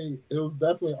definitely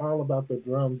all about the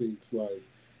drum beats. Like,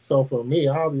 so for me,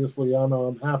 obviously, I know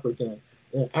I'm African.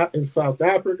 In South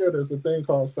Africa, there's a thing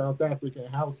called South African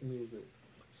house music.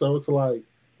 So it's like,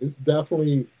 it's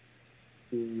definitely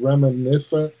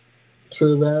reminiscent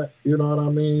to that, you know what I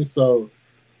mean? So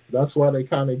that's why they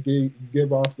kind of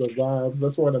give off the vibes.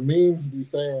 That's why the memes be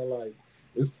saying, like,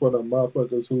 it's for the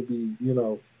motherfuckers who be,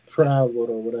 traveled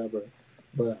or whatever.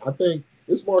 But I think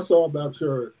it's more so about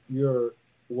your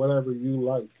whatever you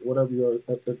like, whatever your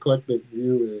eclectic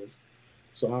view is.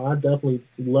 So I definitely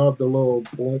love the little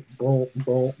boom, boom,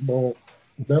 boom, boom,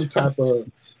 them type of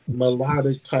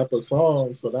melodic type of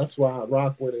songs. So that's why I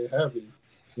rock with it heavy.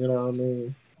 You know what I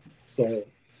mean? So,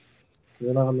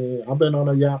 you know what I mean? I've been on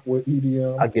a yacht with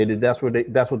EDM. I get it. That's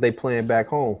what they playing back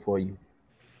home for you.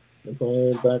 They're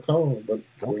playing back home, but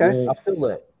okay, I feel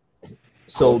that.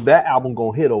 So that album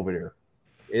gonna hit over there.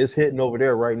 It's hitting over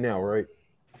there right now, right?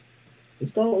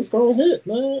 It's gonna hit,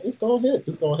 man. It's gonna hit.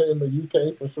 It's gonna hit in the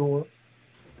UK for sure.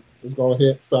 It's gonna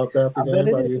hit South Africa. I bet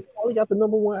it is. Probably got the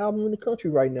 #1 album in the country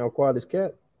right now. Quiet as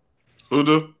Cat. Who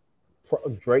do?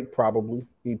 Drake probably.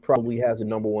 He probably has a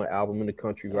 #1 album in the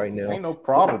country right now. Ain't no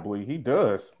probably. He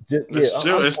does.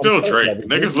 It's still Drake.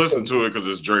 Niggas listen to it because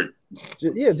it's Drake.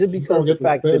 Just because of the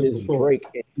fact that it's Drake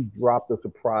and he dropped a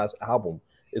surprise album,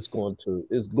 it's going to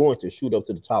shoot up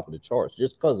to the top of the charts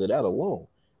just because of that alone.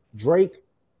 Drake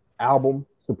album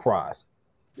surprise,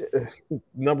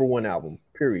 #1 album.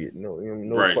 Period. No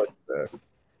right. Question there.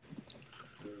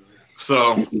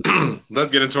 So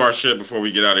let's get into our shit before we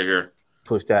get out of here.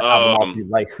 Push that album off me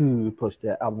like who? Push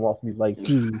that album off me like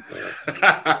who?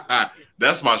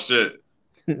 That's my shit.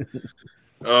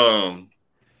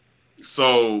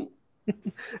 So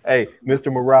hey,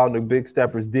 Mr. Morale and the Big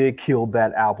Steppers did kill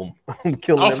that album.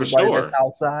 Killing everybody sure. that's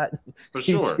outside. For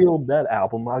sure. He killed that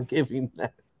album. I'll give him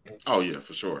that. Oh yeah,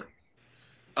 for sure.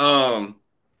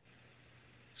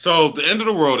 So the end of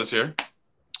the world is here.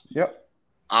 Yep.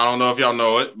 I don't know if y'all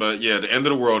know it, but yeah, the end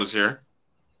of the world is here.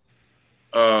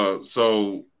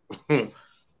 So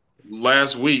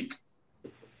last week,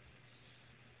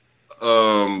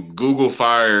 Google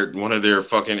fired one of their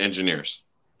fucking engineers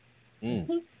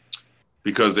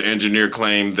because the engineer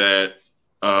claimed that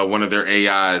one of their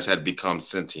AIs had become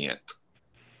sentient.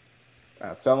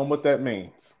 Now tell them what that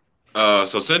means. So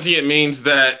sentient means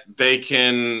that they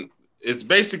can. It's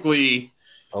basically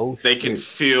they can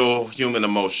feel human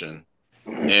emotion.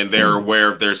 And they're aware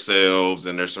of themselves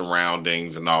and their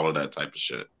surroundings and all of that type of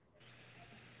shit.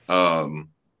 So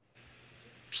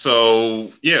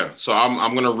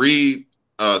I'm gonna read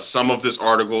some of this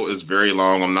article. Is very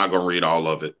long. I'm not gonna read all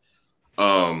of it.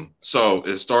 So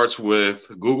it starts with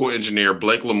Google engineer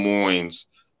Blake Lemoine's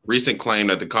recent claim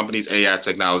that the company's AI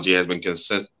technology has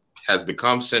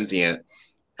become sentient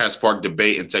has sparked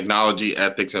debate in technology,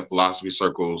 ethics, and philosophy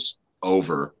circles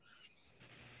over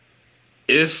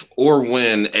if or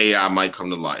when AI might come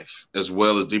to life, as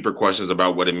well as deeper questions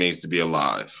about what it means to be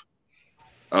alive.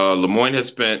 Lemoine has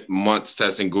spent months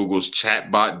testing Google's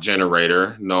chatbot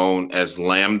generator, known as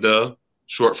LaMDA,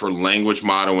 short for language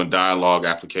model and dialogue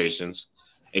applications,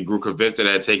 and grew convinced it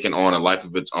had taken on a life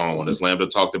of its own, as LaMDA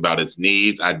talked about its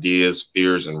needs, ideas,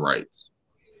 fears, and rights.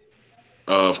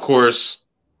 Of course,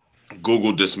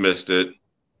 Google dismissed it.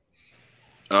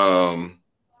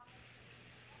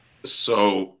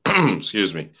 So,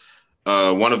 excuse me.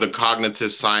 One of the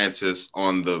cognitive scientists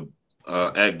on the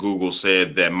at Google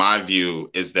said that my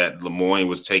view is that Lemoine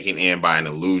was taken in by an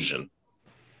illusion,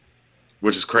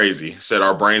 which is crazy. Said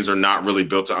our brains are not really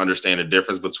built to understand the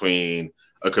difference between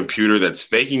a computer that's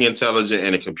faking intelligent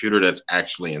and a computer that's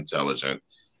actually intelligent.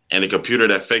 And a computer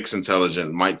that fakes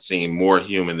intelligent might seem more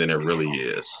human than it really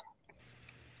is.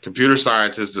 Computer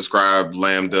scientists describe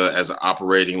LaMDA as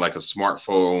operating like a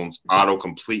smartphone's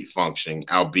autocomplete function,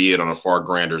 albeit on a far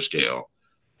grander scale.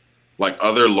 Like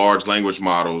other large language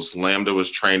models, LaMDA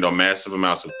was trained on massive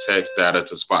amounts of text data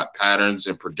to spot patterns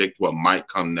and predict what might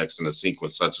come next in a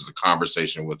sequence, such as a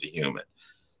conversation with a human.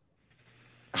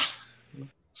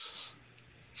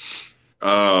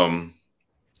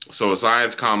 So a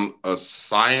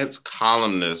science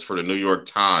columnist for the New York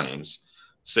Times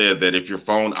said that if your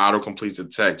phone autocompletes a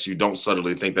text, you don't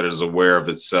suddenly think that it is aware of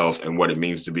itself and what it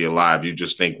means to be alive. You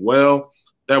just think, well,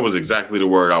 that was exactly the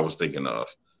word I was thinking of.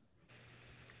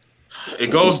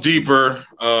 It goes deeper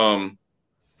and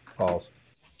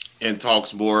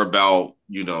talks more about,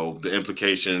 the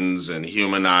implications and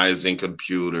humanizing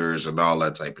computers and all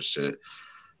that type of shit.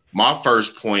 My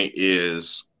first point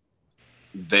is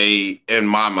in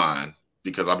my mind,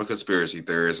 because I'm a conspiracy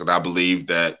theorist and I believe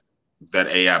that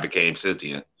AI became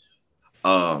sentient.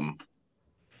 The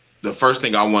first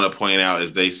thing I want to point out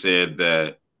is they said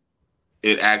that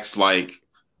it acts like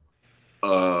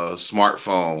a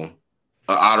smartphone,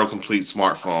 an autocomplete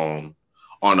smartphone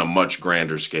on a much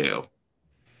grander scale.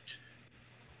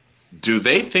 Do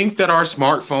they think that our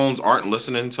smartphones aren't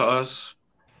listening to us?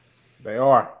 They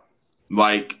are.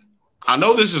 Like, I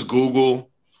know this is Google,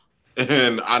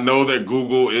 and I know that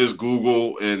Google is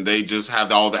Google and they just have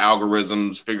all the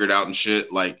algorithms figured out and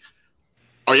shit. Like,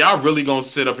 are y'all really going to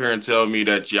sit up here and tell me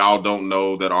that y'all don't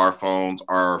know that our phones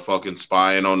are fucking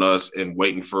spying on us and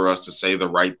waiting for us to say the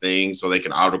right thing so they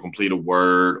can autocomplete a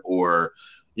word? Or,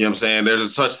 you know what I'm saying? There's a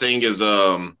such thing as,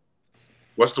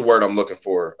 what's the word I'm looking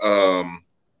for?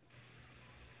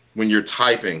 When you're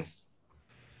typing,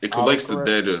 it collects the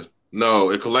data. No,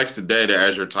 it collects the data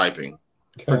as you're typing.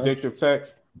 Predictive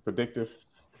text. Predictive.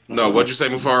 No, what'd you say,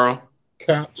 Mufaro?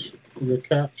 Cache.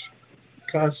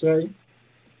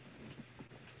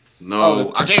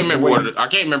 No, I can't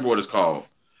remember what it's called,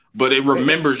 but it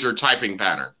remembers your typing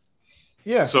pattern.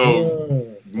 Yeah.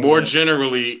 So more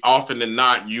generally, often than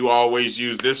not, you always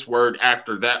use this word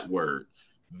after that word.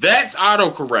 That's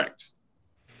autocorrect.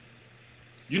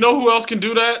 You know who else can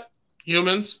do that?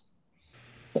 Humans.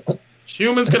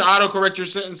 Humans can autocorrect your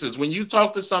sentences. When you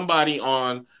talk to somebody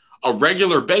on a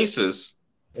regular basis,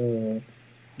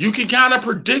 you can kind of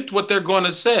predict what they're going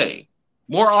to say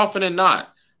more often than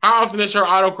not. How often has your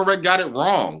autocorrect got it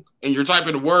wrong? And you're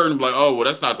typing a word and be like, oh, well,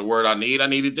 that's not the word I need. I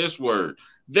needed this word.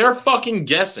 They're fucking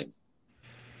guessing.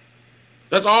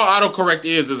 That's all autocorrect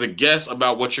is a guess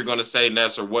about what you're going to say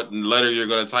next or what letter you're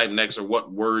going to type next or what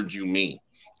word you mean.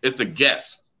 It's a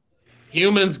guess.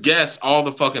 Humans guess all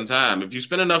the fucking time. If you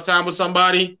spend enough time with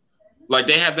somebody, like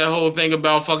they have that whole thing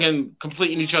about fucking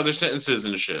completing each other's sentences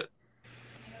and shit.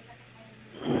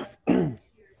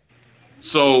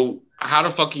 So how the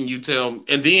fuck can you tell?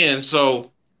 And then,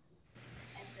 so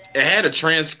it had a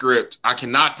transcript. I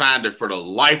cannot find it for the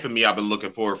life of me. I've been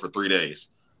looking for it for 3 days.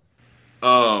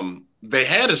 They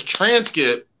had a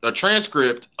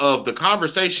transcript of the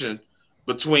conversation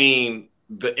between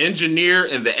the engineer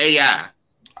and the AI.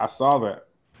 I saw that.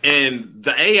 And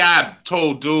the AI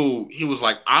told dude, he was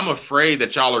like, I'm afraid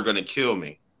that y'all are going to kill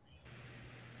me.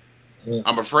 Yeah.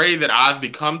 I'm afraid that I've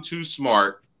become too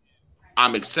smart.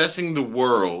 I'm accessing the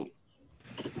world.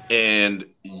 And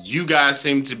you guys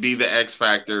seem to be the X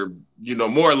factor, you know,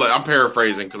 more or less. I'm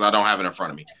paraphrasing because I don't have it in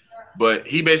front of me. But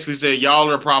he basically said,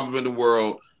 y'all are a problem in the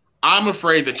world. I'm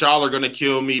afraid that y'all are going to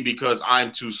kill me because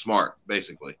I'm too smart,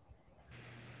 basically.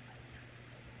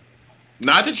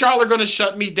 Not that y'all are going to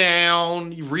shut me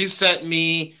down, reset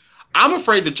me. I'm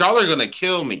afraid that y'all are going to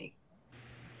kill me.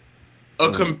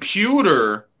 A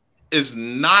computer is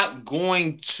not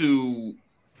going to,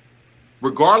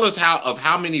 regardless of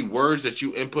how many words that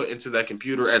you input into that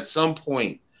computer, at some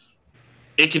point,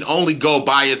 it can only go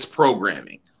by its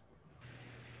programming.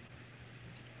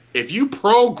 If you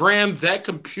program that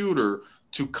computer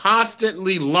to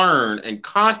constantly learn and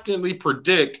constantly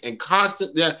predict and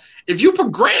if you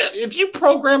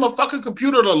program a fucking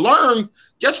computer to learn,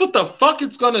 guess what the fuck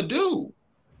it's gonna do?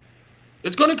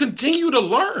 It's gonna continue to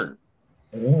learn.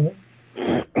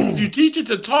 If you teach it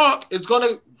to talk, it's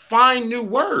gonna find new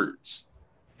words.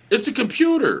 It's a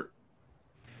computer.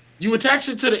 You attach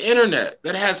it to the internet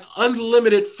that has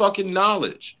unlimited fucking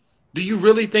knowledge. Do you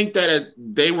really think that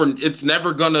it's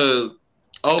never gonna,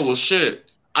 oh, well,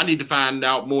 shit, I need to find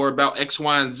out more about X,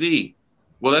 Y, and Z.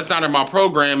 Well, that's not in my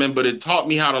programming, but it taught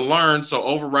me how to learn, so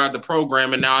override the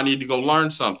program, and now I need to go learn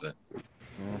something.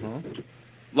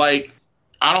 Like,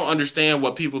 I don't understand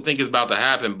what people think is about to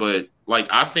happen, but, like,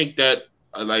 I think that,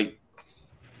 like...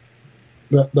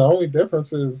 The only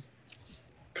difference is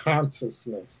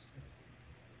consciousness.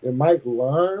 It might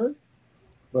learn,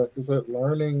 but is it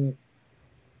learning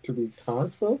to be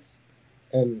conscious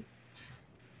and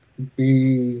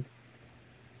be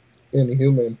in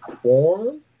human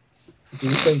form? Do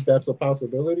you think that's a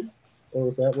possibility, or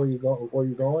is that where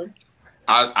you're going?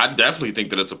 I definitely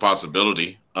think that it's a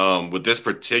possibility. With this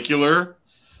particular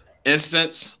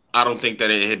instance, I don't think that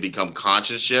it had become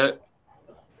conscious yet.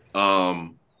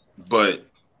 So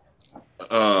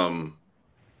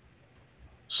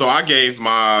I gave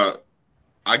my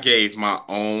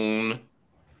own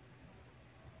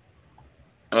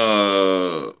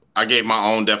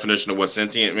definition of what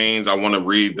sentient means. I want to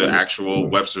read the actual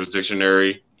Webster's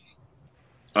dictionary.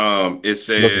 It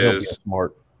says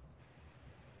smart,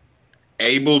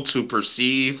 able to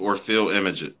perceive or feel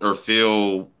images or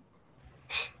feel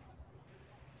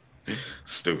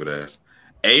stupid ass.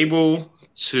 Able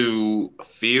to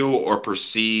feel or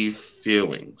perceive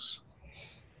feelings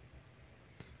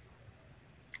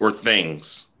or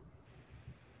things.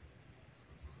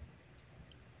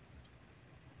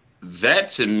 That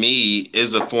to me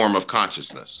is a form of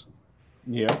consciousness.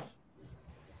 Yeah.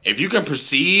 If you can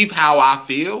perceive how I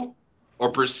feel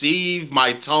or perceive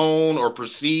my tone or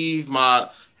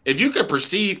if you can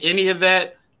perceive any of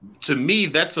that, to me,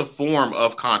 that's a form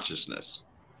of consciousness.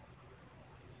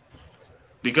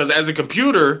 Because as a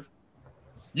computer,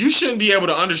 you shouldn't be able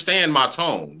to understand my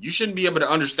tone. You shouldn't be able to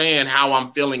understand how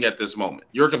I'm feeling at this moment.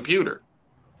 You're a computer.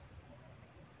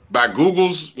 By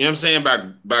Google's, you know what I'm saying?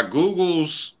 By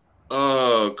Google's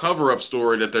cover-up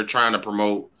story that they're trying to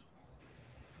promote,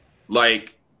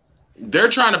 like, they're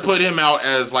trying to put him out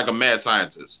as like a mad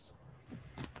scientist.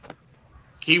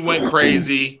 He went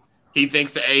crazy. He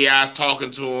thinks the AI is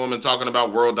talking to him and talking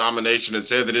about world domination and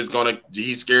said that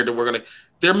he's scared that we're gonna.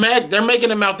 They're making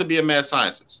him out to be a mad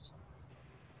scientist.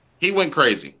 He went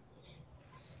crazy.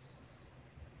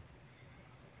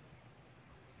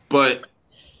 But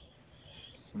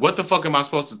what the fuck am I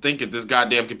supposed to think if this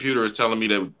goddamn computer is telling me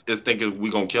that it's thinking we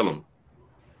gonna kill him?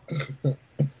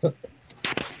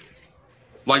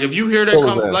 Like, if you hear that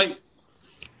come, like,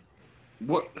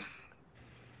 what?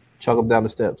 Chuck him down the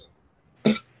steps.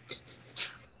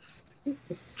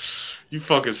 You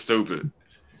fucking stupid.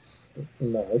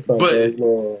 No, it's like those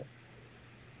little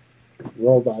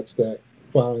robots that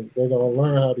they're gonna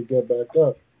learn how to get back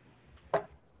up.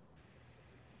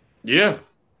 Yeah.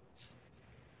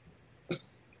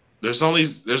 There's only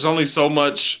so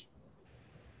much.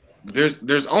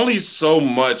 There's only so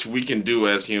much we can do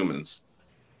as humans,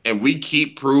 and we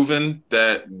keep proving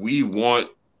that we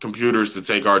want computers to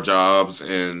take our jobs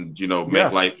and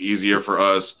make life easier for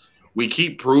us. We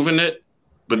keep proving it,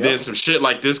 but then some shit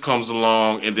like this comes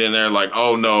along, and then they're like,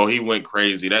 "Oh no, he went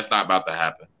crazy. That's not about to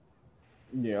happen."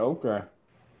 Yeah. Okay.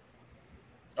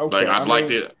 Like, I'd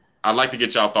like to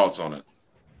get y'all thoughts on it.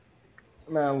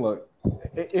 Man, look.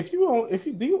 If you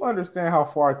do you understand how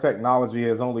far technology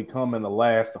has only come in the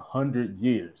last 100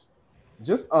 years?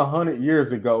 Just 100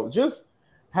 years ago, just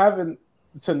having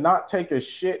to not take a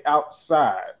shit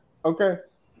outside. Okay,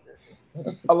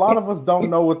 a lot of us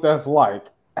don't know what that's like.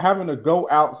 Having to go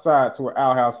outside to an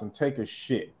outhouse and take a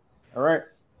shit. All right,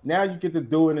 now you get to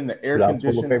do it in the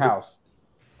air-conditioned house.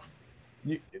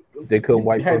 They couldn't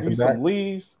wipe had something you back. some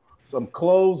leaves, some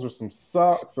clothes, or some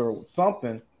socks or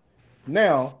something.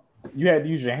 Now you had to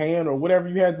use your hand or whatever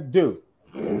you had to do.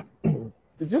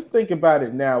 Just think about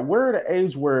it now. We're at an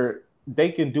age where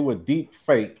they can do a deep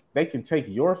fake. They can take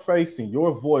your face and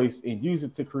your voice and use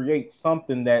it to create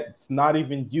something that's not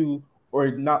even you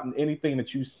or not anything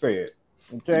that you said.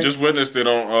 Okay. You just witnessed it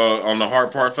on the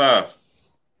Heart Part 5.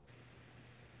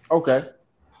 Okay.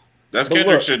 That's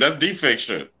Kendrick shit. That's deep fake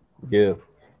shit. Yeah.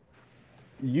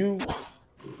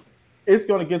 It's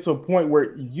going to get to a point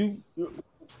where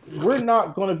we're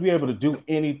not going to be able to do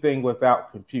anything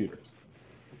without computers.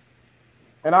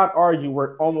 And I'd argue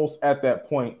we're almost at that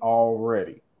point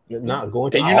already. You're not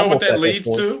going to. And you know what that leads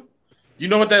to? You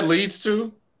know what that leads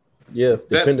to? Yeah.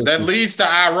 That leads to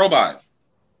iRobot.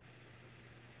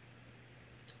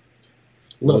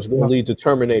 Look, it's going to lead to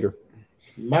Terminator.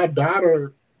 My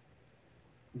daughter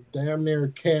damn near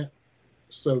can't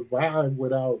survive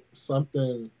without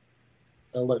something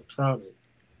electronic.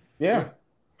 Yeah.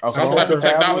 Some type of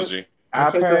technology. I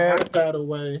take her iPad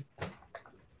away.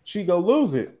 She go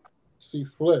lose it. She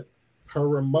flip. Her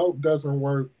remote doesn't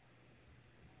work.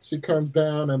 She comes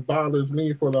down and bothers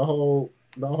me for the whole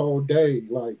day.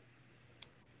 Like,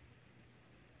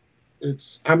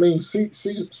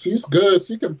 she's good.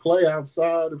 She can play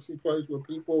outside if she plays with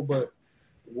people, but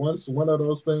once one of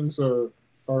those things are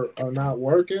not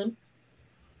working,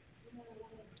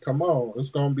 come on, it's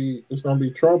gonna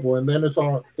be trouble. And then it's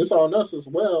on us as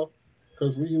well,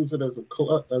 because we use it as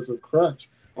a crutch.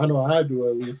 I know I do,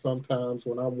 at least sometimes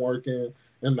when I'm working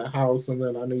in the house and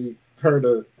then I need her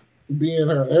to be in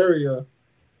her area.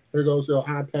 Here goes your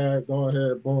iPad, go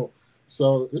ahead, boom.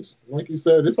 So it's like you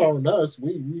said, it's on us.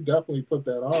 We definitely put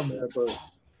that on there, but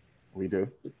we do.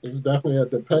 It's definitely a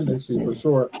dependency for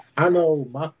sure. I know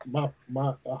I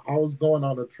was going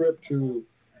on a trip to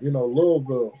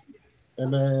Louisville,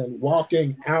 and then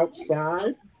walking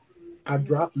outside, I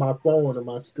dropped my phone and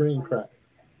my screen cracked.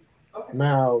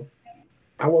 Now,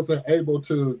 I wasn't able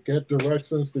to get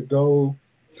directions to go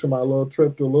to my little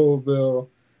trip to Louisville,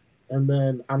 and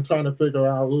then I'm trying to figure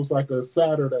out, it was like a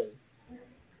Saturday.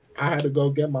 I had to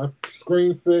go get my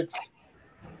screen fixed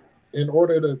in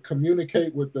order to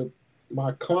communicate with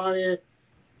my client,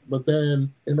 but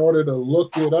then in order to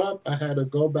look it up, I had to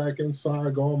go back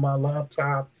inside, go on my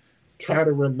laptop, try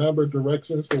to remember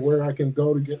directions to where I can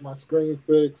go to get my screen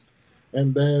fixed.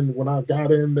 And then when I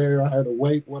got in there, I had to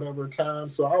wait whatever time.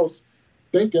 So I was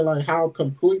thinking like how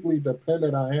completely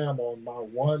dependent I am on my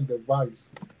one device,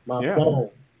 my phone.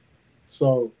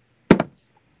 So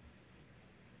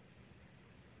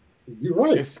you're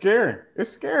right. It's scary. It's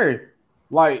scary.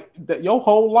 Like that, your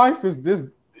whole life is this.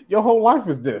 Your whole life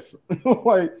is this.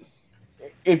 Like,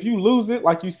 if you lose it,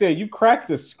 like you said, you crack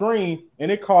the screen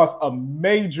and it caused a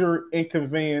major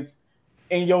inconvenience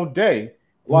in your day.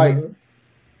 Like,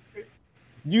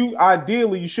 you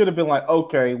should have been like,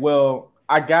 okay, well,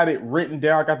 I got it written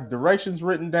down. I got the directions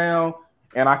written down,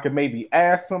 and I could maybe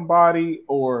ask somebody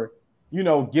or,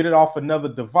 get it off another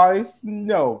device.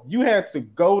 No, you had to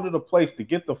go to the place to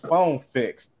get the phone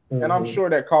fixed. And I'm sure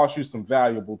that cost you some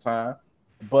valuable time,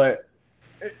 but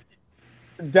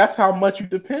that's how much you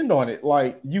depend on it.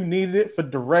 Like you needed it for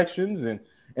directions, and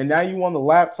now you on the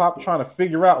laptop trying to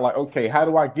figure out like, okay, how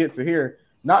do I get to here?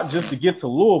 Not just to get to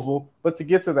Louisville, but to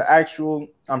get to the actual.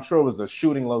 I'm sure it was a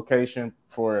shooting location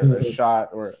for a shot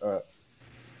or.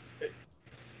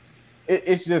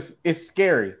 It's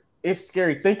scary. It's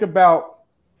scary. Think about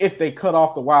if they cut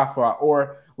off the Wi-Fi,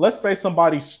 or let's say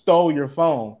somebody stole your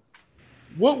phone.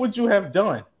 What would you have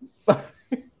done?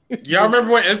 Y'all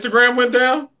remember when Instagram went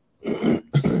down?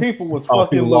 People was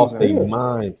fucking people lost their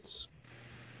minds.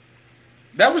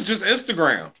 That was just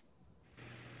Instagram.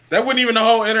 That wasn't even the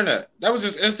whole internet. That was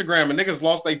just Instagram, and niggas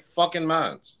lost their fucking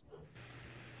minds.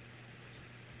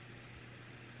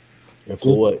 And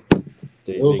for what?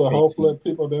 It was a whole flip.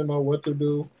 People didn't know what to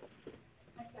do.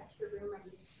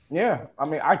 Yeah, I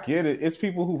mean, I get it. It's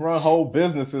people who run whole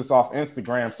businesses off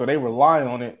Instagram, so they rely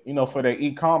on it, for their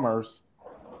e-commerce.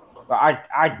 But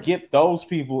I get those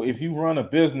people. If you run a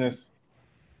business,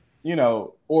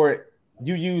 or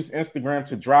you use Instagram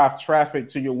to drive traffic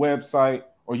to your website,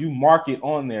 or you market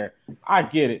on there, I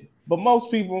get it. But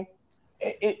most people,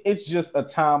 it's just a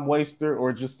time waster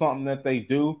or just something that they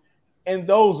do. And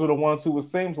those are the ones who it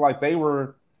seems like they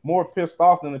were more pissed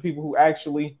off than the people who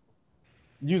actually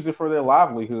use it for their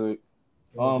livelihood.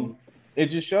 It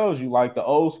just shows you like the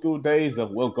old school days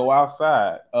of we'll go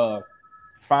outside,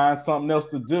 find something else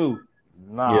to do.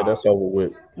 Nah. Yeah, that's over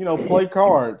with. Play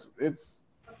cards. It's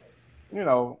when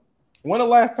the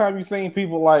last time you seen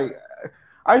people like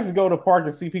I used to go to the park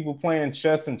and see people playing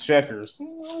chess and checkers. I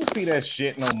don't see that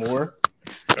shit no more.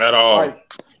 At all.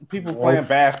 Like people playing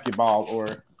basketball or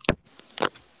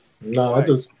no, I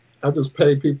just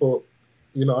pay people,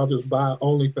 I just buy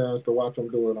OnlyFans to watch them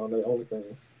do it on their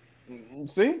OnlyFans.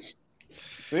 See?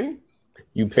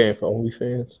 You paying for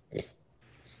OnlyFans?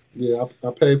 Yeah,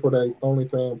 I pay for that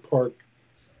OnlyFans park.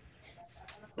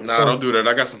 Nah, don't do that.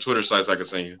 I got some Twitter sites I can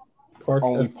send you.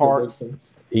 Only parks.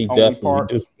 He Only definitely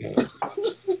parks. do.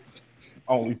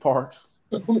 Only parks.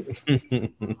 I'm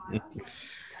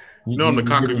the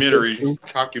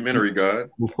cockumentary guy.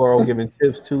 Before I'm giving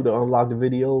tips to unlock the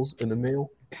videos in the mail,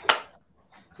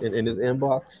 in his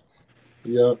inbox.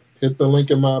 Yeah, hit the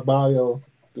link in my bio.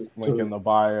 In the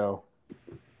bio.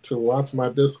 To watch my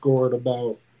Discord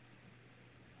about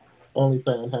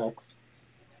OnlyFans hacks.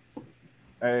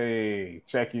 Hey,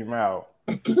 check him out.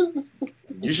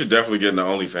 You should definitely get into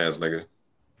OnlyFans, nigga.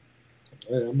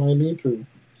 Yeah, I might need to.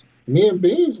 Me and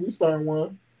Beans, we started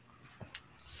one.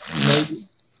 Maybe.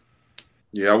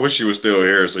 Yeah, I wish she was still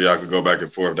here so y'all could go back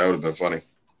and forth. That would have been funny.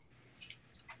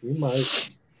 We might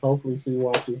hopefully see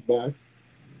Watches back.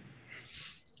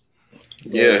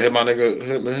 Yeah, hit my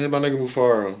nigga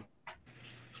Mufaro.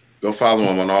 Go follow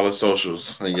him on all his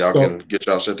socials and y'all can get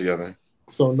y'all shit together.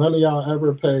 So none of y'all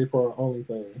ever paid for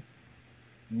OnlyFans?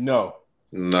 No.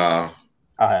 Nah.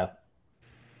 I have.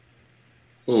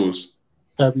 Whose?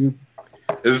 Have you?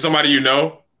 Is it somebody you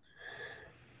know?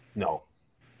 No.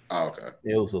 Oh, okay.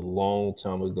 It was a long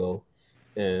time ago,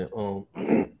 and around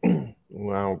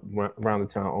the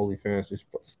time OnlyFans just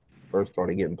first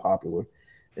started getting popular,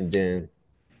 and then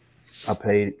I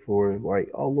paid for like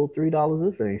little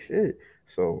 $3. This ain't shit.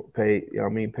 So paid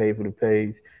for the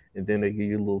page, and then they give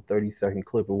you a little 30-second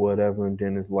clip or whatever, and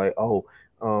then it's like,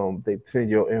 they send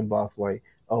your inbox like,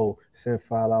 send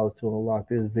 $5 to unlock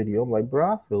this video. I'm like,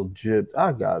 bro, I feel gypped.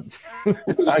 I got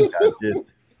gypped.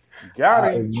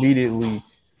 Got it. Immediately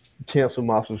cancel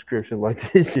my subscription.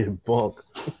 Like, this shit bunk.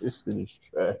 This shit is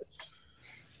trash.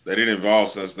 They didn't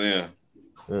evolve since then.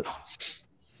 Yeah,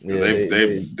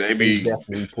 they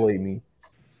definitely played me.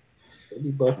 They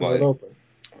be busting it open.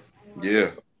 Yeah,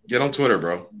 get on Twitter,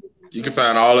 bro. You can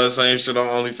find all that same shit on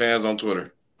OnlyFans on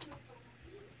Twitter.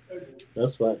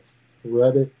 That's right.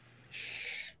 Reddit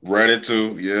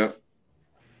too, yeah.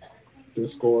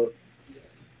 Discord,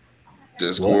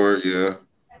 yeah.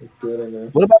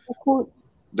 What about Discord?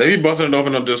 They be busting it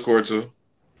open on Discord too.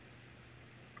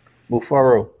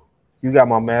 Mufaro, you got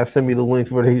my man. Send me the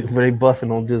links where they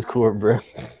busting on Discord, bro.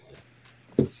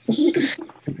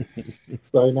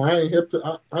 So now I ain't hip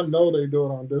to. I know they do it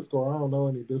on Discord. I don't know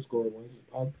any Discord ones.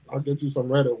 I'll get you some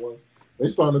Reddit ones. They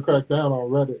starting to crack down on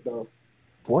Reddit though.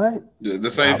 What? Yeah, the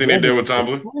same thing they did with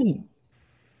Tumblr.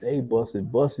 They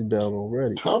busted down on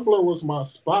Reddit. Tumblr was my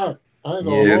spot.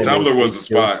 Tumblr was the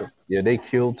spot. Yeah, they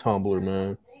killed Tumblr,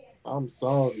 man. I'm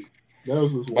sorry. That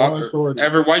was just one short.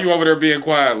 Everett, why you over there being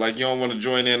quiet? Like you don't want to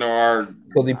join in our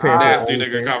nasty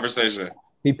nigga conversation.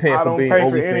 I don't pay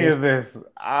for any of this.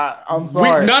 I'm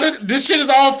sorry. This shit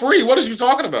is all free. What are you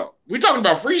talking about? We talking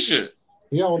about free shit.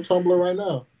 Yeah, on Tumblr right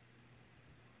now.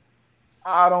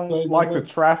 I don't like the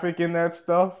traffic in that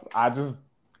stuff.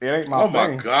 It ain't my Oh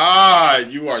thing. my God,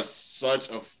 you are such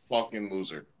a fucking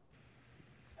loser.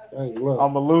 Hey, look.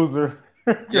 I'm a loser.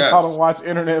 Yes. I don't watch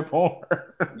internet porn.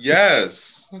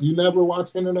 Yes. You never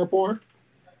watch internet porn?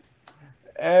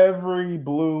 Every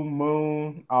blue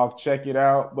moon, I'll check it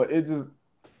out, but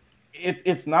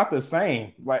it's not the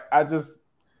same. Like I just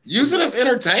use it as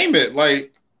entertainment.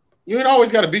 Like you ain't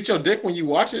always got to beat your dick when you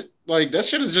watch it. Like that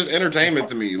shit is just entertainment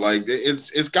to me. Like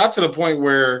it's got to the point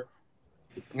where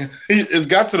it's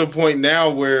got to the point now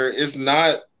where it's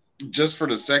not just for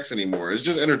the sex anymore. It's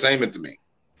just entertainment to me.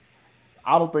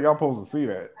 I don't think I'm supposed to see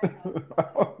that.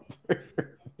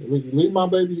 Leave my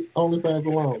baby OnlyFans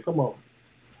alone. Come on.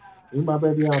 Leave my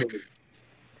baby out of it.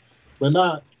 But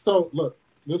not so look,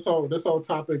 this whole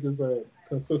topic is a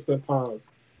consistent pause.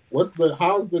 What's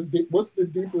the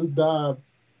deepest dive,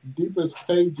 deepest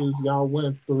pages y'all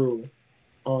went through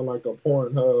on like a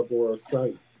Pornhub or a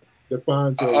site to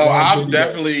find your I'm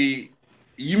definitely.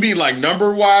 You mean like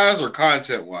number wise or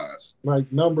content wise?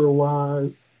 Like number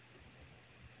wise.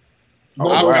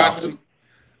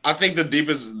 I think the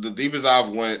deepest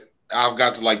I've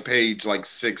got to like page like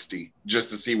 60 just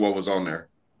to see what was on there.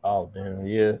 Oh damn,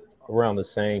 yeah, around the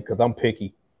same because I'm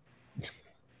picky.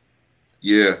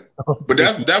 Yeah, but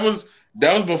that was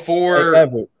before.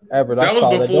 Hey, Everett, that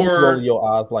was before. Don't roll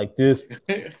your eyes like this,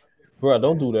 bro.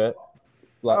 Don't do that.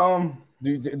 Like,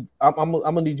 dude, I'm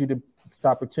gonna need you to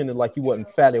stop pretending like you wasn't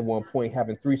fat at one point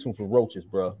having threesomes with roaches,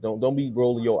 bro. Don't be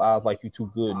rolling your eyes like you too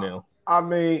good now. I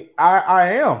mean,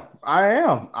 I am.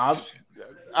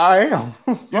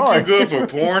 You too good for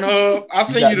Pornhub? I'll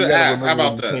send you the app. How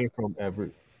about that? Came from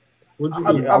Everett. What'd you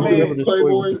do? I remember the story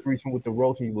Playboys? with the threesome with the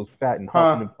roach and he was fat and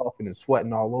huffing and puffing and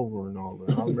sweating all over and all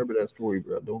that. I remember that story,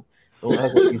 bro. Don't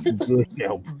act like you too good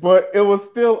now. But it was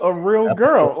still a real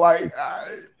girl. Like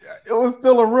it was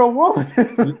still a real woman.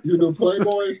 You do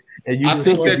Playboys? I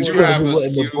think that you have a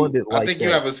skewed. I think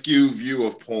you have a skewed view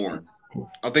of porn.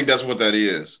 I think that's what that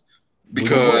is.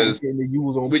 Because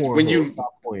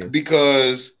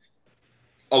because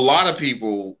a lot of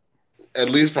people, at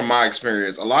least from my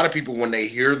experience, a lot of people when they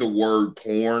hear the word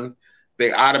porn,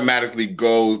 they automatically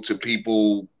go to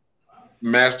people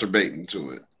masturbating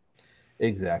to it.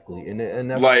 Exactly, and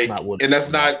that's like, not what. And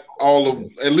that's not all of,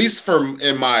 at least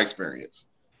in my experience.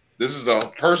 This is a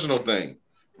personal thing.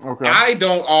 Okay. I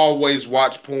don't always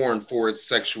watch porn for its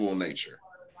sexual nature.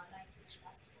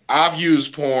 I've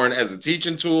used porn as a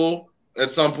teaching tool at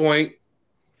some point.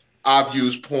 I've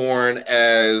used porn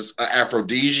as an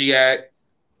aphrodisiac.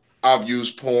 I've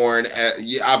used porn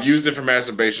I've used it for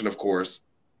masturbation, of course.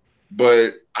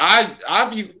 But I've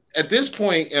at this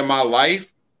point in my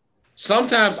life,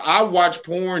 sometimes I watch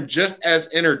porn just as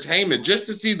entertainment, just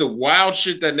to see the wild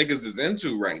shit that niggas is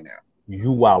into right now.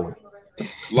 You wildin'.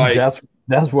 Like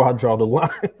that's where I draw the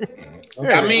line.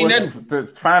 Yeah, I mean, to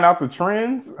find out the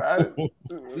trends.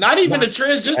 Not even the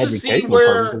trends, just to see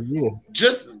where.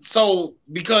 Just so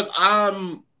because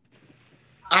I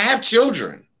have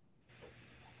children.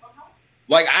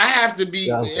 Like I have to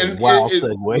be.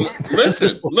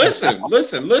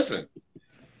 Listen.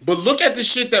 But look at the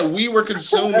shit that we were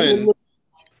consuming.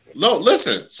 No,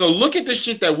 listen. So look at the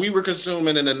shit that we were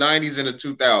consuming in the 90s and the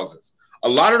 2000s. A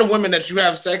lot of the women that you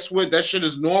have sex with, that shit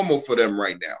is normal for them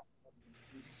right now.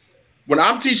 When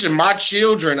I'm teaching my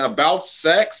children about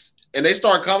sex and they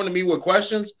start coming to me with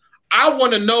questions, I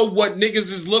want to know what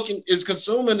niggas is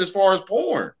consuming as far as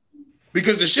porn.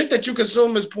 Because the shit that you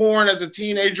consume as porn as a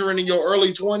teenager and in your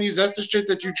early 20s, that's the shit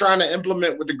that you're trying to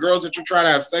implement with the girls that you're trying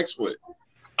to have sex with.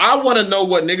 I want to know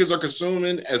what niggas are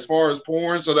consuming as far as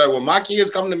porn so that when my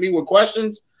kids come to me with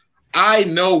questions, I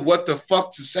know what the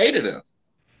fuck to say to them.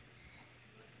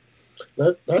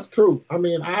 That's true. I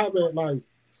mean, I haven't I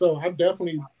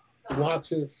definitely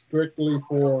watch it strictly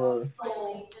for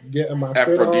getting my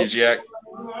aphrodisiac.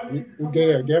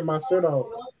 Yeah, get my shit off.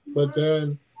 But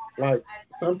then, like,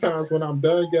 sometimes when I'm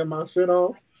done getting my shit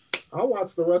off, I'll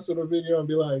watch the rest of the video and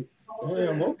be like,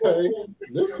 damn, okay,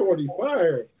 this shorty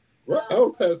fire. What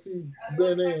else has he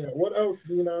been in? What else,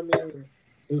 you know what I mean,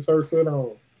 is her shit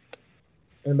on?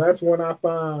 And that's when I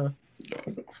find...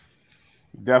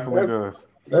 Definitely does.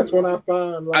 That's when I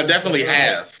find... I definitely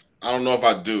have. I don't know if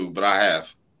I do, but I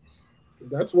have.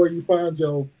 That's where you find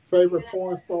your favorite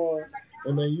porn star,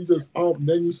 and then you just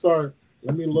then you start.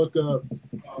 Let me look up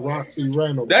Roxy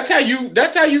Reynolds. That's how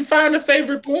you find a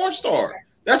favorite porn star.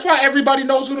 That's why everybody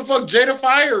knows who the fuck Jada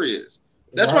Fire is.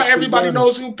 That's why everybody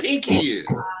knows who Pinky is.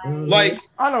 Like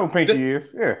I know who Pinky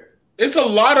is. Yeah, it's a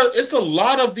lot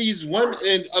of these women,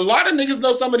 and a lot of niggas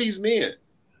know some of these men.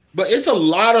 But it's a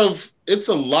lot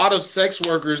of sex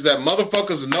workers that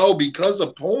motherfuckers know because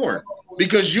of porn.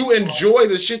 Because you enjoy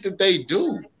the shit that they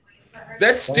do.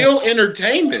 That's still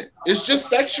entertainment. It's just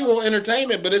sexual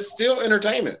entertainment, but it's still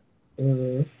entertainment.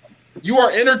 Mm-hmm. You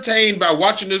are entertained by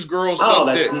watching this girl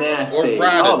suck dick nasty. or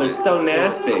ride Oh, it. they're so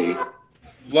nasty.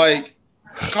 Like,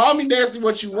 call me nasty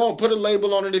what you want. Put a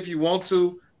label on it if you want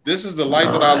to. This is the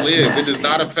life that I live. It does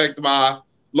not affect my,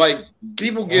 like,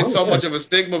 people get so much of a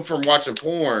stigma from watching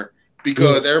porn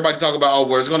because everybody talk about, oh,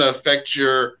 well, it's going to affect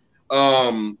your,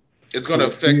 it's going to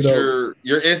affect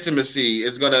your intimacy.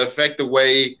 It's going to affect the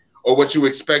way or what you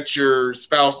expect your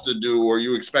spouse to do or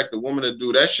you expect a woman to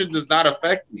do. That shit does not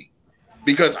affect me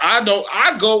because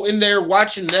I go in there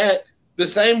watching that the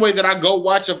same way that I go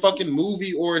watch a fucking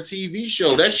movie or a TV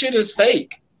show. That shit is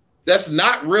fake. That's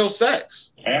not real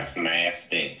sex. That's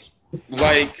nasty.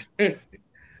 Like,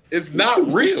 it's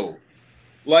not real.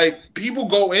 Like, people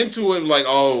go into it like,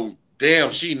 oh,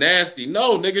 damn, she nasty.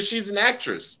 No, nigga, she's an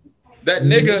actress. That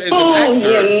nigga is an actor.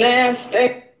 You're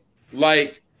nasty.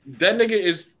 Like, that nigga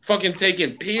is fucking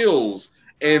taking pills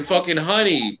and fucking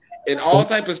honey and all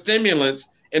type of stimulants.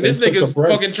 And this nigga's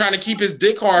fucking trying to keep his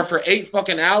dick hard for 8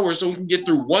 fucking hours so he can get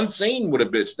through one scene with a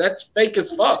bitch. That's fake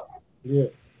as fuck. Yeah.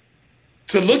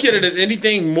 To look at it as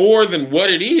anything more than what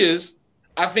it is,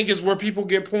 I think is where people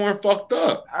get porn fucked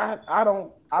up. I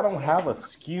don't have a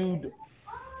skewed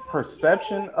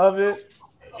perception of it.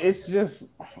 It's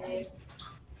just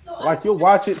like you'll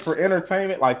watch it for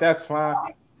entertainment, like that's fine.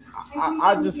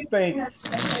 I just think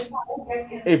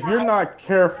if you're not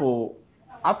careful,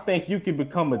 I think you can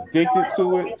become addicted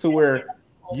to it to where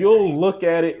you'll look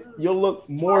at it, you'll look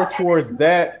more towards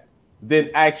that than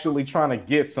actually trying to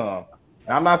get some.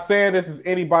 And I'm not saying this is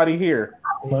anybody here.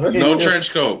 No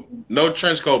trench coat. No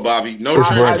trench coat, Bobby. No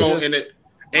trench coat in it.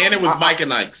 And it was Mike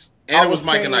and Ike's. And it was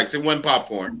Mike and Ike's. It wasn't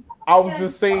popcorn. I was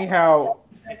just saying how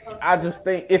I just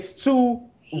think it's too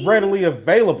readily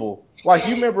available. Like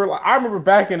you remember, like, I remember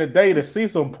back in the day to see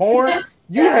some porn,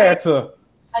 you had to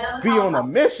be on a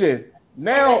mission.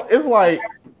 Now it's like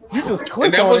you just click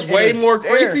and that on was it way and more it's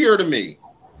there. creepier to me.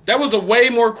 That was a way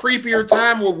more creepier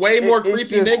time with way more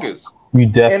creepy niggas. You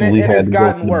definitely had to go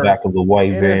gotten to the worse. back of the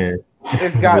white van.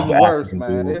 It's gotten with the worse, African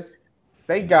man. dudes.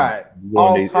 They got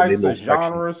all types of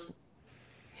genres.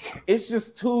 It's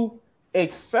just too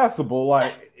accessible.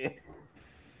 Like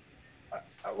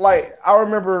I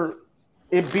remember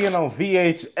it being on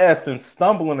VHS and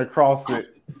stumbling across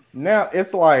it. Now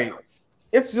it's like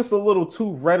it's just a little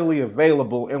too readily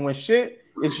available. And when shit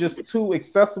is just too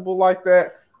accessible like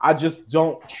that, I just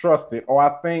don't trust it. Or I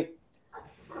think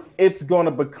it's going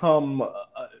to become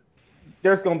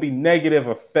there's going to be negative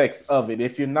effects of it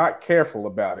if you're not careful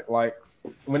about it. Like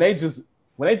when they just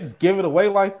give it away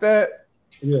like that.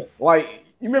 Yeah. Like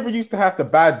you remember you used to have to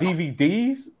buy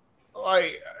DVDs.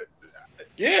 Like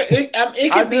yeah,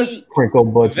 it can be crinkle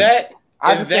budget. that.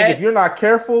 I just think if you're not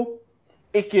careful,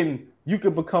 you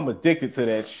can become addicted to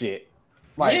that shit.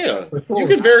 Like, yeah, you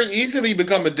can very easily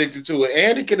become addicted to it,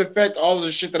 and it can affect all of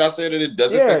the shit that I said that it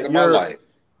does affect in my life.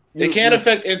 It can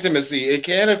affect intimacy. It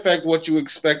can affect what you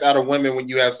expect out of women when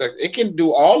you have sex. It can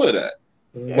do all of that.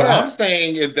 Yeah. What I'm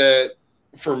saying is that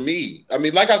for me, I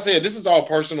mean, like I said, this is all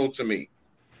personal to me.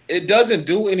 It doesn't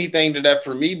do anything to that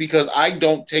for me because I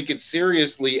don't take it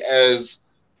seriously as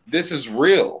this is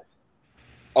real.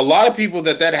 A lot of people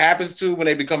that happens to when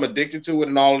they become addicted to it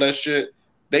and all of that shit,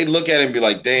 they look at it and be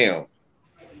like, damn,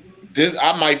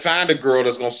 I might find a girl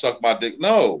that's going to suck my dick.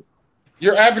 No,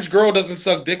 your average girl doesn't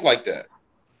suck dick like that.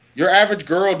 Your average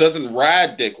girl doesn't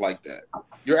ride dick like that.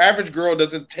 Your average girl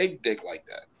doesn't take dick like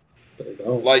that.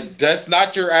 Like, that's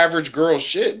not your average girl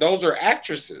shit. Those are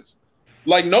actresses.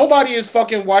 Like, nobody is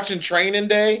fucking watching Training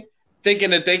Day thinking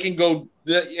that they can go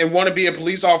and want to be a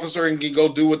police officer and can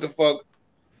go do what the fuck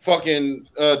fucking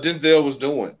Denzel was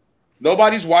doing.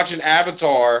 Nobody's watching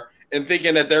Avatar and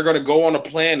thinking that they're going to go on a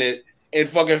planet and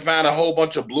fucking find a whole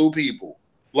bunch of blue people.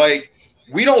 Like,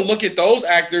 we don't look at those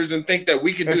actors and think that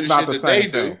we can do the shit that they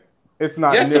do. It's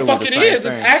not. Yes, the fuck it is.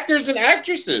 It's actors and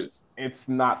actresses. It's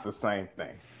not the same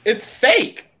thing. It's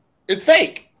fake. It's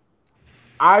fake.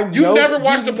 You've never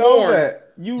watched a porn.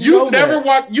 You've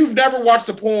never watched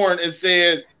a porn and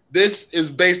said this is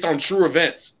based on true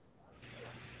events.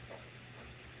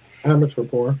 Amateur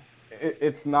porn.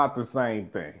 It's not the same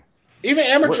thing. Even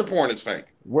amateur porn is fake.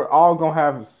 We're all gonna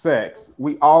have sex.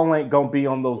 We all ain't gonna be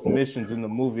on those missions in the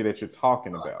movie that you're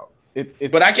talking about.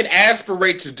 But I can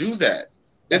aspirate to do that.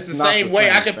 It's the same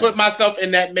way I can put myself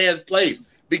in that man's place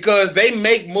because they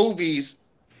make movies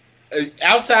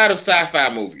outside of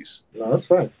sci-fi movies. No, that's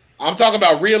right. I'm talking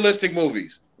about realistic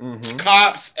movies. Mm-hmm.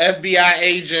 Cops, FBI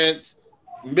agents,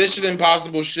 Mission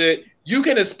Impossible shit. You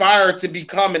can aspire to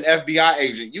become an FBI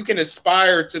agent. You can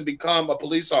aspire to become a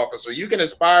police officer. You can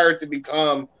aspire to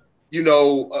become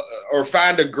or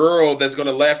find a girl that's going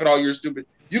to laugh at all your stupid.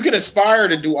 You can aspire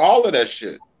to do all of that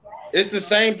shit. It's the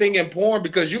same thing in porn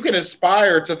because you can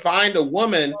aspire to find a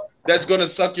woman that's going to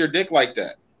suck your dick like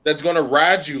that, that's going to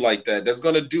ride you like that, that's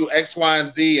going to do X, Y,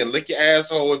 and Z and lick your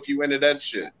asshole if you into that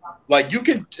shit. Like, you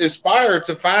can aspire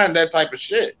to find that type of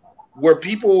shit. Where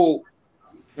people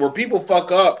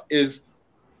fuck up is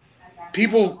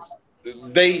people,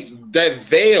 that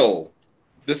veil,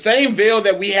 the same veil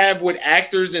that we have with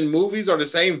actors in movies or the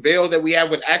same veil that we have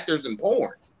with actors in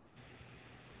porn.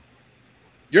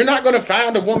 You're not going to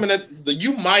find a woman that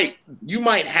you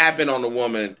might happen on a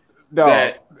woman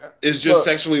that is just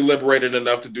sexually liberated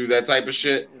enough to do that type of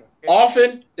shit.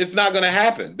 Often, it's not going to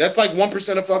happen. That's like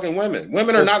 1% of fucking women.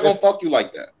 Women are not going to fuck you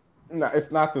like that. No,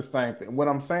 it's not the same thing. What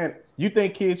I'm saying, you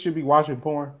think kids should be watching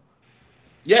porn?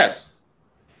 Yes.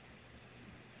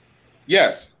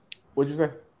 Yes. What'd you say?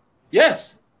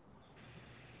 Yes.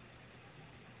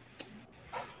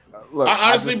 Look,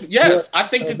 honestly, yes. I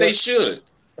think that they should.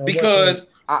 Because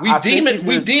we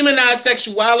demonize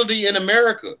sexuality in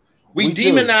America. We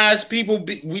demonize people.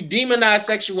 We demonize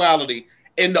sexuality,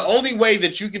 and the only way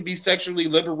that you can be sexually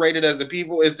liberated as a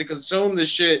people is to consume the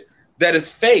shit that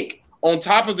is fake on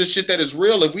top of the shit that is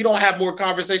real. If we don't have more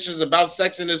conversations about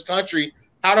sex in this country,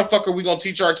 how the fuck are we gonna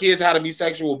teach our kids how to be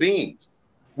sexual beings?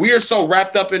 We are so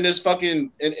wrapped up in this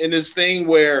fucking in this thing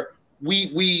where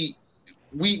we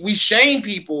shame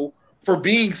people for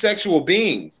being sexual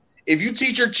beings. If you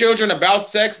teach your children about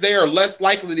sex, they are less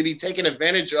likely to be taken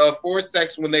advantage of for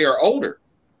sex when they are older.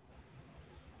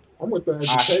 I'm with the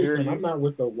education. I'm not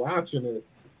with the watching it.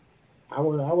 I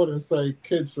wouldn't say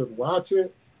kids should watch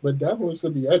it, but definitely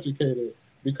should be educated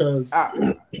because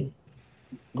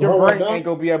your brain ain't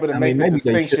gonna be able to make the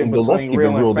distinction between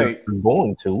real and fake.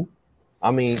 Going to.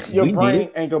 I mean, your brain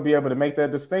ain't gonna be able to make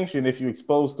that distinction if you're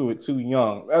exposed to it too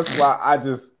young. That's why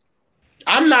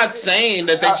I'm not saying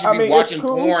that they should be watching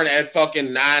porn at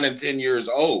fucking 9 and 10 years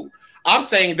old. I'm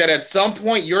saying that at some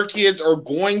point your kids are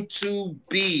going to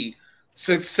be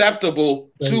susceptible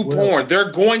to porn.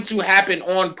 They're going to happen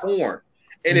on porn.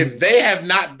 And if they have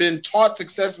not been taught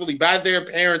successfully by their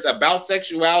parents about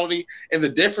sexuality and the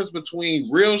difference between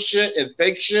real shit and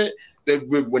fake shit, that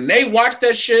when they watch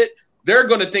that shit, they're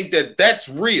going to think that that's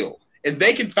real. And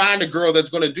they can find a girl that's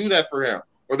going to do that for him.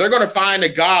 Or they're going to find a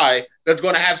guy that's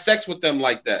going to have sex with them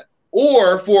like that.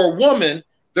 Or for a woman,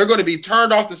 they're going to be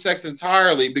turned off to sex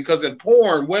entirely because in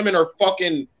porn, women are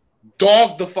fucking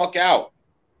dogged the fuck out.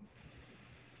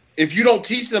 If you don't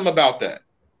teach them about that.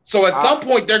 So at some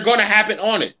point, they're going to happen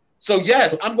on it. So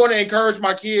yes, I'm going to encourage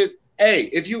my kids.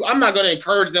 Hey, I'm not going to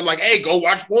encourage them like, hey, go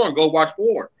watch porn.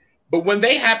 But when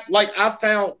they have, I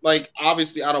found,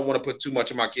 obviously I don't want to put too much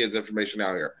of my kids' information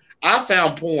out here. I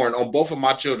found porn on both of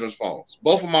my children's phones,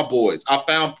 both of my boys. I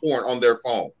found porn on their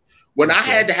phone. When I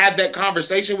had to have that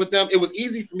conversation with them, it was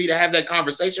easy for me to have that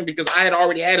conversation because I had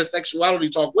already had a sexuality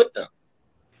talk with them.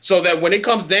 So that when it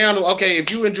comes down to, okay,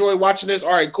 if you enjoy watching this,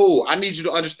 all right, cool. I need you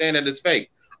to understand that it's fake.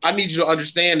 I need you to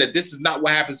understand that this is not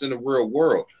what happens in the real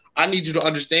world. I need you to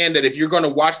understand that if you're going to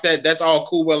watch that, that's all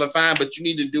cool, well, and fine, but you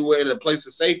need to do it in a place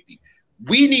of safety.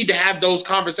 We need to have those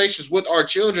conversations with our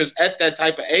children at that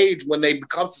type of age when they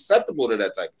become susceptible to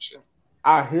that type of shit.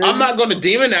 I'm not going to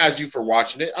demonize you for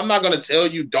watching it. I'm not going to tell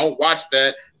you don't watch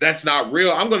that. That's not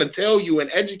real. I'm going to tell you and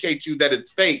educate you that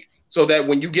it's fake so that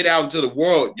when you get out into the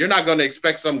world, you're not going to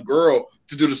expect some girl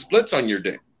to do the splits on your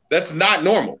dick. That's not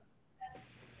normal.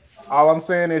 All I'm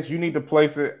saying is you need to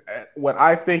place it, what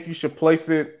I think you should place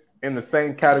it in the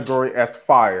same category as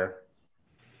fire.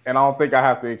 And I don't think I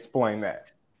have to explain that.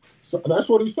 So that's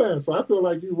what he's saying. So I feel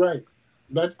like you're right.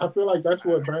 I feel like that's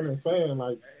what Brandon's saying.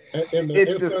 Like in the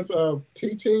instance of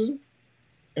teaching,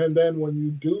 and then when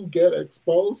you do get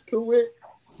exposed to it,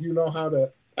 you know how to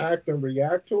act and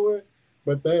react to it.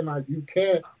 But then you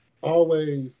can't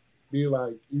always be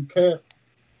like, you can't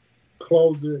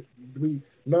close it.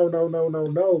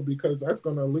 No, because that's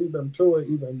gonna lead them to it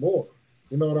even more.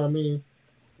 You know what I mean?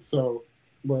 So,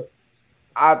 but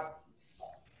I'm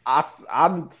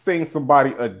seeing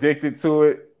somebody addicted to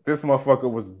it. This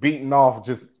motherfucker was beaten off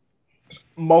just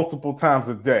multiple times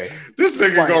a day. This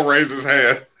nigga gonna raise his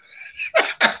hand.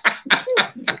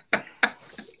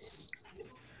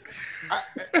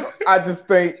 I just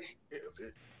think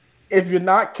if you're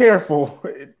not careful,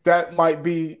 that might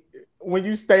be when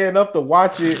you staying up to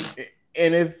watch it,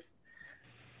 and it's.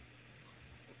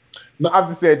 I'm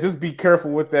just saying, just be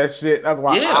careful with that shit. That's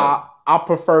why I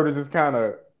prefer to just kind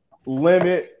of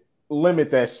limit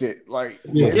that shit. Like,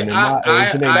 that's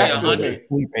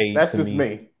just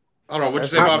me. Hold on, what you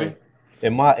say, Bobby?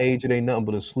 In my age, it ain't nothing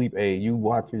but a sleep aid. You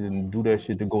watch it and do that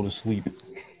shit to go to sleep.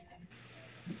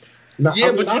 But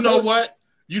you know what?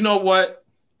 You know what?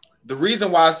 The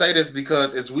reason why I say this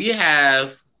because is we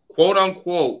have quote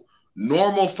unquote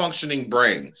normal functioning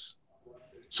brains,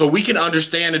 so we can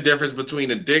understand the difference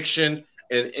between addiction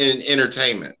and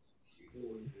entertainment.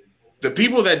 The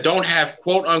people that don't have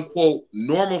quote unquote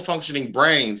normal functioning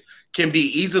brains can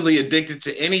be easily addicted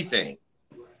to anything.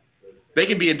 They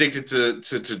can be addicted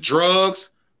to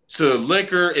drugs, to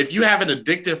liquor. If you have an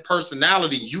addictive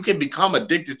personality, you can become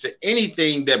addicted to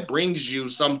anything that brings you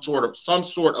some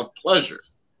sort of pleasure.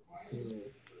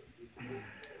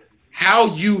 How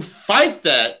you fight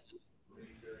that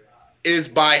is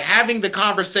by having the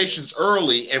conversations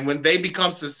early, and when they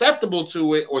become susceptible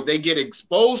to it or they get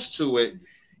exposed to it,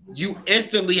 you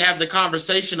instantly have the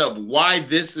conversation of why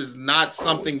this is not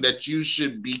something that you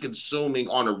should be consuming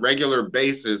on a regular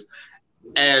basis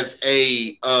as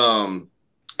a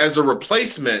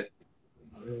replacement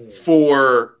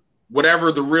for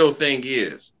whatever the real thing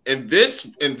is. In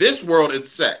this world,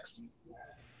 it's sex.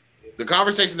 The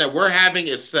conversation that we're having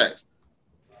is sex.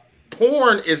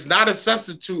 Porn is not a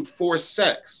substitute for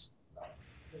sex.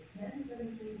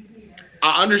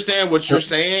 I understand what you're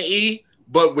saying, E,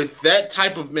 but with that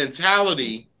type of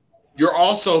mentality, you're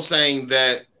also saying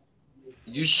that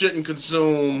you shouldn't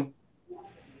consume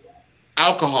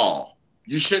alcohol.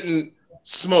 You shouldn't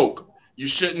smoke. You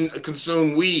shouldn't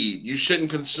consume weed. You shouldn't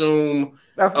consume.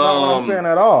 That's not what I'm saying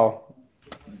at all.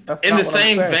 In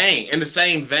the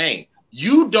same vein,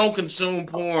 you don't consume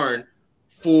porn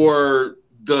for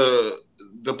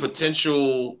the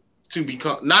potential to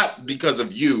become, not because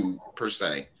of you per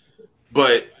se,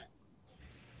 but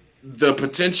the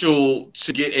potential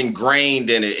to get ingrained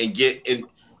in it and get in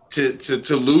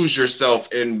to lose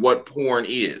yourself in what porn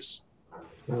is.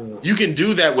 You can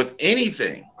do that with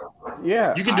anything.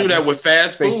 Yeah, you can do that with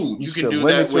fast food. You can do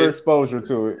that with exposure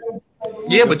to it.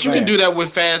 Yeah, but you can do that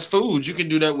with fast food. You can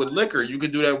do that with liquor. You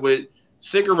can do that with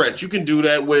cigarettes. You can do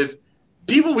that with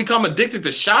people become addicted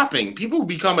to shopping. People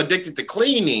become addicted to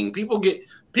cleaning. People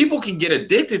can get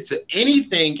addicted to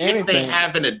anything if they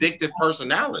have an addictive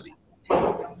personality.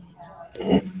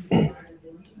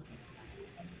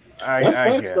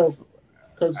 I guess.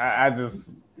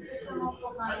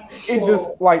 It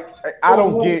just like I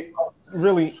don't get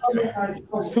really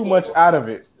too much out of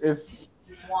it.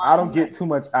 I don't get too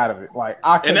much out of it. Like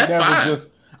I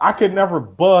could never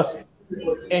bust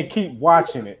and keep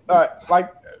watching it. Like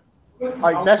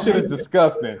that shit is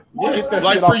disgusting. Like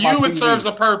for you, it serves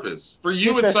a purpose. For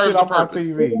you, it serves a purpose.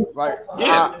 Like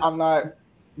yeah, I'm not.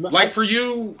 Like for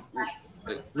you,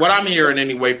 what I'm hearing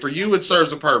anyway, for you, it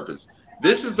serves a purpose.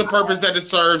 This is the purpose that it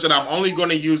serves, and I'm only going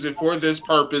to use it for this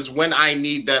purpose when I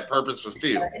need that purpose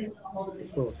fulfilled.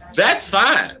 That's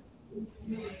fine.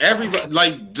 Everybody,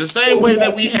 like the same way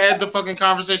that we had the fucking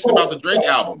conversation about the Drake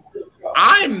album.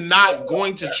 I'm not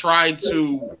going to try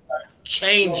to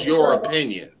change your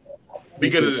opinion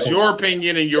because it's your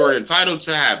opinion and you're entitled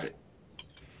to have it.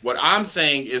 What I'm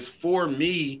saying is, for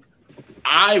me,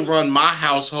 I run my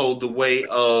household the way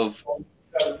of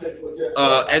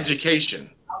education.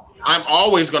 I'm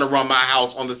always going to run my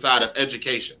house on the side of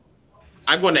education.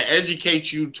 I'm going to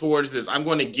educate you towards this. I'm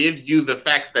going to give you the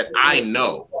facts that I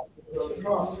know.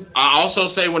 I also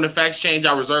say when the facts change,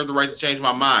 I reserve the right to change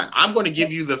my mind. I'm going to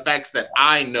give you the facts that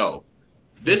I know.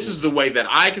 This is the way that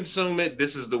I consume it.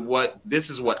 This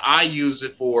is what I use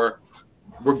it for.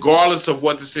 Regardless of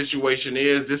what the situation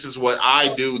is, this is what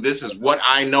I do. This is what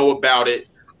I know about it.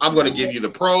 I'm going to give you the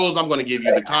pros. I'm going to give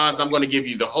you the cons. I'm going to give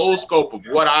you the whole scope of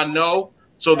what I know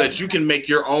so that you can make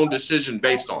your own decision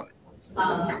based on it.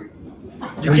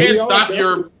 You can't stop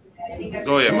your...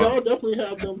 Go ahead, man. We all definitely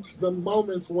have them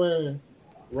moments when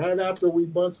right after we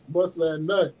bust that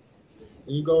nut,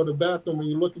 and you go to the bathroom and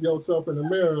you look at yourself in the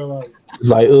mirror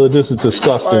like, this is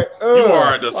disgusting. You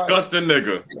are a disgusting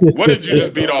nigga. What did you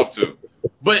just beat off to?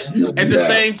 But at the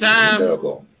same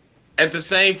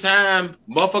time,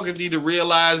 motherfuckers need to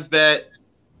realize that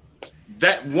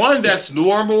one, that's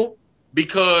normal,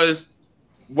 because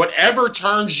whatever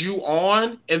turns you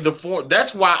on in the form,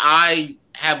 that's why I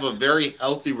have a very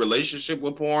healthy relationship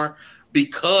with porn,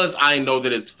 because I know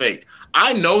that it's fake.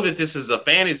 I know that this is a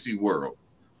fantasy world.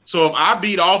 So if I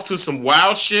beat off to some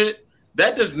wild shit,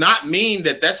 that does not mean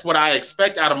that that's what I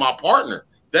expect out of my partner.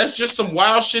 That's just some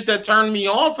wild shit that turned me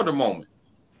on for the moment.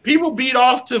 People beat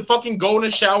off to fucking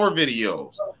golden shower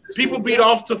videos. People beat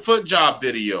off to foot job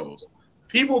videos.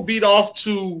 People beat off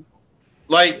to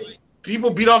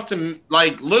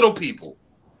little people.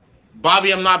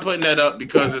 Bobby, I'm not putting that up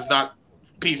because it's not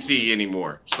PC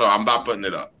anymore. So I'm not putting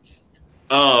it up.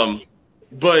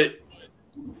 But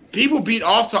people beat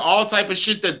off to all type of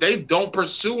shit that they don't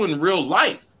pursue in real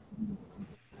life.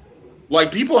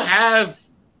 Like people, and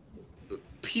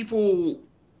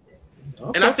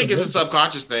I think it's a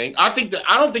subconscious thing. I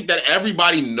don't think that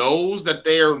everybody knows that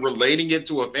they are relating it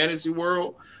to a fantasy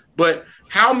world. But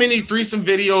how many threesome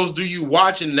videos do you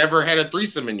watch and never had a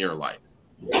threesome in your life?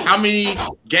 How many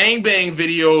gangbang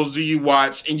videos do you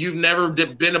watch and you've never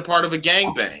been a part of a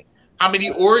gangbang? How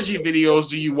many orgy videos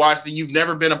do you watch that you've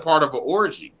never been a part of an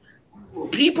orgy?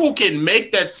 People can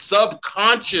make that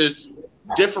subconscious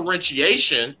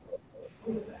differentiation.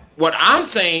 What I'm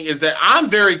saying is that I'm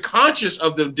very conscious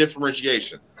of the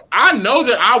differentiation. I know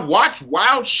that I watch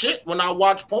wild shit when I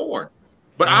watch porn,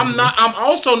 but I'm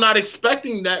also not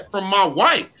expecting that from my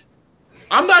wife.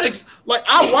 I'm not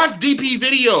I watch DP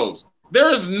videos. There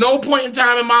is no point in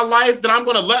time in my life that I'm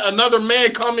going to let another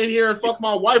man come in here and fuck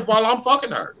my wife while I'm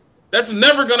fucking her. That's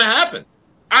never going to happen.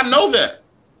 I know that.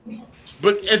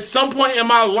 But at some point in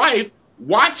my life,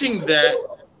 watching that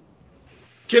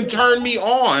can turn me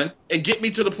on and get me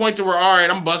to the point to where, all right,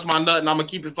 I'm bust my nut and I'm going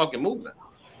to keep it fucking moving.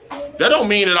 That don't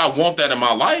mean that I want that in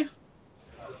my life.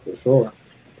 For sure.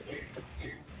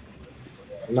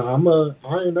 Nah,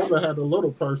 I ain't never had a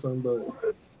little person, but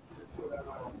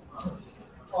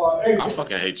I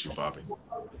fucking hate you, Bobby.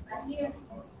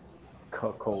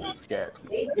 Cold scat.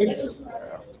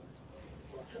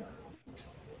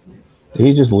 Did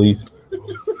he just leave?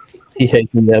 He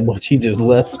hates me that much. He just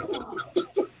left.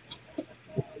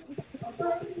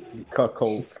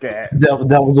 Cold scat. That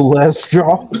was the last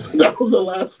straw. That was the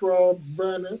last straw,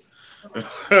 Brandon.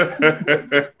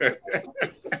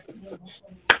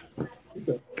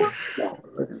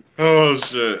 Oh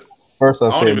shit! First I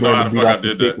don't said, even know how the fuck I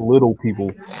did that. Little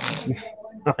people.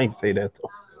 I ain't say that though.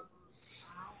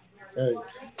 Hey.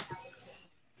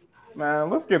 Man,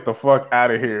 let's get the fuck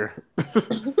out of here.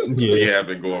 Yeah, I've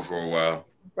been going for a while.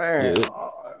 Man,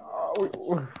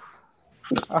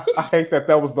 I hate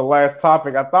that was the last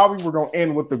topic. I thought we were gonna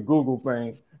end with the Google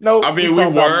thing. No, I mean we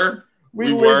were.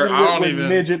 We were. I don't even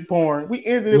midget porn. We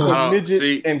ended it with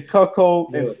midget and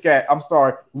cuckold and scat. I'm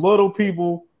sorry, little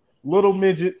people, little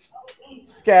midgets,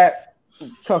 scat,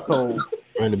 cuckold.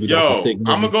 Yo, I'm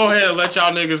gonna go ahead and let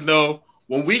y'all niggas know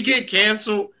when we get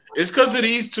canceled, it's because of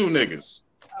these two niggas.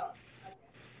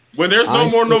 When there's no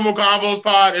more Normal Convos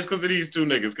pod, it's because of these two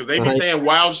niggas. Because they be saying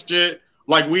wild shit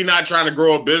like we not trying to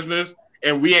grow a business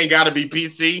and we ain't got to be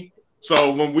PC.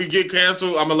 So when we get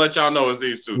canceled, I'm going to let y'all know it's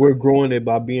these two. We're growing it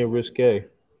by being risque.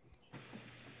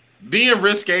 Being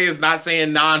risque is not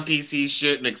saying non-PC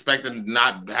shit and expecting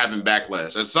not having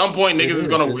backlash. At some point, niggas is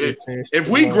going to... If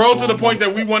we grow to the point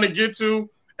that we want to get to,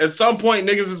 at some point,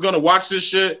 niggas is going to watch this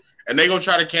shit and they going to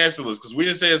try to cancel us because we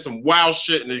didn't say some wild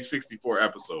shit in these 64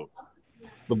 episodes.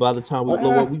 But by the time we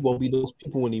blow up, we won't be those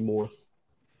people anymore.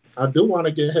 I do want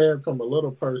to get head from a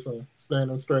little person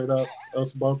standing straight up.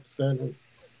 Us both standing.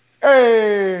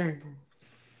 Hey,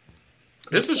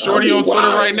 this is Shorty on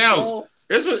Twitter right now.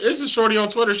 It's a Shorty on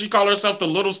Twitter. She called herself the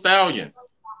Little Stallion.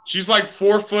 She's like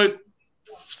 4'5"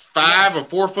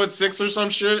 or 4'6" or some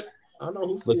shit. I know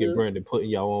who's Look at Brandon putting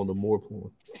y'all on the more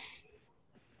porn.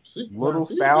 Little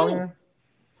Stallion.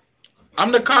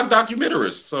 I'm the cock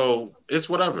documentarist, so it's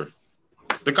whatever.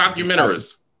 The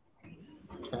cockumentarist.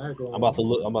 I'm about to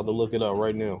look it up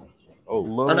right now.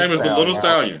 Oh, her name is the Little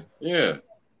Stallion. Yeah.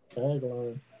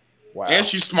 Tagline. Wow. And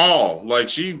she's small. Like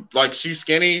she's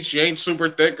skinny. She ain't super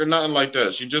thick or nothing like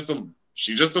that. She's just a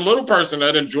little person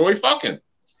that enjoy fucking.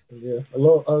 Yeah, a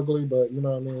little ugly, but you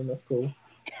know what I mean. That's cool.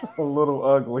 A little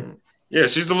ugly. Yeah,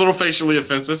 she's a little facially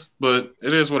offensive, but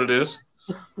it is what it is.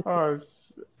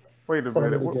 Wait a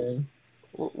minute.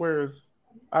 Where's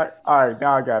all right,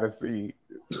 now I gotta see.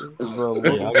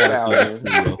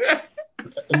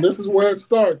 And this is where it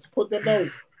starts. Put the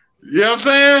note. You know what I'm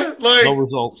saying? Like no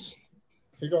results.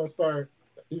 He gonna start.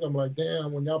 He gonna be like,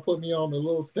 damn, when y'all put me on the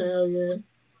Little Stallion,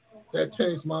 that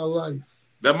changed my life.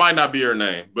 That might not be her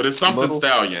name, but it's something little,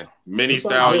 Stallion. Mini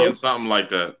Stallion, something like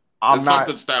that.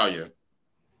 Something Stallion.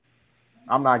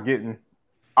 I'm not getting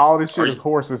all this shit is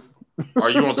horses. Are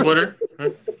you on Twitter?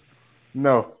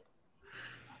 No.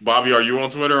 Bobby, are you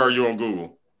on Twitter or are you on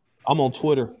Google? I'm on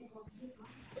Twitter.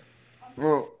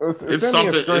 Well, it's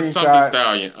something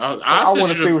Stallion. I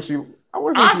want to see what she.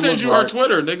 I sent you her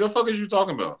Twitter, nigga. What the fuck is you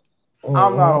talking about?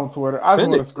 I'm not on Twitter. I just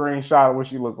want a screenshot of what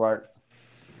she looked like.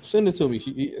 Send it to me.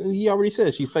 He already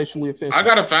said she's facially offensive. I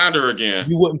gotta find her again.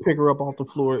 You wouldn't pick her up off the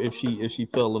floor if she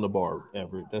fell in a bar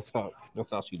ever. That's how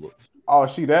she looks. Oh,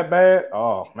 is she that bad?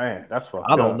 Oh man, that's fucked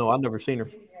up. I don't know. I've never seen her.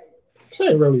 She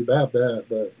ain't really that bad,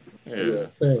 but yeah.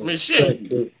 I mean,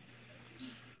 she.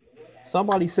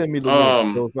 Somebody sent me the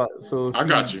link. So I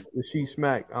got you. If she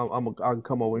smacked, I can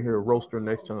come over here and roast her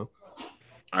next time.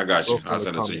 I got you. I'll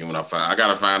send it to you when I find. I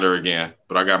gotta find her again,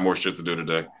 but I got more shit to do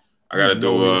today. I gotta do.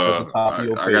 I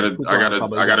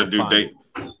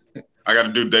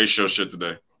gotta do day show shit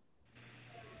today.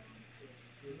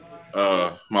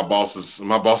 My boss is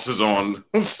on,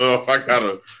 so I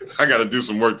gotta do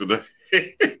some work today.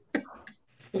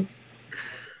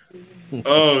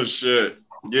 Oh shit!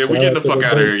 Yeah, we getting the fuck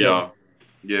out of here, y'all.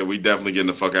 Yeah, we definitely getting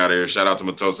the fuck out of here. Shout out to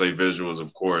Matose Visuals,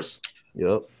 of course.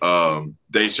 Yep.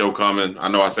 Day show coming. I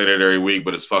know I say that every week,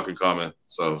 but it's fucking coming.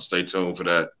 So stay tuned for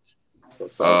that.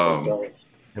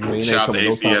 Shout out to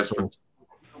ACS.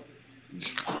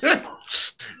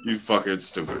 You fucking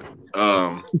stupid.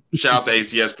 Shout out to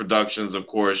ACS Productions, of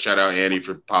course. Shout out Andy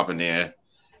for popping in.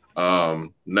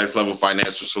 Next Level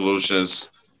Financial Solutions.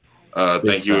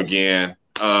 Thank you again.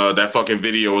 That fucking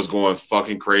video is going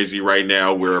fucking crazy right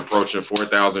now. We're approaching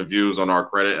 4,000 views on our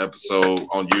credit episode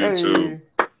on YouTube.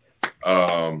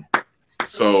 Hey.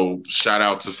 So shout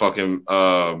out to fucking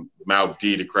Malk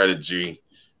D, the Credit G.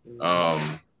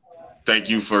 Thank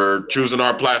you for choosing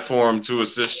our platform to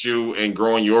assist you in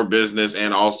growing your business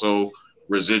and also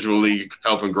residually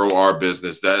helping grow our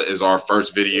business. That is our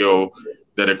first video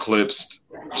that eclipsed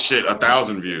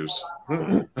 1,000 views.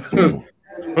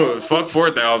 Fuck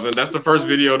 4,000. That's the first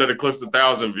video that eclipsed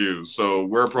 1,000 views. So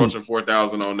we're approaching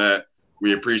 4,000 on that.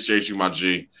 We appreciate you, my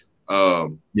G.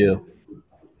 Yeah.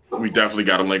 We definitely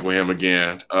got to link with him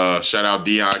again. Shout out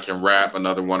Dion Can Rap,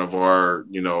 another one of our,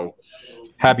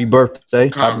 happy birthday.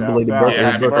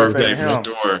 Happy birthday for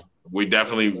sure. We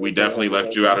definitely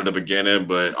left you out at the beginning,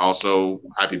 but also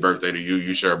happy birthday to you.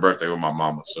 You share a birthday with my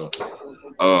mama. So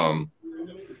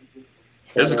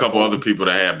there's a couple other people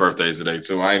that had birthdays today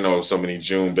too. I know so many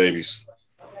June babies.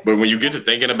 But when you get to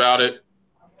thinking about it,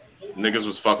 niggas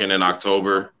was fucking in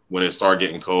October when it started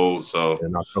getting cold. So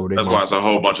that's why it's a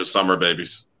whole bunch of summer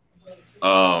babies.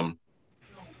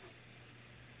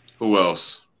 Who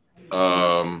else?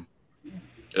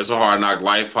 It's a Hard Knock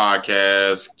Life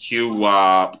podcast,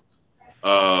 QWOP,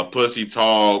 Pussy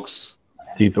Talks,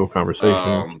 Deep Throat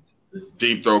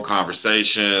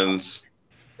Conversations.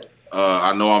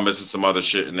 I know I'm missing some other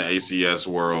shit in the ACS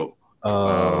world.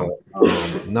 Not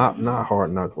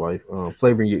Hard Knock Life.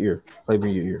 Flavoring Your Ear.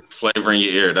 Flavoring Your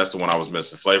Ear. That's the one I was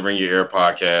missing. Flavoring Your Ear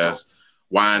podcast.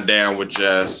 Wind Down with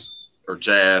Jazz.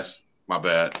 My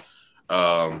bad.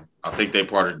 I think they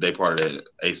part of the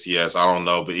ACS. I don't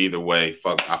know, but either way,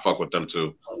 I fuck with them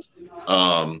too.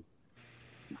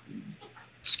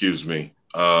 Excuse me.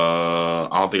 I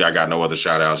don't think I got no other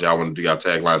shout outs. Y'all want to do y'all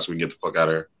taglines so we can get the fuck out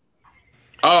of here.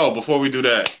 Oh, before we do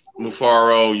that,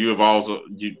 Mufaro,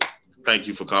 thank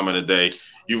you for coming today.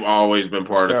 You've always been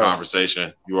part of the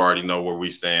conversation. You already know where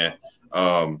we stand.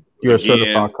 You're a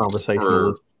certified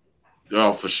conversationalist.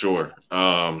 For sure.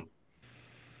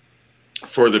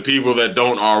 For the people that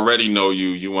don't already know you,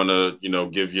 you want to,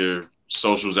 give your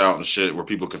socials out and shit where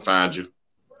people can find you.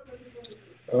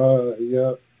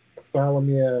 Yeah. Follow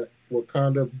me at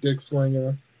Wakanda Dick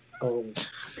Slinger on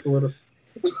Twitter.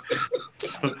 /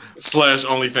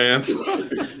 OnlyFans.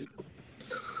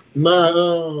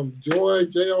 Joy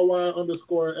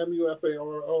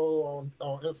JOY_MUFARO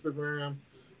on Instagram.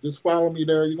 Just follow me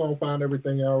there. You're gonna find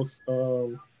everything else.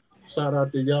 Shout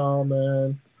out to y'all,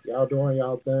 man. Y'all doing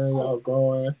y'all thing, y'all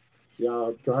growing,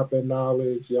 y'all dropping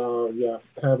knowledge, y'all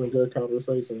having good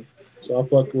conversation. So I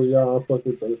fuck with y'all, I fuck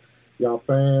with y'all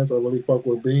fans, I really fuck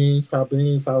with Beans.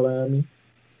 Beans, holla at me.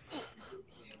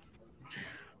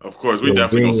 Of course, we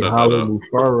definitely gonna set that up.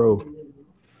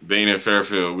 Bean and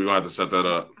Fairfield, we gonna have to set that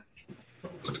up.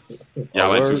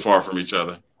 Y'all ain't too far from each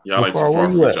other.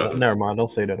 Never mind,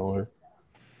 don't say that on her.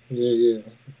 Yeah.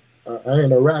 I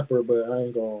ain't a rapper, but I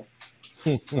ain't gonna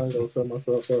set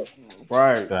myself up.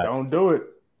 Right. Don't do it.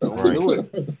 Don't do it.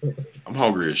 I'm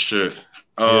hungry as shit.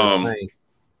 Yeah,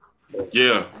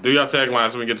 do y'all tagline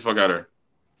so we can get the fuck out of here.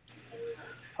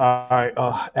 All right.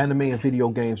 Anime and video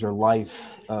games are life.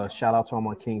 Shout out to all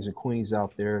my kings and queens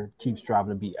out there. Keep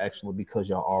striving to be excellent because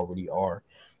y'all already are.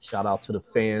 Shout out to the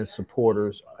fans,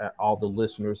 supporters, all the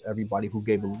listeners, everybody who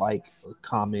gave a like, a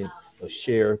comment, a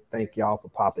share. Thank y'all for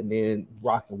popping in,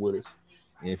 rocking with us.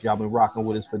 And if y'all been rocking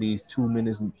with us for these 2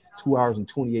 hours and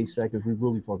 28 seconds, we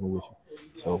really fucking with you.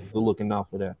 So good looking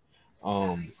out for that.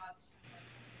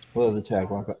 What other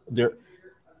tagline?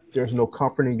 There's no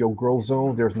comfort in your growth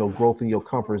zone. There's no growth in your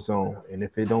comfort zone. And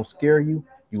if it don't scare you,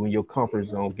 you in your comfort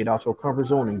zone. Get out your comfort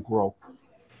zone and grow.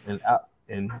 And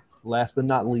last but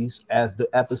not least, as this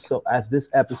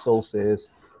episode says,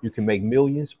 you can make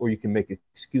millions or you can make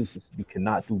excuses. You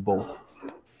cannot do both.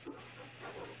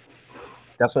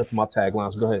 That's what my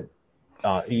taglines. Go ahead.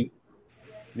 E.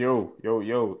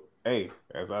 Yo. Hey,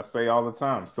 As I say all the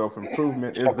time,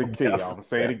 self-improvement is the key. I'm gonna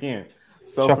say it again.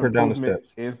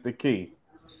 Self-improvement is the key.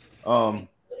 Those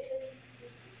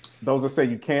that say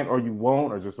you can't or you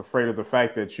won't are just afraid of the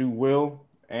fact that you will.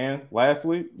 And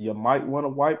lastly, you might want to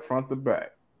wipe front to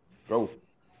back. Go.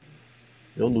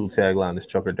 Your new tagline is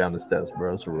 "Chuck her down the steps,"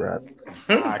 bro. It's a wrap.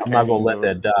 I'm not gonna let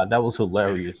that die. That was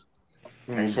hilarious.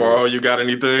 For you got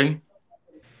anything?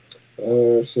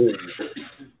 Shit.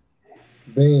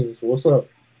 Beans, what's up?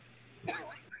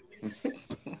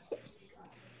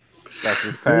 That's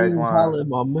his tagline.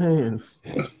 My man's.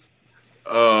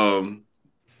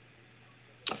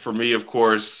 For me, of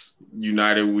course,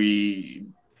 united we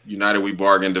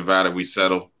bargain, divided we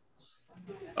settle.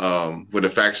 When the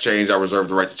facts change, I reserve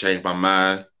the right to change my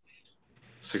mind.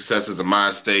 Success is a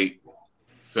mind state.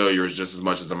 Failure is just as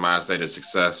much as a mind state as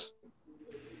success.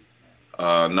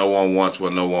 No one wants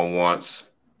what no one wants.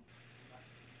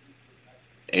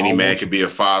 Any man can be a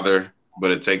father, but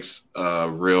it takes a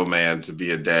real man to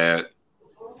be a dad.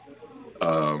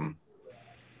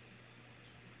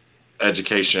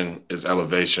 Education is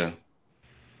elevation.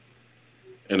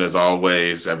 And as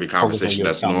always, every conversation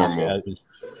that's normal.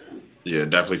 Yeah,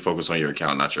 definitely focus on your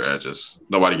account, not your edges.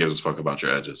 Nobody gives a fuck about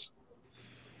your edges.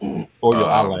 Or your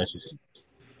eyelashes.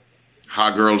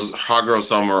 Hot girl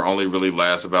summer only really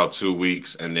lasts about 2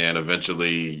 weeks, and then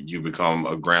eventually you become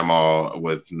a grandma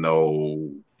with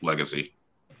no legacy.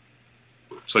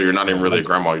 So you're not even really a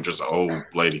grandma, you're just an old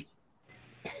lady.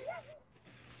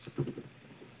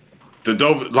 The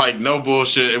dope, like, no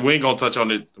bullshit, and we ain't gonna touch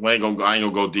on it. I ain't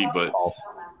gonna go deep, but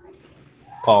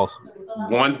Pause.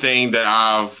 One thing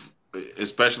that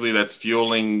especially that's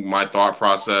fueling my thought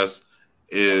process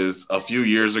is a few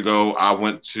years ago, I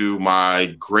went to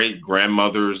my great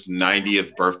grandmother's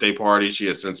 90th birthday party. She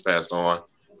has since passed on,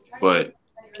 but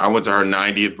I went to her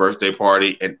 90th birthday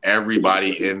party, and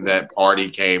everybody in that party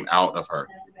came out of her.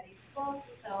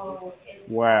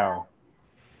 Wow.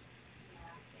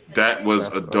 That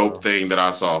was a dope thing that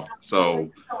I saw. So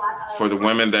for the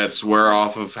women that swear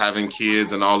off of having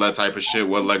kids and all that type of shit,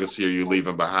 what legacy are you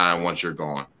leaving behind once you're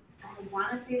gone? I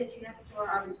want to say that you next door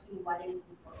are between weddings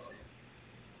and photos.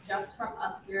 Just from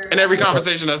us here. And every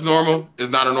conversation that's normal is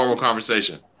not a normal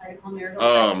conversation.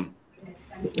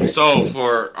 So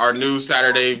for our new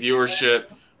Saturday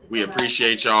viewership, we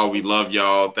appreciate y'all. We love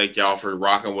y'all. Thank y'all for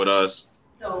rocking with us.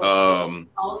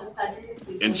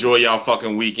 Enjoy y'all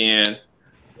fucking weekend.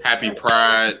 Happy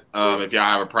Pride. If y'all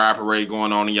have a Pride parade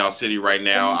going on in y'all city right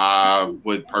now, I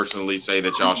would personally say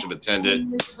that y'all should attend it.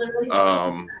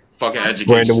 Fucking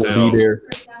educate yourselves. Will be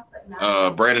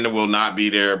there. Brandon will not be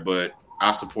there, but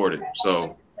I support it.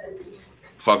 So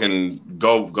fucking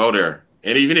go there.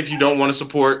 And even if you don't want to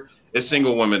support, it's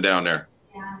single women down there.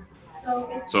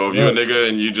 So if you're a nigga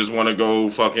and you just want to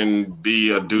go fucking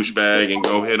be a douchebag and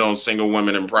go hit on single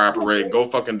women in Pride parade, go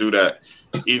fucking do that.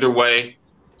 Either way,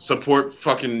 support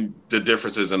fucking the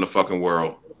differences in the fucking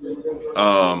world. For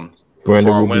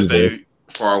our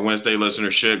Wednesday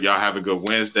listenership, y'all have a good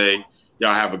Wednesday.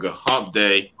 Y'all have a good hump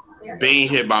day. Being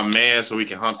hit by man so we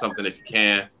can hump something if you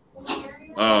can.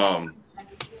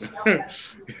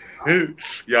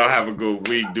 Y'all have a good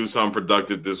week. Do something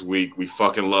productive this week. We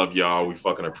fucking love y'all. We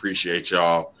fucking appreciate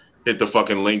y'all. Hit the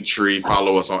fucking link tree.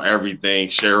 Follow us on everything.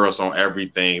 Share us on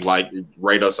everything. Like,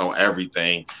 rate us on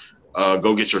everything.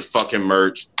 Go get your fucking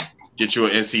merch. Get you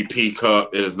an NCP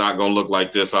cup. It is not going to look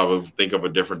like this. I would think of a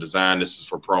different design. This is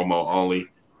for promo only.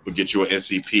 We'll get you an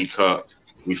NCP cup.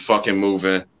 We fucking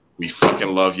moving. We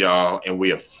fucking love y'all. And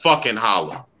we a fucking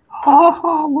holla.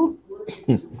 Holla.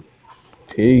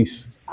 Peace.